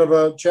have a bit of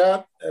a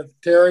chat.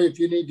 Terry, if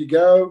you need to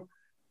go,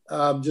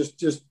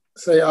 just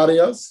say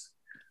adios.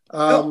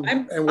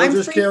 And we'll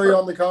just carry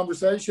on the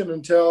conversation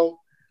until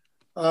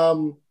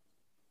we're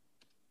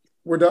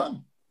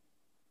done.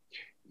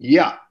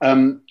 Yeah,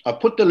 I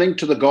put the link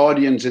to the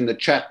Guardians in the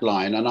chat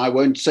line, and I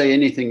won't say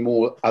anything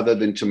more other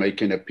than to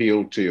make an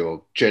appeal to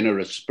your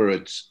generous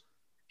spirits.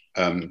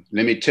 Let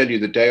me tell you,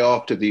 the day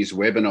after these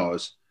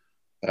webinars,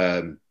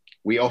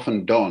 we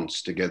often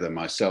dance together,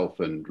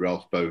 myself and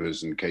Ralph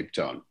Bowers in Cape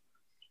Town.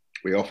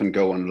 We often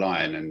go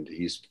online, and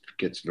he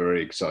gets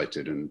very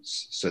excited. And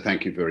so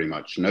thank you very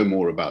much. No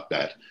more about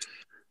that.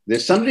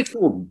 There's somebody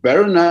called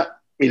Berna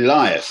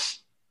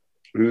Elias,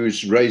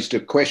 who's raised a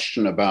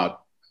question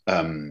about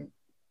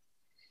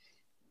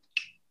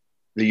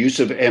the use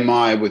of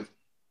MI with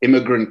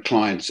immigrant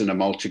clients in a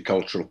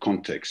multicultural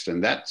context.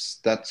 And that's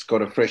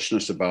got a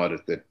freshness about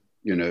it that,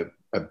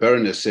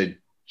 Berna said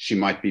she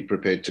might be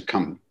prepared to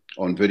come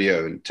on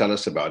video and tell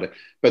us about it.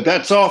 But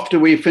that's after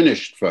we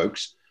finished,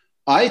 folks.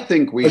 I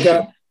think we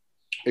should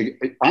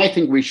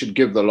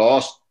give the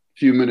last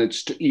few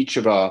minutes to each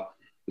of our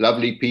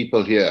lovely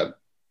people here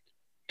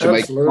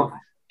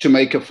to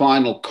make a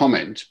final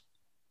comment.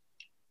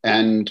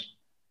 And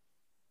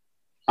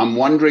I'm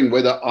wondering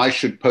whether I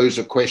should pose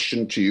a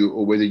question to you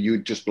or whether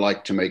you'd just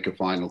like to make a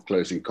final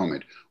closing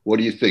comment. What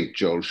do you think,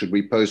 Joel? Should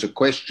we pose a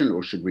question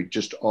or should we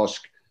just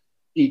ask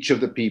each of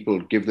the people,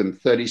 give them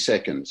 30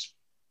 seconds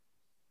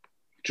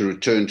to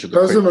return to the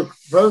question?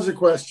 Pose a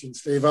question,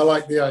 Steve. I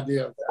like the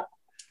idea of that.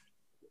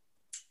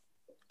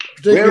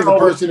 Particularly the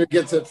person who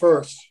gets it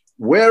first.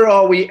 Where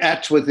are we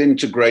at with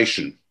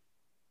integration?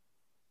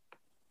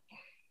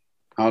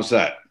 How's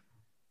that?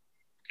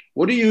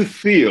 What do you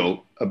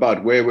feel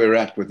about where we're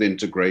at with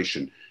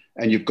integration?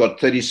 And you've got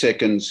 30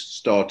 seconds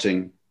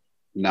starting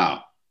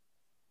now.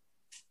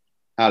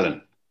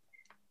 Alan.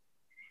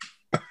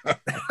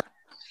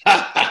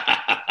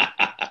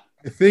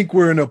 I think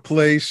we're in a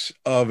place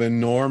of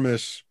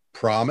enormous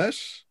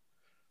promise.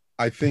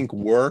 I think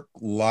work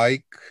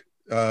like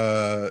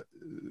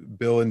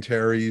Bill and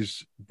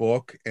Terry's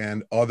book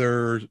and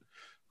others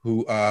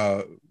who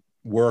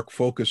work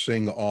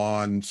focusing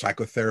on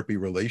psychotherapy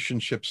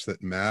relationships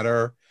that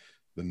matter,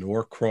 the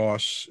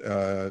Norcross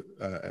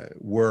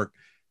work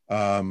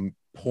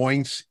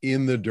points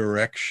in the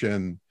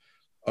direction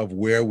of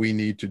where we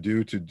need to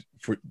do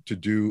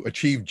to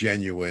achieve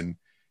genuine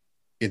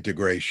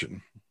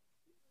integration.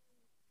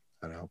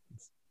 And I'll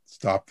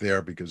stop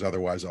there because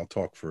otherwise I'll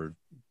talk for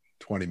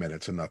 20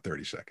 minutes and not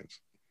 30 seconds.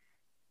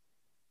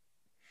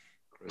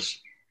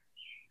 Chris.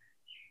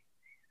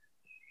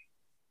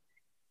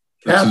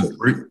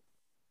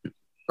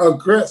 Oh,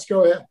 Chris,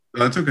 go ahead.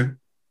 That's okay.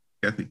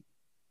 Kathy.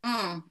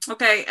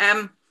 Okay.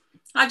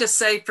 I just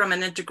say from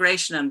an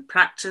integration and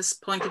practice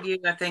point of view,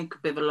 I think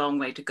we have a long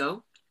way to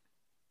go.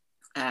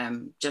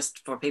 Just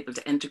for people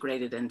to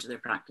integrate it into their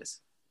practice.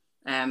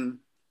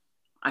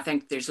 I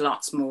think there's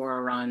lots more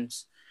around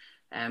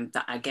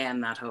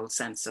that whole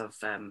sense of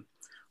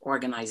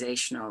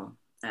organizational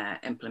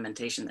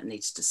implementation that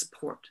needs to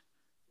support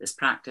this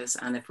practice.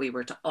 And if we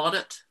were to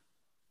audit,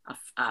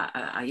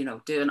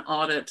 do an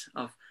audit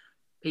of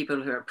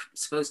people who are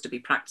supposed to be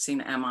practicing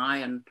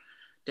MI and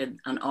did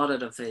an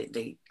audit of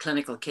the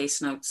clinical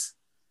case notes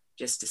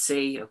just to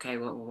see, okay,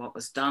 what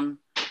was done.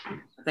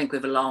 I think we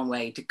have a long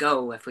way to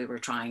go if we were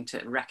trying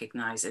to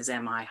recognize is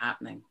MI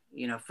happening,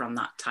 from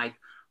that type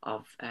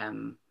of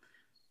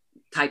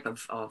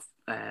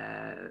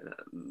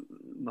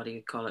what do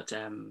you call it?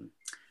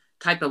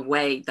 Type of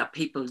way that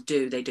people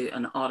do. They do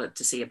an audit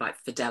to see about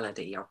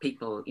fidelity or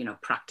people,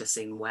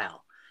 practicing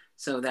well.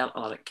 So they'll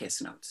audit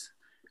case notes.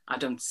 I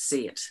don't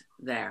see it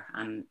there,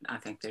 and I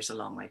think there's a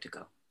long way to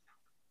go.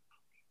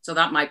 So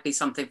that might be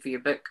something for your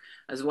book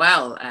as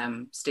well,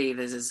 Steve,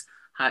 is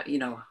how,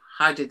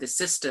 how do the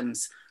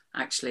systems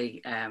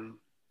actually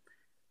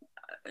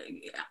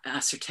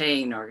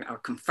ascertain or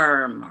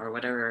confirm or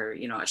whatever,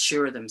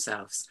 assure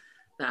themselves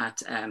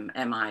that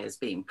MI is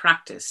being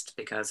practiced,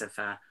 because if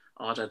an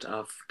audit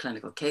of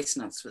clinical case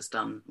notes was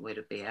done, would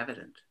it be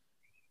evident?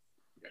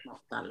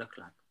 What would that look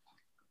like?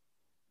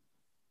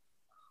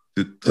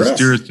 To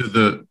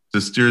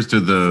steer us to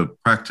the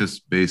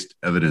practice-based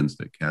evidence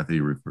that Kathy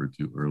referred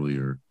to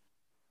earlier,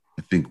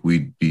 I think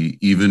we'd be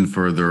even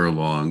further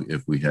along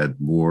if we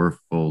had more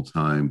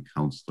full-time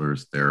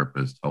counselors,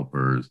 therapists,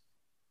 helpers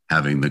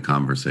having the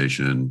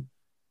conversation,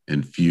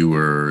 and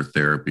fewer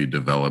therapy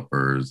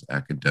developers,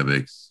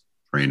 academics,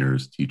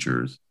 trainers,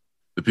 teachers.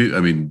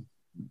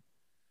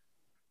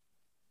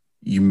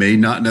 You may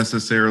not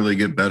necessarily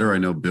get better. I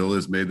know Bill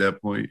has made that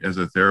point as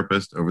a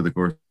therapist over the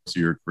course of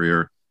your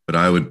career, but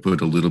I would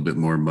put a little bit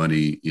more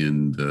money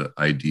in the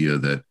idea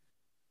that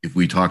if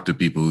we talk to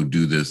people who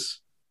do this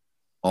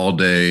all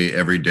day,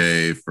 every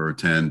day for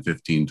 10,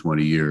 15,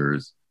 20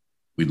 years,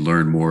 we'd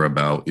learn more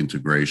about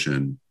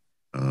integration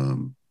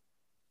than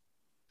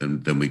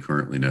we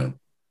currently know.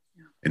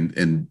 Yeah.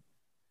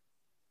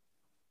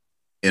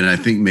 And I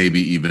think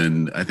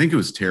I think it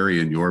was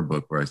Terry in your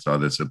book where I saw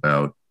this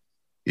about,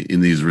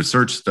 in these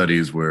research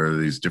studies where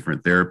these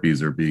different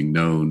therapies are being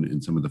known,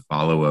 in some of the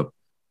follow-up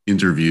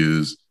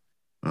interviews,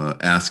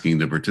 asking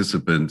the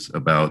participants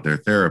about their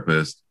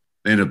therapist,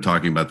 they end up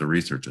talking about the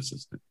research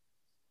assistant.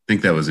 I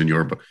think that was in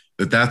your book,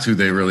 that's who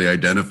they really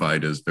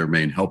identified as their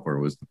main helper,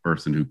 was the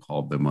person who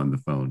called them on the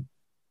phone.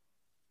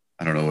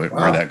 I don't know where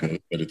that goes,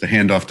 but it's a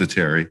handoff to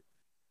Terry.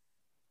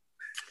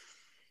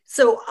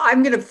 So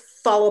I'm going to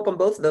follow up on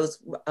both of those,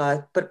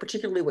 but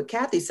particularly what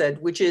Kathy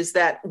said, which is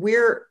that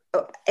we're,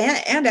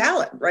 and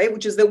Alan, right?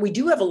 Which is that we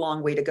do have a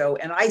long way to go.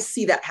 And I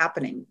see that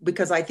happening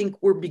because I think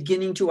we're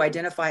beginning to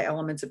identify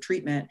elements of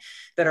treatment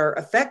that are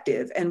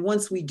effective. And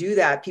once we do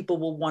that, people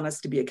will want us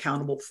to be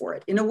accountable for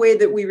it in a way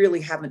that we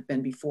really haven't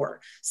been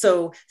before.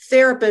 So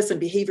therapists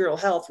and behavioral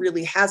health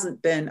really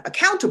hasn't been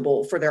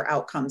accountable for their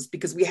outcomes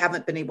because we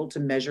haven't been able to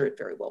measure it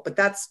very well, but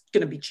that's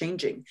going to be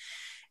changing.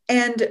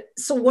 And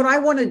so what I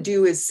want to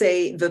do is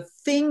say the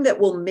thing that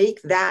will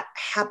make that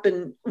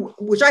happen,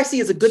 which I see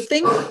as a good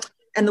thing,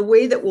 and the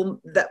way that will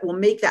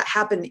make that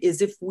happen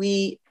is if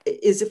we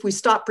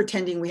stop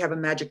pretending we have a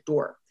magic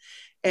door.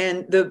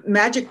 And the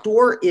magic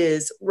door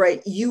is,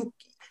 right,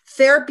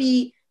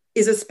 therapy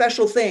is a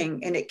special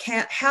thing and it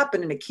can't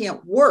happen and it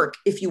can't work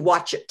if you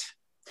watch it.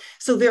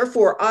 So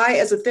therefore, I,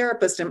 as a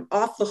therapist, am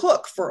off the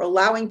hook for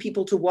allowing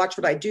people to watch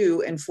what I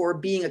do and for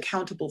being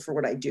accountable for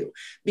what I do,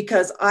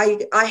 because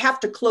I have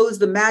to close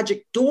the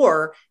magic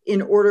door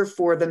in order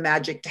for the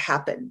magic to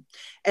happen.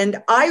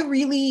 And I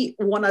really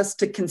want us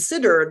to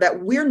consider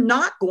that we're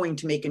not going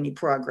to make any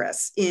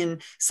progress in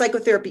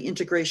psychotherapy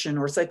integration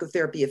or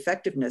psychotherapy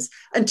effectiveness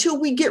until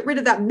we get rid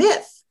of that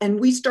myth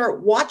and we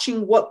start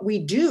watching what we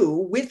do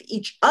with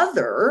each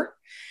other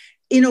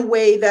in a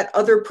way that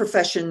other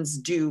professions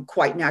do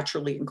quite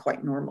naturally and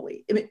quite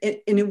normally,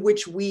 in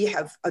which we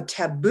have a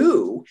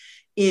taboo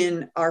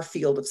in our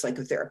field of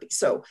psychotherapy.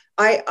 So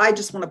I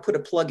just want to put a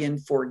plug in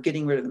for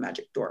getting rid of the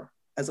magic door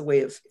as a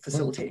way of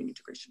facilitating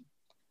integration.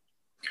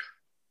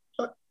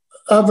 I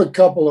have a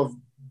couple of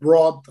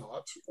broad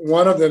thoughts.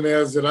 One of them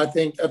is that I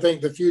think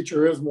the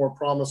future is more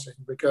promising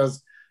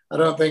because I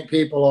don't think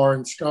people are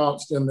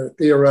ensconced in their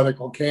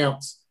theoretical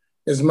camps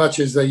as much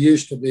as they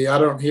used to be. I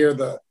don't hear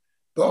the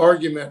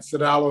arguments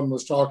that Alan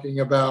was talking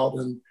about,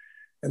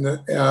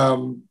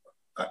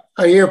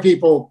 I hear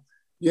people,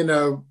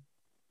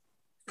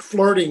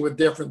 flirting with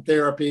different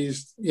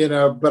therapies,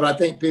 but I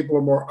think people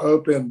are more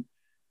open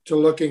to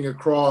looking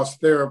across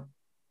their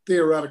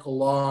theoretical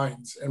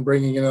lines and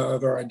bringing in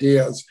other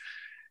ideas.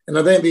 And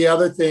I think the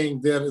other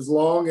thing that as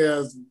long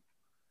as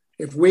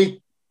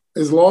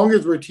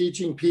we're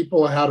teaching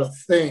people how to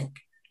think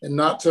and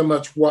not so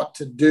much what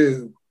to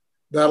do,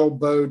 that'll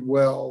bode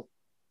well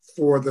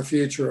for the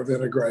future of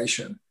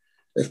integration.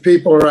 If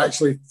people are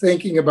actually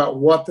thinking about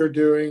what they're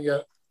doing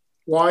it,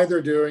 why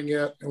they're doing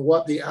it, and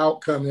what the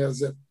outcome is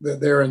that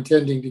they're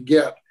intending to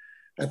get,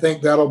 I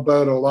think that'll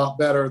bode a lot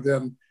better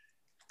than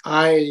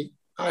I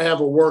have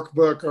a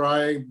workbook or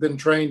I've been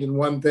trained in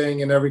one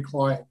thing and every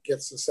client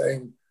gets the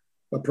same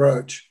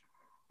approach.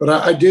 But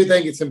I do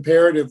think it's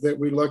imperative that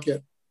we look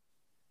at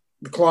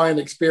the client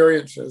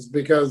experiences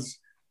because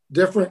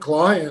different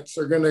clients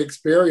are going to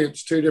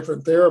experience two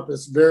different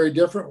therapists very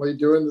differently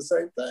doing the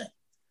same thing.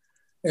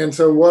 And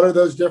so what are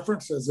those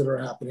differences that are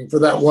happening for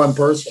that one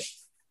person?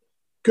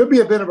 Could be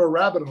a bit of a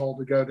rabbit hole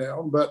to go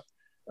down, but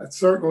it's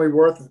certainly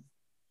worth it.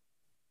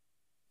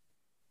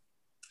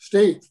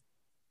 Steve.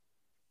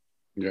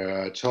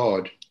 Yeah, it's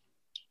hard.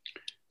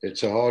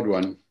 It's a hard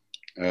one.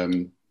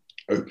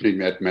 Opening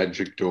that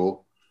magic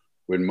door.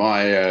 When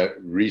my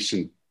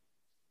recent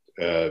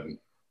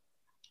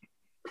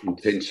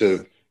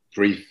intensive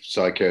brief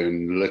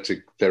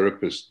psychoanalytic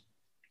therapist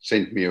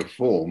sent me a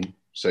form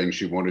saying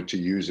she wanted to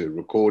use a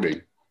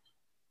recording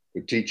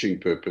for teaching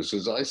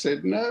purposes, I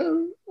said,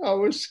 no, I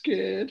was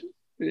scared.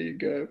 There you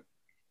go.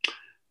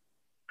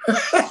 There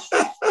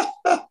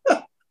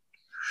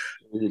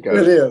you go.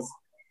 It is.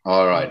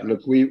 All right.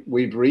 Look,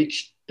 we've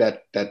reached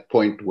that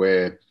point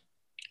where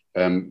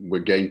we're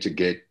going to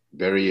get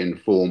very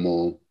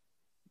informal.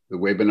 The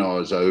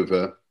webinar is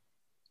over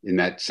in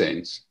that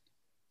sense.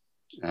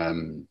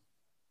 Hey,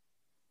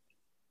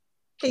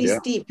 yeah.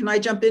 Steve, can I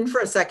jump in for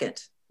a second?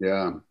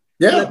 Yeah.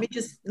 Yeah.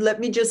 Let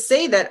me just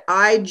say that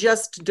I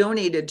just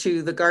donated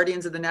to the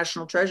Guardians of the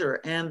National Treasure,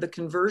 and the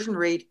conversion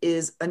rate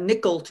is a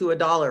nickel to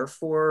 $1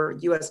 for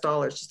US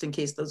dollars, just in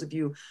case those of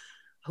you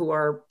who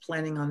are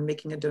planning on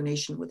making a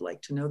donation would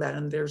like to know that.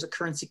 And there's a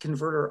currency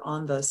converter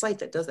on the site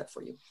that does that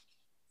for you.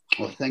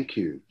 Well, thank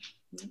you.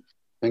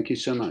 Thank you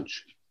so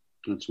much.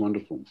 That's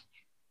wonderful.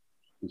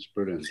 That's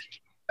brilliant.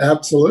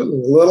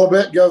 Absolutely. A little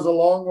bit goes a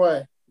long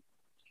way.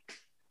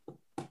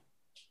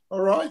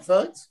 All right,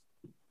 folks.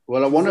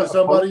 Well, I wonder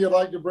somebody you'd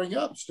like to bring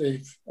up,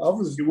 Steve. I've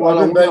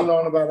been banging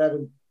on about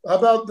having. How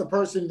about the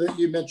person that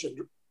you mentioned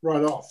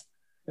right off,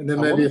 and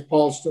then maybe if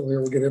Paul's still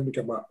here, we'll get him to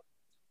come up.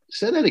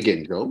 Say that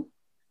again, Joel.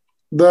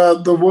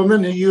 The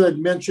woman who you had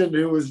mentioned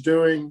who was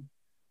doing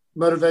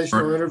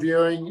motivational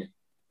interviewing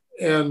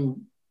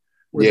and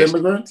with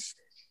immigrants.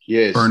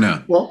 Yes.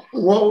 Berna. Well,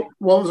 what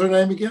was her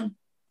name again?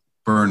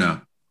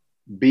 Berna.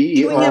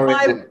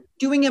 B-E-R-N-A.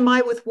 Doing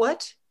MI with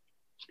what?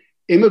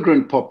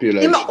 Immigrant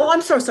population.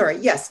 I'm so sorry.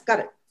 Yes, got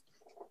it.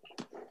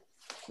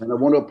 And I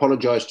want to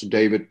apologize to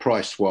David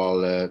Price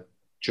while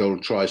Joel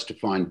tries to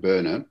find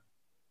Berna,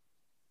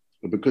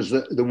 because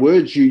the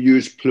words you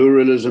use,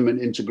 pluralism and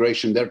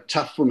integration, they're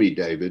tough for me,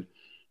 David.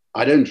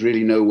 I don't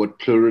really know what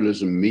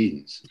pluralism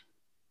means.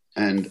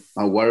 And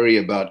I worry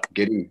about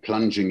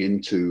plunging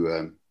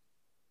into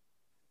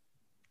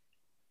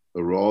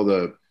a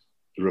rather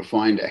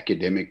refined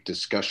academic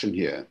discussion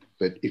here.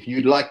 But if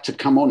you'd like to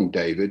come on,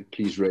 David,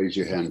 please raise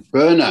your hand.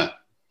 Berna,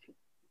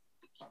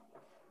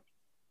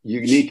 you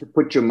need to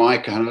put your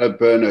mic on. Hello,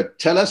 Berna.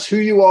 Tell us who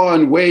you are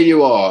and where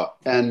you are.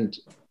 And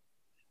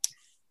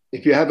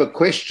if you have a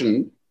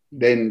question,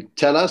 then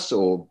tell us,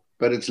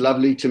 but it's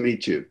lovely to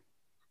meet you.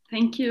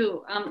 Thank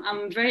you.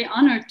 I'm very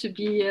honored to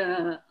be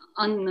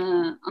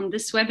on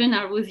this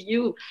webinar with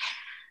you.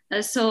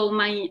 So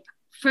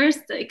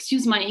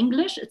excuse my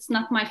English, it's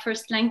not my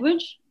first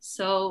language.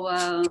 So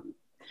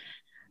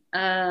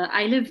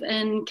I live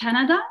in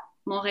Canada,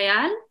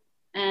 Montreal,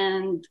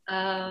 and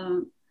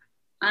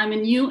I'm a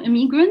new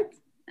immigrant,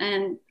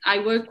 and I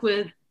work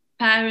with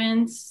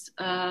parents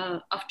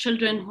of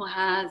children who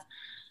has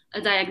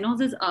a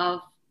diagnosis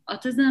of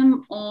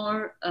autism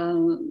or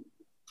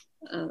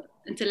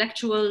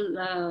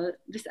intellectual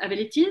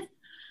disabilities.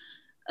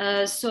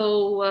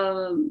 So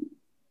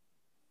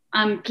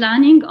I'm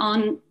planning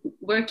on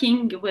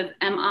working with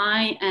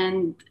MI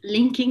and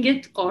linking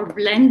it or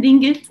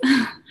blending it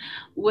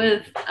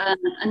with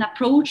an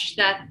approach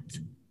that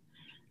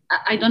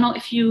I don't know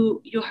if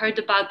you heard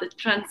about the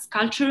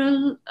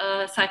transcultural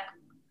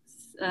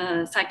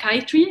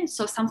psychiatry,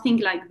 so something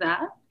like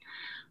that.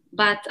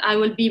 But I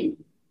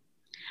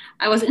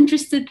was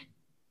interested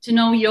to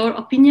know your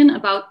opinion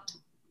about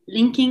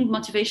linking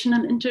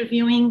motivational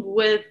interviewing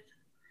with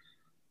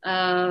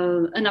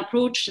an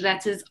approach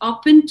that is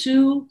open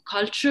to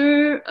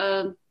culture.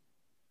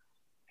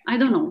 I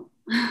don't know.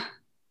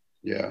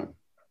 Yeah.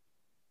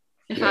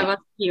 If I was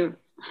clear.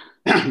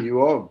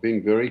 You are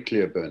being very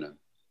clear, Berna.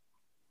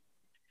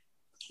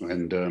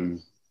 And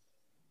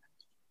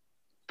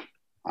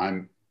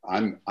I'm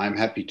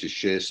happy to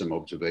share some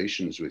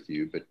observations with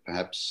you, but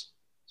perhaps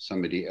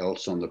somebody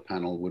else on the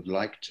panel would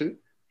like to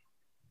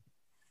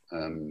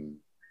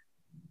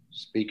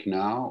speak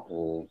now,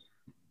 or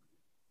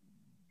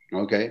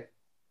okay.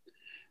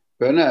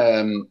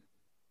 Berna,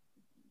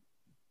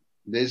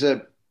 there's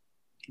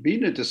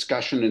been a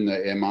discussion in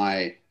the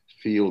MI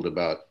field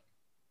about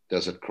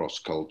does it cross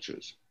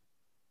cultures?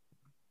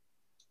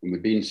 And there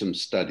have been some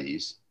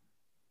studies,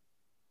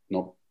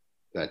 not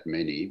that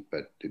many,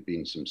 but there have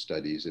been some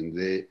studies, and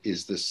there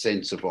is this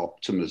sense of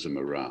optimism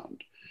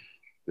around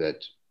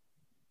that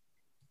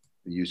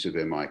the use of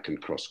MI can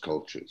cross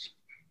cultures.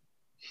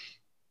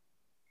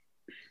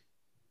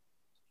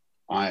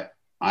 I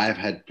have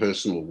had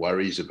personal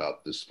worries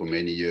about this for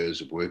many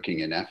years of working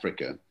in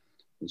Africa.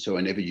 And so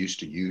I never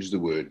used to use the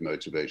word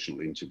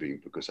motivational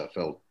interviewing because I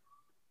felt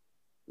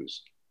it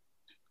was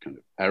kind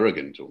of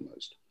arrogant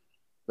almost.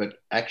 But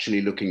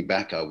actually looking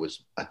back, I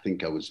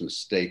think I was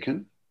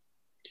mistaken,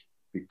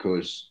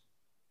 because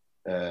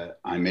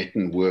I met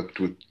and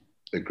worked with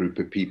a group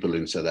of people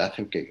in South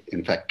Africa.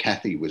 In fact,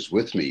 Kathy was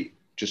with me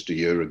just a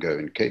year ago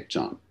in Cape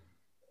Town,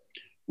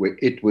 where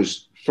it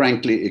was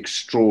frankly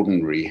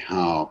extraordinary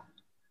how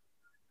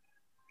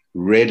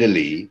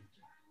readily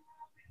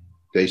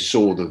they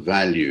saw the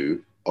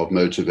value of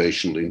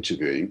motivational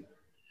interviewing.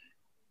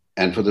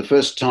 And for the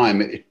first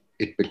time, it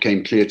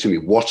became clear to me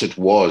what it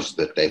was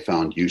that they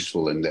found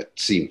useful and that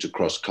seemed to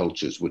cross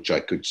cultures, which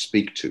I could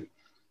speak to.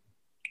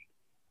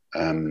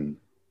 But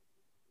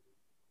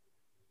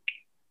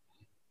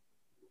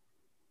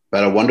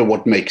I wonder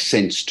what makes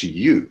sense to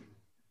you.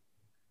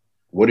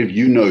 What have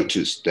you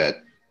noticed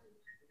that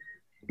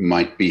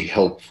might be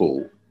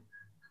helpful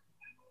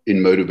in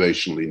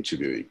motivational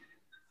interviewing?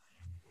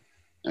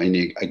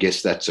 I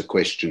guess that's a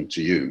question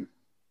to you,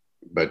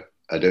 but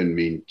I don't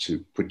mean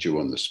to put you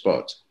on the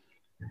spot.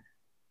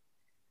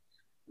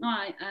 No,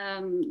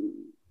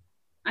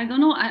 I don't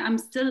know. I'm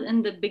still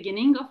in the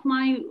beginning of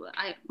my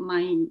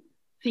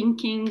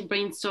thinking,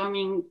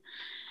 brainstorming,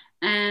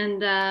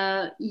 and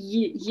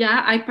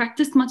yeah, I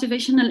practiced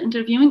motivational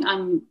interviewing.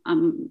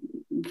 I'm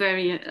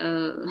very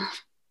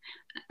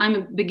I'm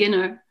a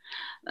beginner.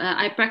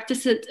 I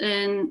practice it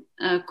in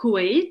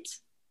Kuwait,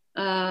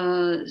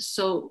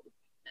 so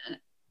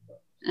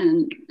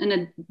and in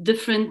a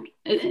different,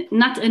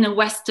 not in a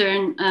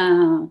Western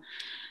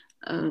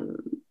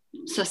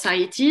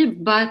society,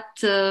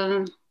 but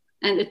and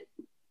it,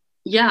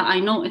 yeah, I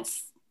know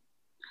it's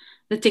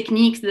the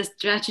techniques, the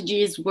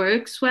strategies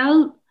works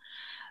well,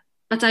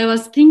 but I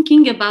was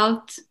thinking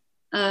about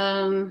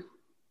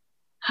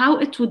how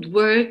it would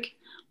work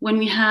when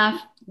we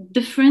have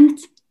different,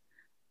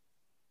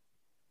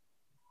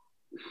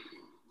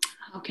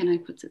 how can I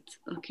put it?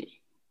 Okay.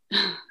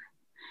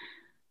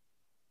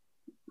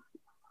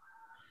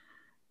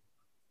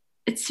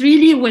 It's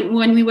really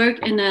when we work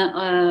in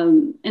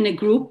a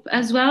group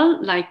as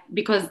well, like,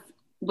 because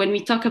when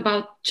we talk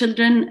about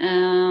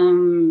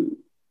children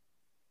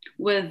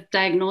with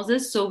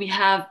diagnosis, so we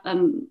have a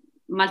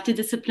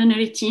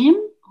multidisciplinary team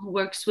who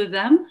works with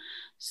them.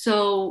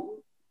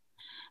 So,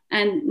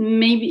 and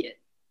maybe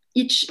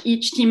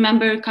each team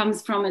member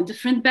comes from a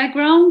different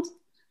background.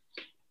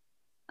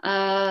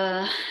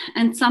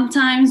 And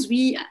sometimes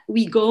we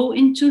go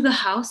into the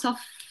house of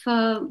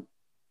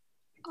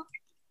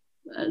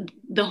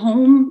the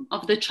home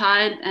of the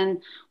child,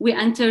 and we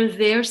enter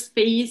their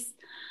space.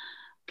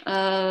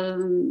 I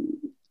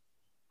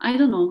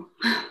don't know.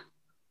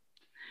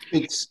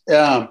 It's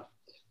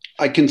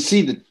I can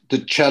see the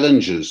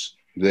challenges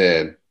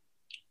there,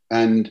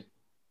 and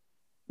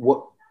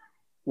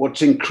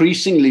what's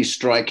increasingly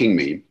striking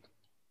me,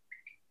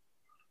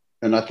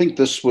 and I think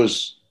this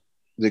was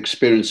the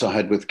experience I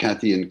had with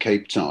Kathy in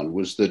Cape Town,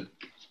 was that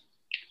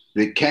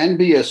there can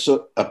be a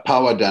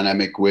power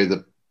dynamic where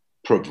the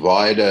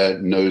provider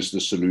knows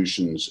the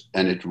solutions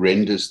and it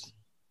renders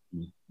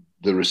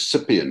the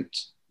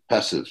recipient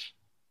passive.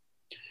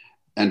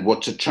 And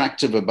what's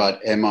attractive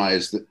about MI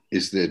is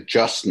the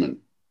adjustment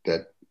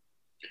that,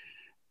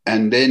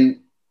 and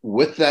then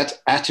with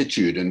that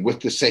attitude and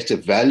with the set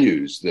of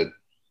values that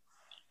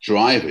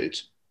drive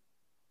it,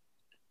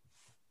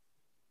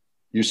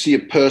 you see a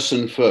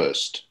person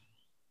first,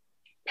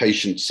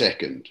 patient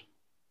second,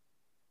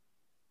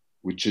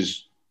 which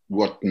is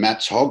what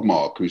Mats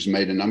Hogmark, who's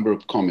made a number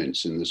of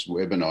comments in this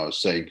webinar, is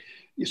saying.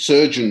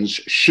 Surgeons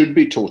should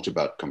be taught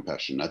about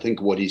compassion. I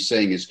think what he's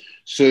saying is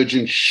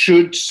surgeons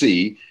should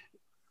see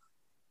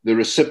the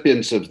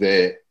recipients of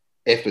their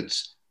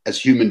efforts as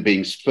human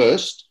beings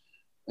first,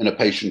 and a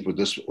patient with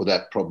this or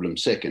that problem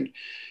second.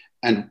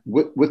 And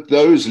with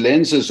those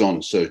lenses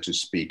on, so to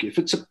speak, if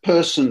it's a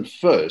person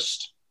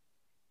first,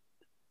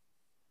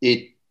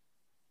 it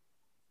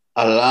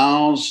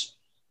allows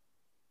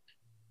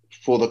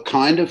for the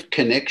kind of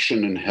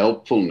connection and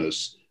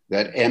helpfulness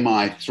that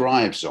MI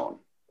thrives on.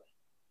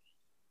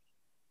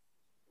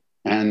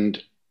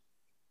 And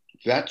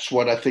that's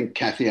what I think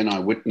Kathy and I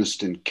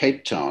witnessed in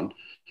Cape Town,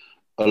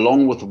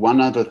 along with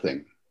one other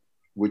thing,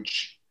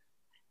 which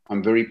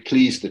I'm very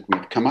pleased that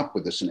we've come up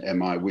with this in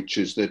MI, which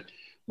is that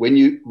when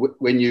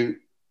you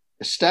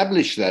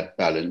establish that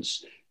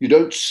balance, you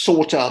don't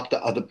sort out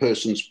the other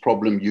person's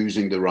problem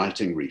using the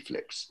righting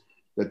reflex,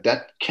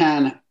 that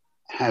can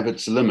have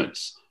its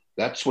limits.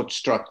 That's what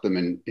struck them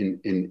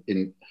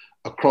in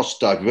across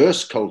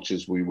diverse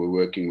cultures we were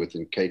working with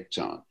in Cape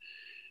Town,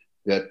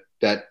 that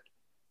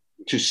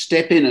to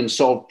step in and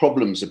solve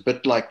problems, a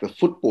bit like the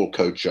football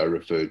coach I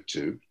referred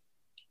to,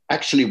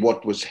 actually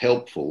what was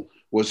helpful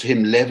was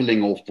him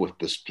leveling off with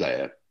this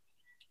player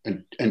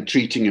and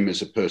treating him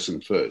as a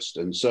person first.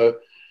 And so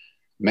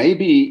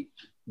maybe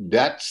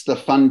that's the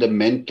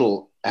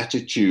fundamental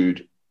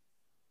attitude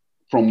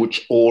from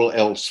which all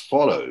else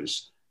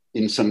follows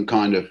in some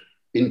kind of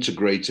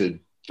integrated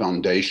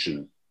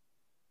foundation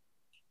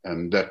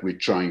that we're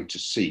trying to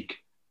seek,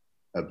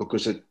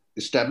 because it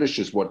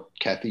establishes what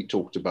Kathy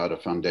talked about, a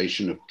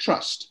foundation of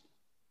trust.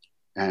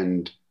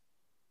 And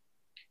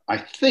I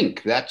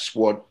think that's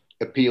what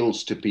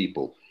appeals to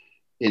people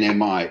in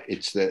MI.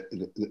 It's the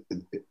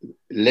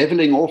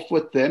leveling off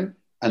with them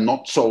and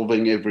not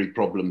solving every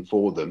problem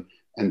for them.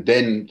 And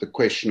then the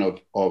question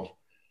of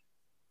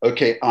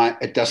okay,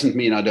 it doesn't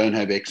mean I don't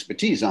have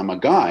expertise. I'm a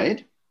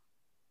guide.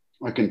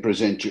 I can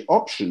present you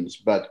options,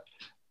 but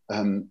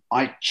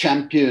I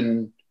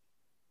champion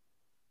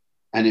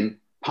and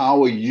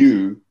empower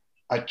you.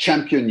 I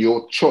champion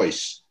your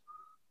choice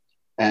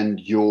and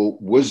your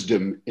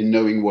wisdom in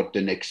knowing what the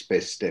next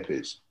best step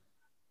is.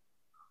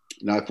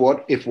 Now,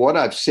 if what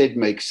I've said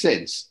makes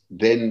sense,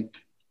 then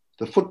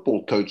the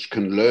football coach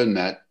can learn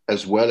that,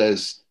 as well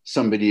as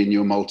somebody in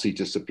your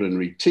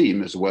multidisciplinary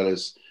team, as well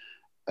as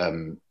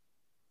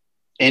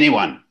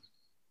anyone.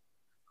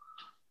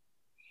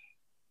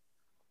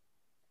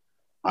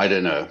 I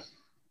don't know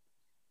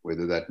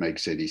whether that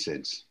makes any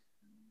sense.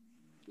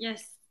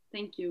 Yes,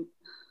 thank you.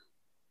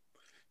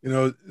 You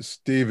know,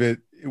 Steve,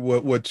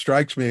 what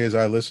strikes me as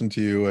I listen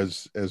to you,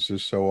 as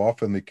is so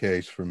often the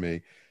case for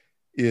me,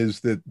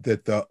 is that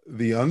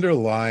the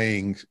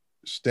underlying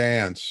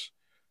stance,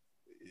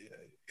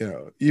 you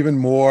know, even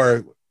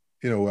more,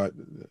 you know,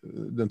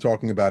 than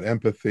talking about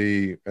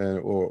empathy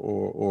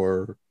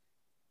or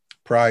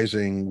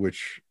prizing,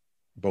 which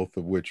both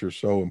of which are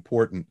so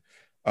important,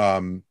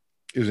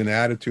 is an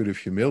attitude of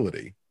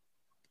humility.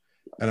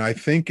 And I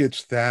think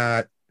it's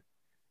that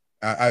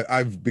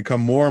I've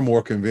become more and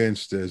more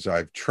convinced as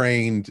I've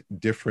trained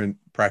different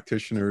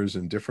practitioners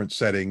in different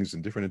settings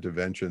and different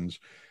interventions,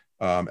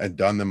 and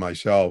done them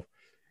myself,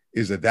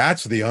 is that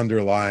that's the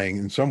underlying,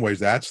 in some ways,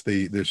 that's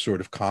the sort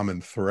of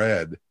common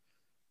thread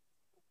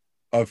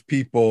of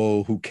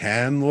people who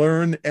can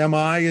learn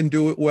MI and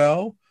do it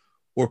well,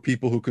 or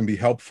people who can be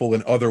helpful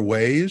in other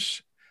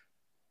ways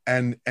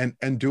and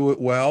do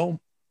it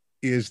well,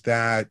 is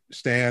that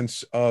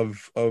stance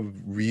of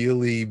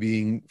really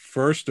being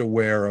first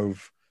aware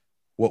of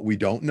what we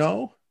don't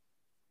know,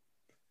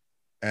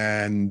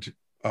 and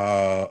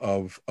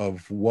of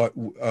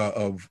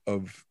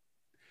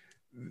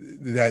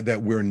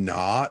that we're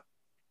not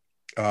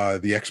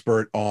the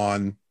expert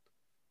on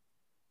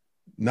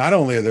not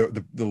only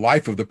the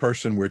life of the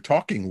person we're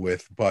talking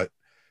with, but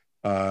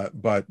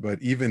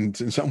even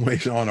in some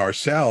ways on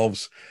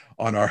ourselves,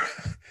 on our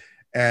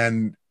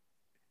and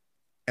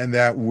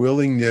that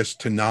willingness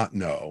to not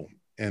know,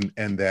 and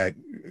that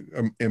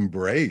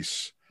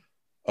embrace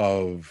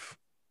of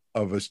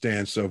a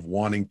stance of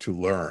wanting to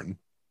learn.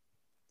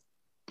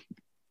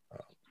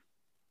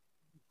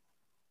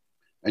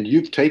 And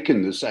you've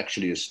taken this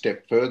actually a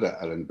step further,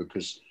 Alan,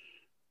 because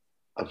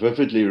I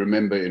vividly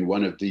remember in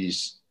one of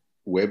these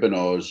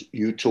webinars,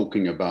 you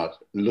talking about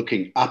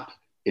looking up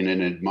in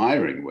an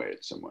admiring way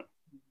at someone.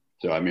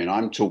 So, I mean,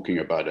 I'm talking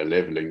about a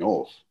leveling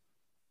off,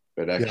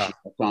 but actually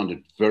I found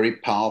it very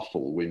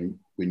powerful when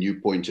you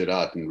pointed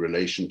out in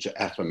relation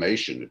to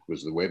affirmation. It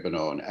was the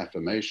webinar on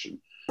affirmation.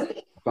 I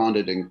found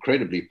it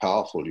incredibly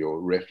powerful,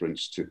 your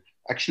reference to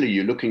actually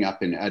you're looking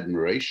up in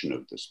admiration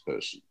of this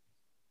person.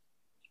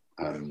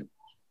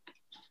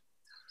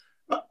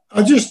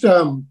 I just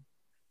I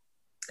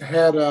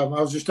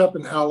was just up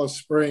in Alice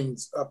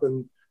Springs, up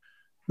in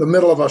the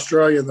middle of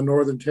Australia, the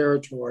Northern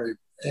Territory,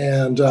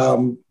 and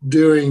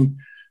doing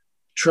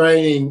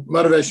training,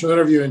 motivational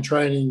interviewing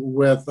training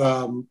with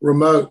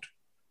remote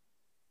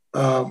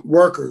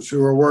workers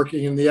who are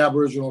working in the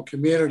Aboriginal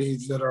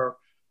communities that are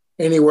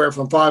anywhere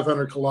from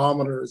 500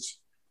 kilometers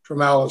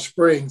from Alice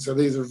Springs. So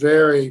these are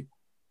very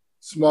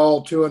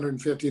small,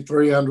 250,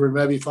 300,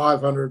 maybe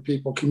 500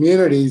 people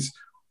communities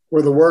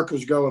where the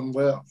workers go and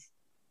live.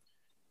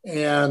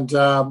 And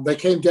they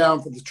came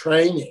down for the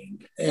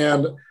training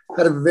and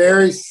had a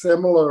very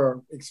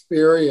similar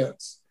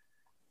experience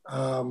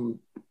that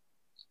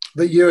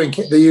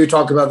you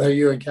talk about, that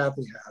you and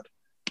Kathy had.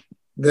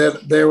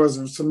 That there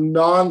was some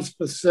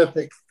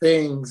non-specific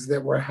things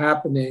that were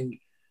happening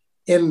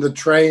in the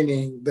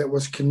training that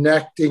was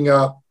connecting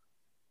up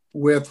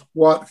with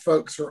what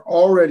folks are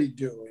already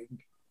doing,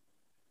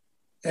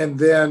 and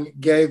then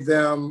gave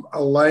them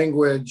a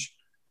language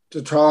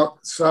to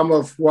talk some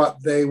of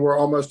what they were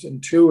almost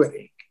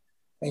intuiting,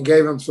 and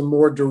gave them some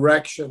more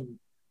direction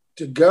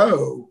to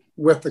go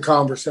with the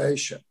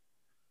conversation.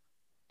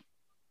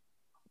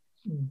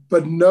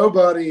 But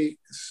nobody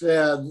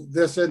said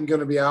this isn't going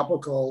to be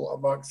applicable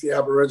amongst the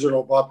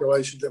Aboriginal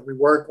population that we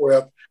work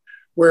with,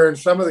 where in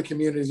some of the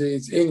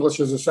communities, English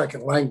is a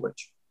second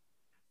language,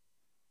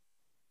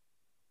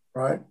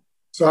 right?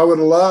 So I would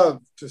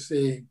love to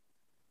see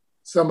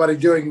somebody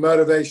doing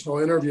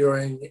motivational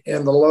interviewing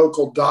in the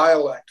local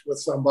dialect with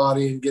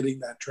somebody and getting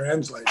that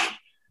translated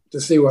to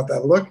see what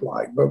that looked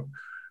like. But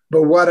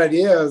what it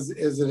is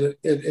that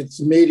it's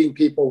meeting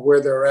people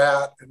where they're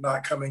at and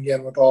not coming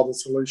in with all the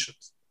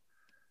solutions.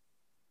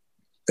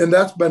 And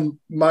that's been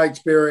my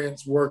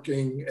experience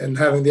working and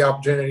having the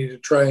opportunity to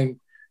train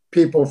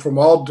people from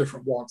all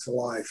different walks of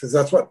life, is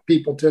that's what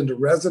people tend to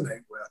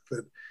resonate with.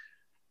 That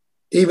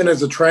even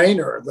as a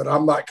trainer, that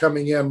I'm not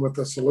coming in with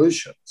the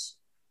solutions.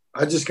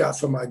 I just got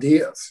some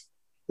ideas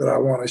that I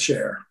want to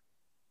share.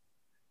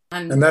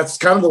 And that's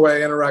kind of the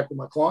way I interact with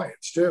my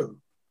clients too.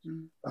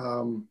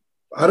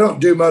 I don't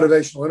do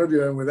motivational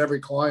interviewing with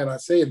every client I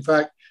see. In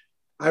fact,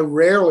 I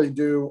rarely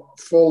do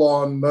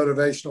full-on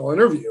motivational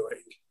interviewing.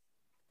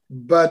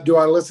 But do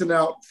I listen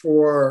out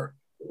for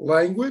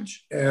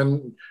language?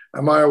 And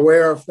am I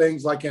aware of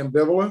things like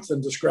ambivalence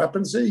and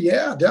discrepancy?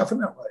 Yeah,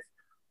 definitely.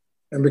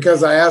 And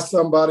because I asked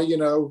somebody, you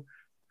know,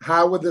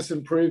 how would this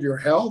improve your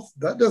health?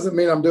 That doesn't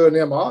mean I'm doing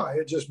MI.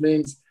 It just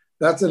means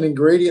that's an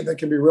ingredient that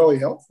can be really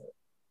helpful.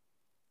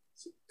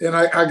 And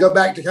I go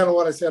back to kind of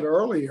what I said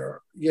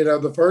earlier. You know,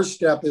 the first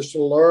step is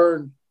to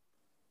learn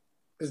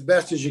as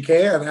best as you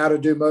can how to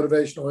do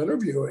motivational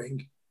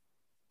interviewing,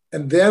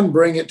 and then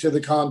bring it to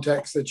the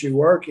context that you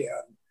work in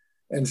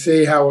and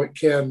see how it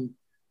can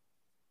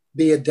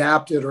be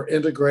adapted or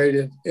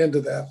integrated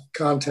into that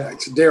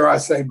context. Dare I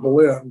say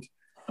blend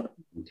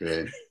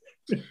Okay.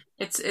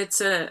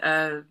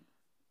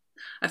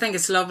 I think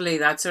it's lovely,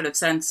 that sort of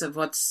sense of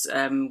what's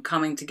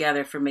coming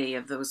together for me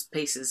of those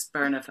pieces,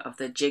 Bern, of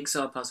the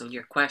jigsaw puzzle.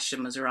 Your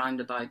question was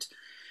around about,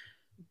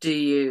 do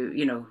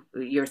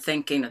your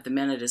thinking at the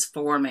minute is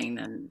forming,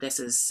 and this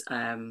is,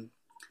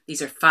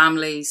 these are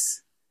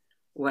families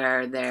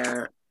where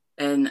they're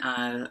in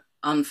an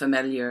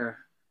unfamiliar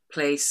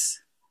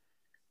place,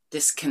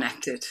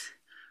 disconnected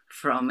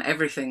from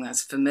everything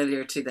that's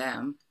familiar to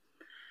them.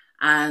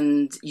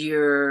 And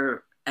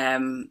you're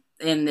in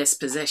this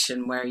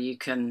position where you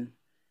can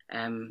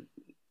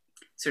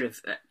sort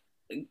of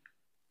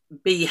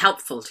be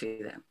helpful to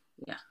them.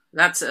 Yeah,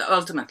 that's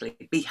ultimately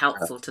be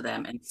helpful to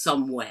them in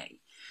some way.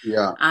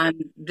 Yeah.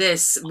 And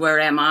this, where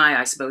am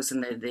I suppose,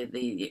 in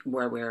the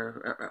where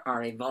we're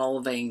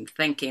evolving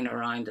thinking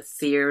around a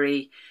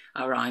theory,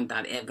 around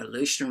that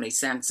evolutionary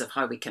sense of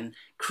how we can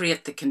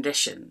create the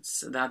conditions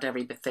so that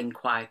everything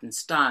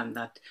quietens down,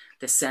 that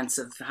this sense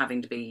of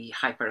having to be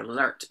hyper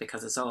alert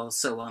because it's all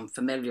so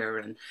unfamiliar,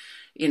 and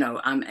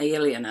I'm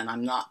alien and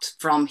I'm not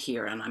from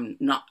here, and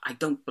I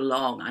don't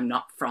belong, I'm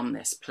not from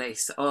this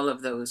place. All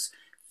of those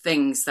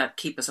things that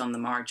keep us on the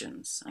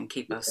margins and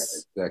keep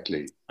us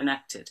exactly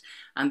connected.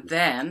 And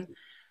then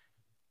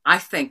I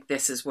think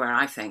this is where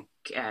I think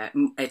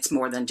it's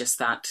more than just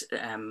that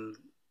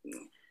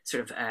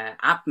sort of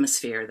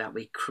atmosphere that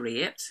we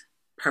create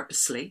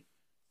purposely,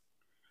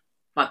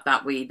 but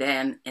that we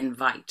then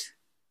invite.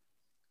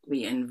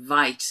 We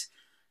invite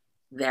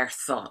their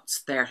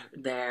thoughts, their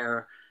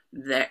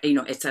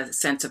it's a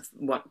sense of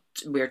what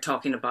we're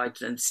talking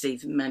about, and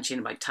Steve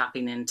mentioned about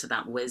tapping into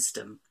that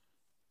wisdom,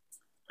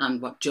 and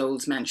what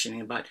Joel's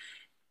mentioning about,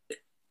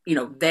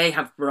 they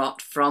have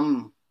brought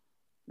from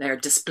their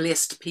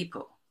displaced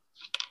people,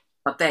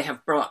 but they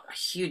have brought a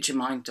huge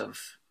amount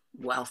of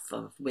wealth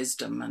of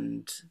wisdom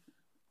and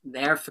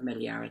their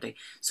familiarity.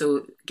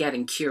 So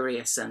getting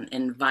curious and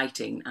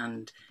inviting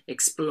and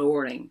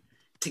exploring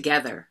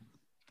together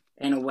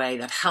in a way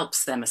that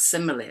helps them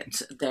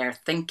assimilate their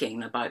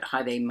thinking about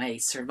how they may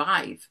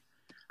survive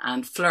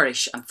and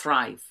flourish and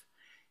thrive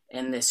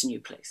in this new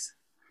place.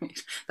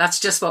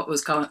 That's just what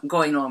was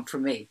going on for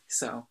me.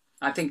 So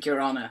I think you're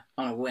on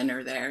a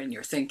winner there in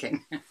your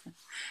thinking.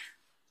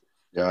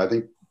 Yeah, I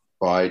think,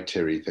 bye,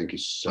 Terry. Thank you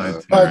so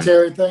much. Bye,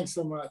 Terry. Thanks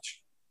so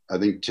much. I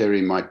think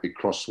Terry might be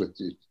cross with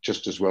you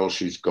just as well.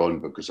 She's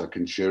gone, because I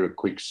can share a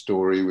quick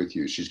story with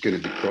you. She's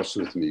going to be cross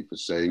with me for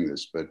saying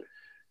this, but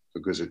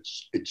because it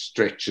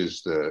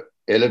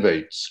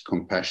elevates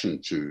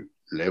compassion to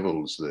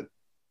levels that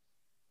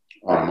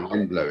are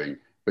mind-blowing.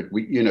 But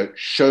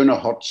Shona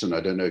Hodson,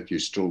 I don't know if you're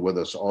still with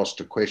us, asked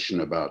a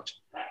question about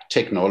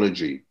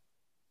technology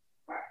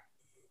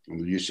and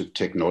the use of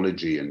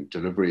technology and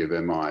delivery of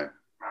MI.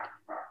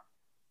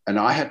 And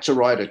I had to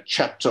write a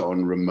chapter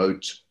on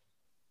remote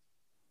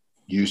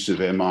use of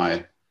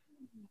MI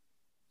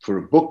for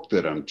a book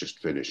that I'm just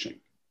finishing.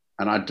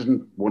 And I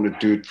didn't want to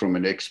do it from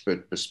an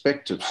expert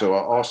perspective. So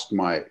I asked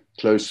my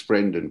close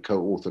friend and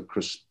co-author,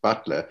 Chris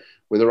Butler,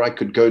 whether I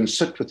could go and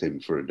sit with him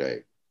for a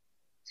day.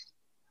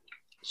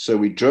 So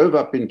we drove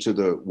up into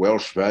the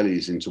Welsh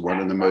Valleys, into one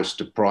of the most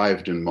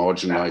deprived and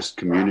marginalized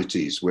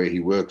communities, where he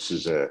works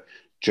as a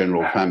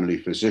general family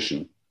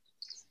physician.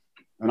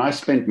 And I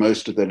spent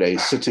most of the day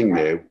sitting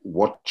there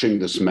watching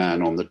this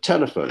man on the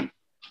telephone.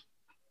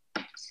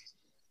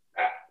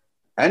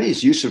 And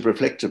his use of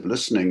reflective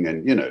listening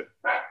and,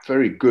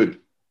 very good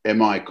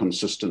MI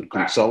consistent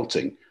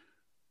consulting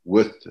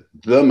with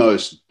the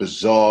most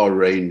bizarre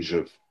range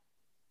of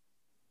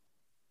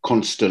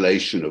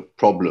constellation of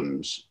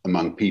problems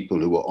among people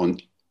who were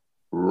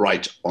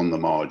right on the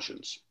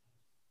margins.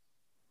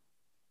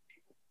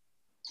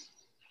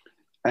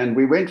 And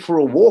we went for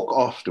a walk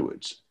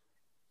afterwards.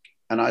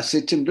 And I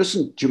said to him,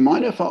 listen, do you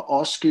mind if I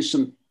ask you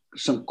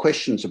some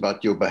questions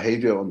about your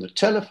behavior on the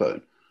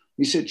telephone?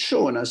 He said,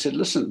 sure. And I said,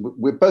 listen,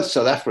 we're both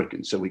South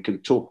Africans, so we can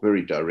talk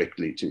very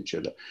directly to each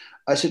other.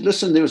 I said,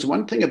 listen, there was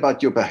one thing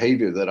about your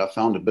behavior that I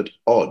found a bit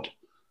odd.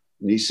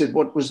 And he said,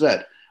 what was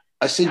that?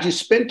 I said, you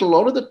spent a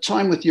lot of the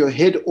time with your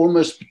head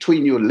almost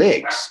between your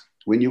legs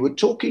when you were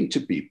talking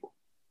to people.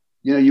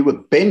 You were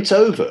bent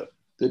over.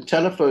 The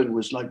telephone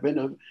was like bent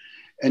over.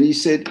 And he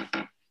said,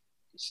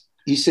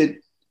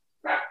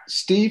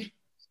 Steve,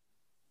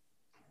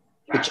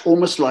 it's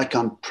almost like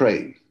I'm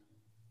praying.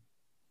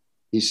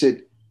 He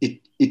said,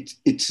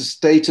 it's a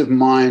state of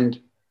mind.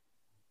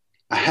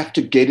 I have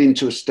to get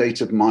into a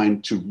state of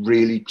mind to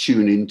really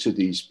tune into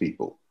these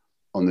people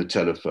on the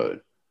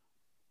telephone.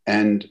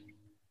 And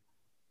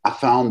I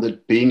found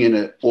that being in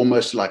a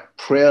almost like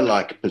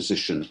prayer-like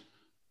position,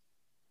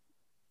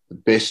 the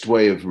best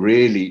way of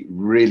really,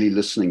 really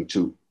listening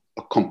to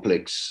a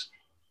complex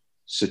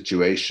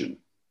situation.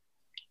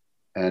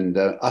 And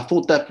I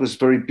thought that was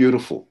very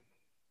beautiful,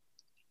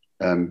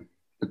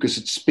 because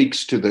it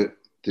speaks to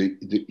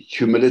the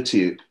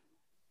humility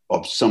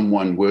of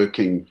someone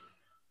working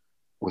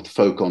with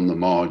folk on the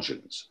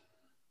margins,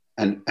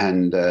 and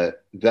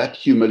that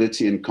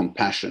humility and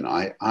compassion.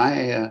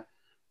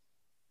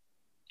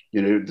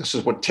 this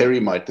is what Terry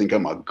might think, oh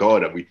my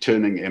God, are we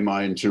turning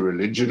MI into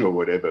religion or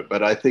whatever?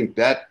 But I think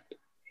that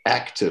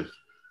act of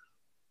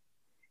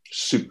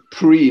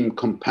supreme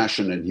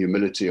compassion and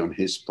humility on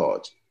his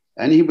part,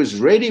 and he was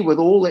ready with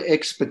all the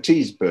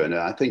expertise, Bernard.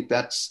 I think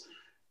that's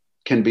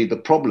can be the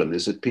problem,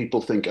 is that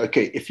people think,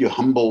 okay, if you're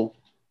humble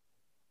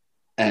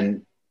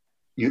and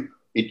you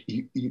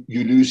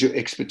lose your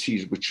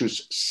expertise, which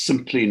was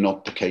simply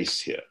not the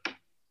case here.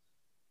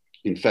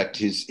 In fact,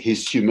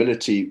 his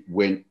humility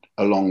went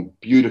along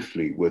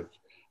beautifully with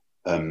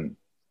an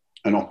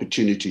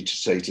opportunity to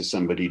say to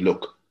somebody,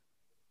 look,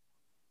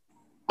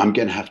 I'm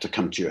going to have to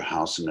come to your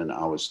house in an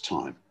hour's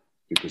time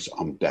because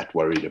I'm that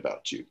worried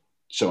about you.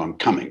 So I'm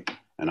coming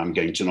and I'm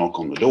going to knock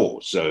on the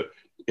door. So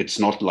it's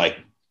not like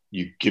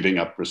you giving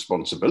up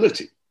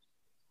responsibility,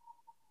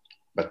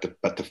 but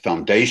the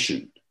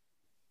foundation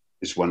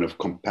is one of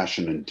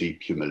compassion and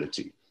deep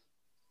humility.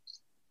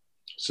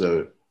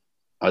 So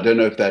I don't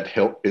know if that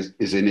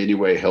is in any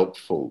way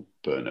helpful,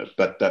 Bernard,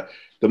 but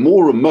the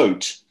more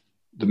remote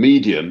the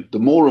medium, the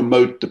more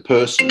remote the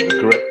person,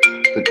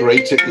 the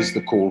greater is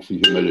the call for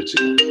humility.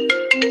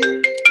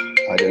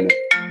 I don't know.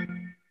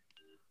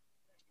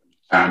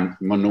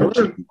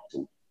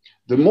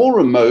 The more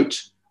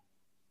remote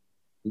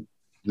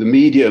the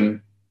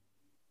medium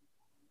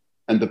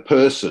and the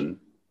person,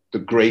 the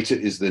greater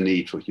is the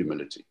need for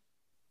humility.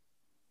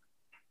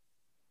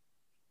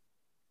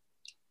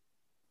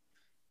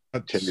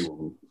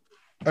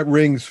 That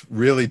rings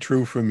really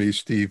true for me,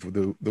 Steve.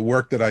 The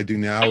work that I do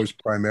now is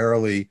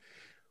primarily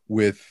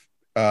with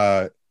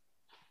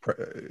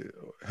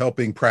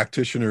helping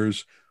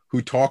practitioners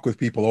who talk with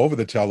people over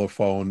the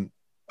telephone,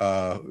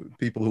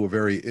 people who are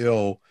very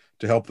ill,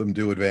 to help them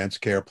do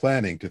advanced care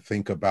planning, to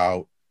think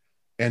about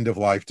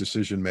end-of-life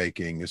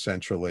decision-making,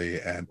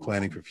 essentially, and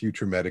planning for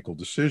future medical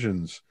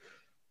decisions.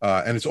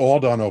 And it's all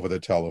done over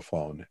the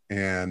telephone.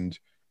 And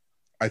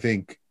I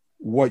think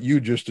what you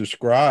just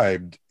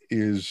described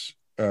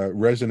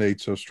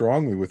resonates so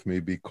strongly with me,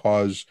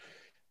 because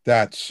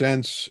that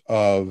sense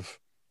of,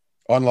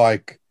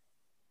 unlike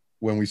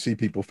when we see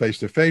people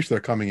face-to-face,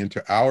 they're coming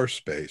into our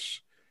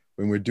space.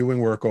 When we're doing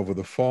work over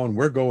the phone,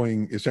 we're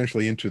going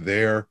essentially into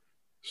their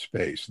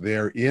space.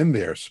 They're in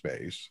their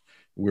space.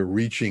 We're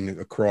reaching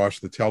across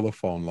the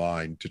telephone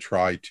line to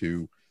try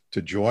to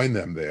join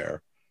them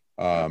there.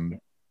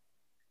 And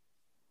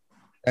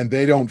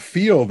they don't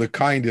feel the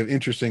kind of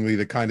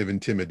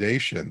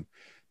intimidation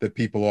that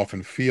people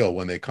often feel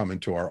when they come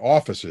into our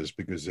offices,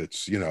 because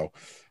it's,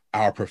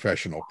 our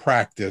professional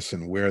practice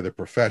and we're the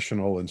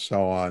professional and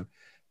so on.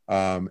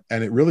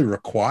 And it really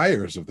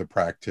requires of the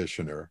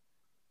practitioner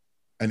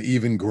an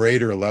even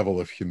greater level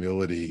of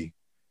humility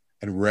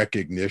and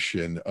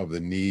recognition of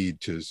the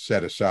need to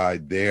set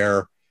aside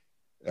their,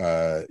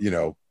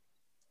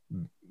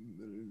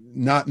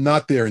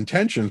 not their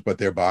intentions, but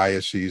their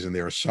biases and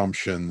their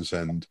assumptions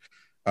and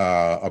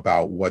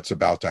about what's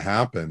about to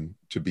happen,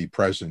 to be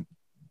present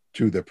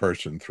to the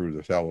person through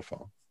the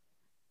telephone.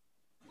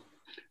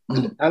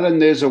 And Alan,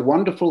 there's a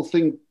wonderful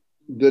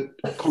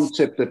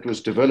concept that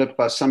was developed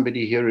by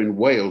somebody here in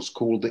Wales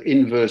called the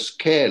inverse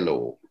care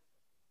law.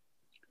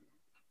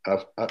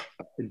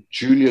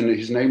 Julian,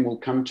 his name will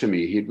come to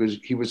me.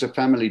 He was a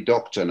family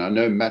doctor, and I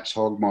know Mats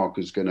Hogmark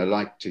is going to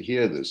like to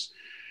hear this.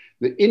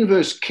 The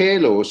inverse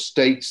care law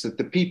states that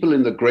the people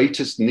in the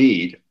greatest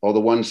need are the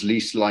ones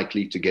least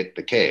likely to get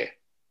the care.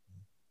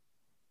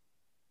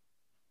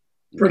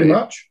 Pretty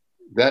much.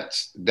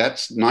 That's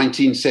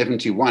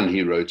 1971.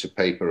 He wrote a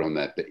paper on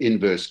that, the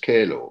inverse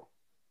care law.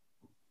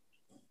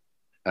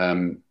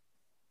 And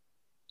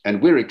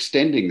we're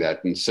extending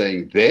that and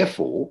saying,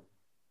 therefore,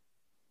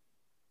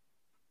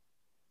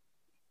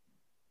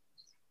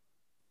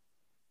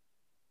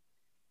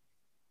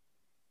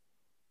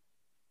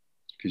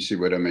 you see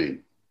what I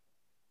mean?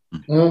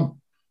 Mm.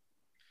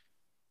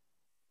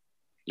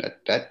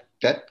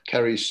 That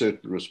carries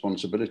certain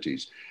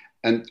responsibilities.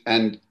 And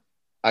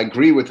I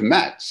agree with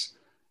Mats.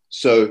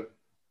 So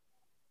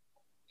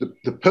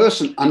the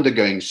person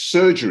undergoing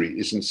surgery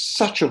is in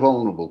such a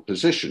vulnerable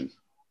position.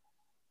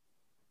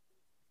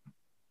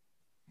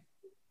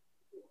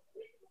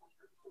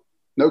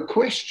 No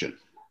question.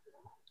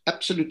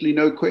 Absolutely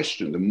no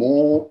question. The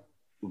more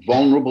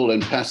vulnerable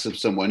and passive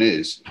someone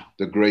is,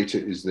 the greater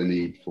is the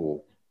need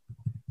for.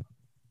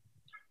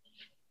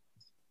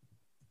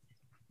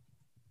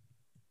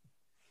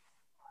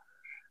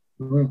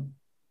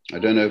 I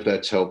don't know if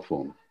that's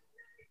helpful.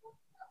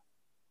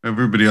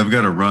 Everybody, I've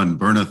got to run.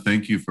 Berna,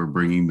 thank you for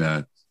bringing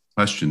that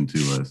question to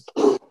us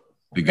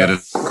to get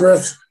us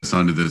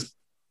onto this.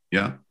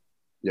 Yeah.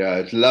 Yeah,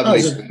 it's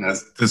lovely.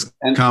 This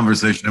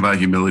conversation about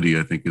humility,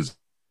 I think, is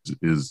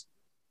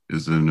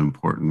an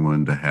important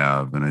one to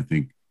have. And I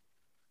think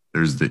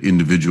there's the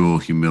individual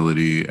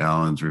humility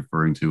Alan's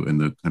referring to,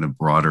 and the kind of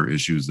broader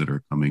issues that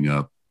are coming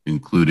up,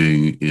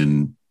 including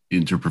in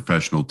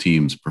interprofessional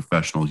teams,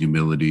 professional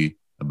humility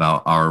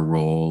about our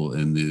role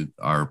and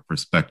our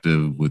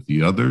perspective with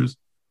the others.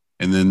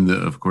 And then,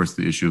 of course,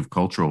 the issue of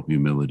cultural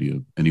humility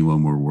of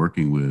anyone we're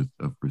working with,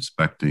 of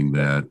respecting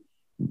that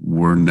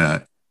we're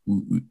not,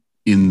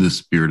 in the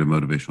spirit of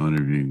motivational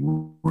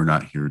interviewing, we're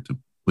not here to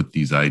put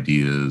these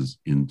ideas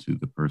into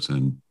the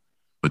person,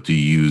 but to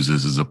use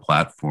this as a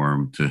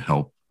platform to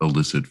help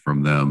elicit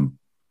from them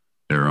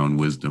their own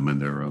wisdom and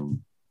their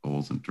own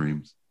goals and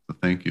dreams. So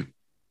thank you.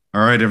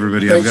 All right,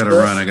 everybody. Thanks, I've got to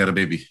Chris. run. I got a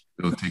baby to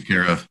go take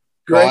care of.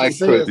 Great to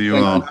see you. See you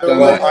all.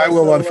 Well, I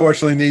will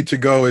unfortunately need to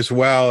go as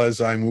well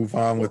as I move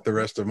on with the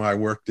rest of my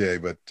workday,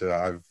 but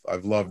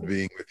I've loved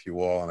being with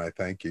you all, and I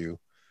thank you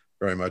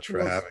very much for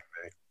having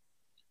me.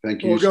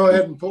 Thank you. Let's go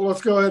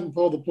ahead and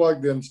pull the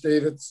plug then,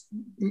 Steve. It's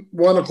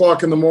 1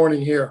 o'clock in the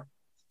morning here.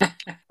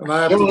 And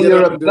I have to get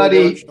up and do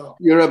a workshop.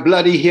 You're a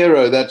bloody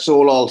hero. That's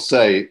all I'll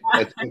say.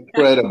 It's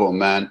incredible,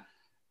 man.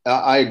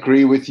 I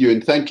agree with you,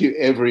 and thank you,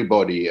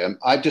 everybody.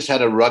 I've just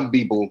had a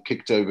rugby ball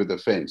kicked over the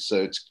fence, so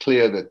it's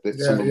clear that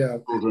some of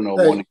the children are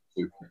wanting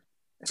to.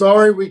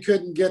 Sorry we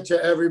couldn't get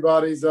to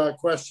everybody's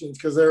questions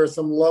because there are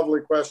some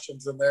lovely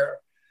questions in there.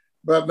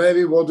 But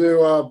maybe we'll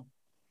do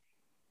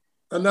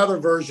another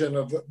version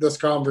of this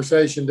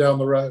conversation down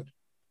the road.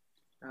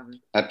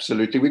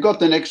 Absolutely. We got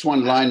the next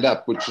one lined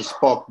up, which is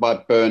sparked by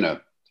Berna,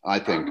 I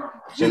think.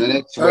 So the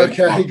next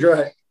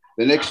great.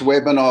 The next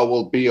webinar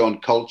will be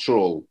on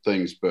cultural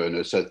things,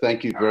 Berna. So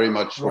thank you very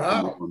much for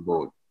coming on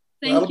board.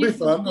 That'll be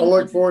fun. I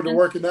look forward to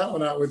working that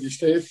one out with you,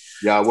 Steve.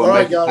 Yeah, we'll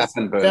make it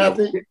happen, Berna.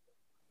 Kathy,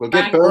 we'll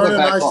get Berna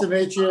back nice on. to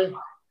meet you.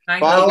 Bye,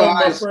 Alan,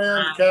 guys. my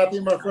friend. Kathy,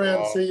 my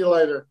friend. See you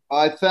later.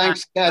 Bye.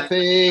 Thanks,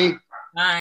 Kathy.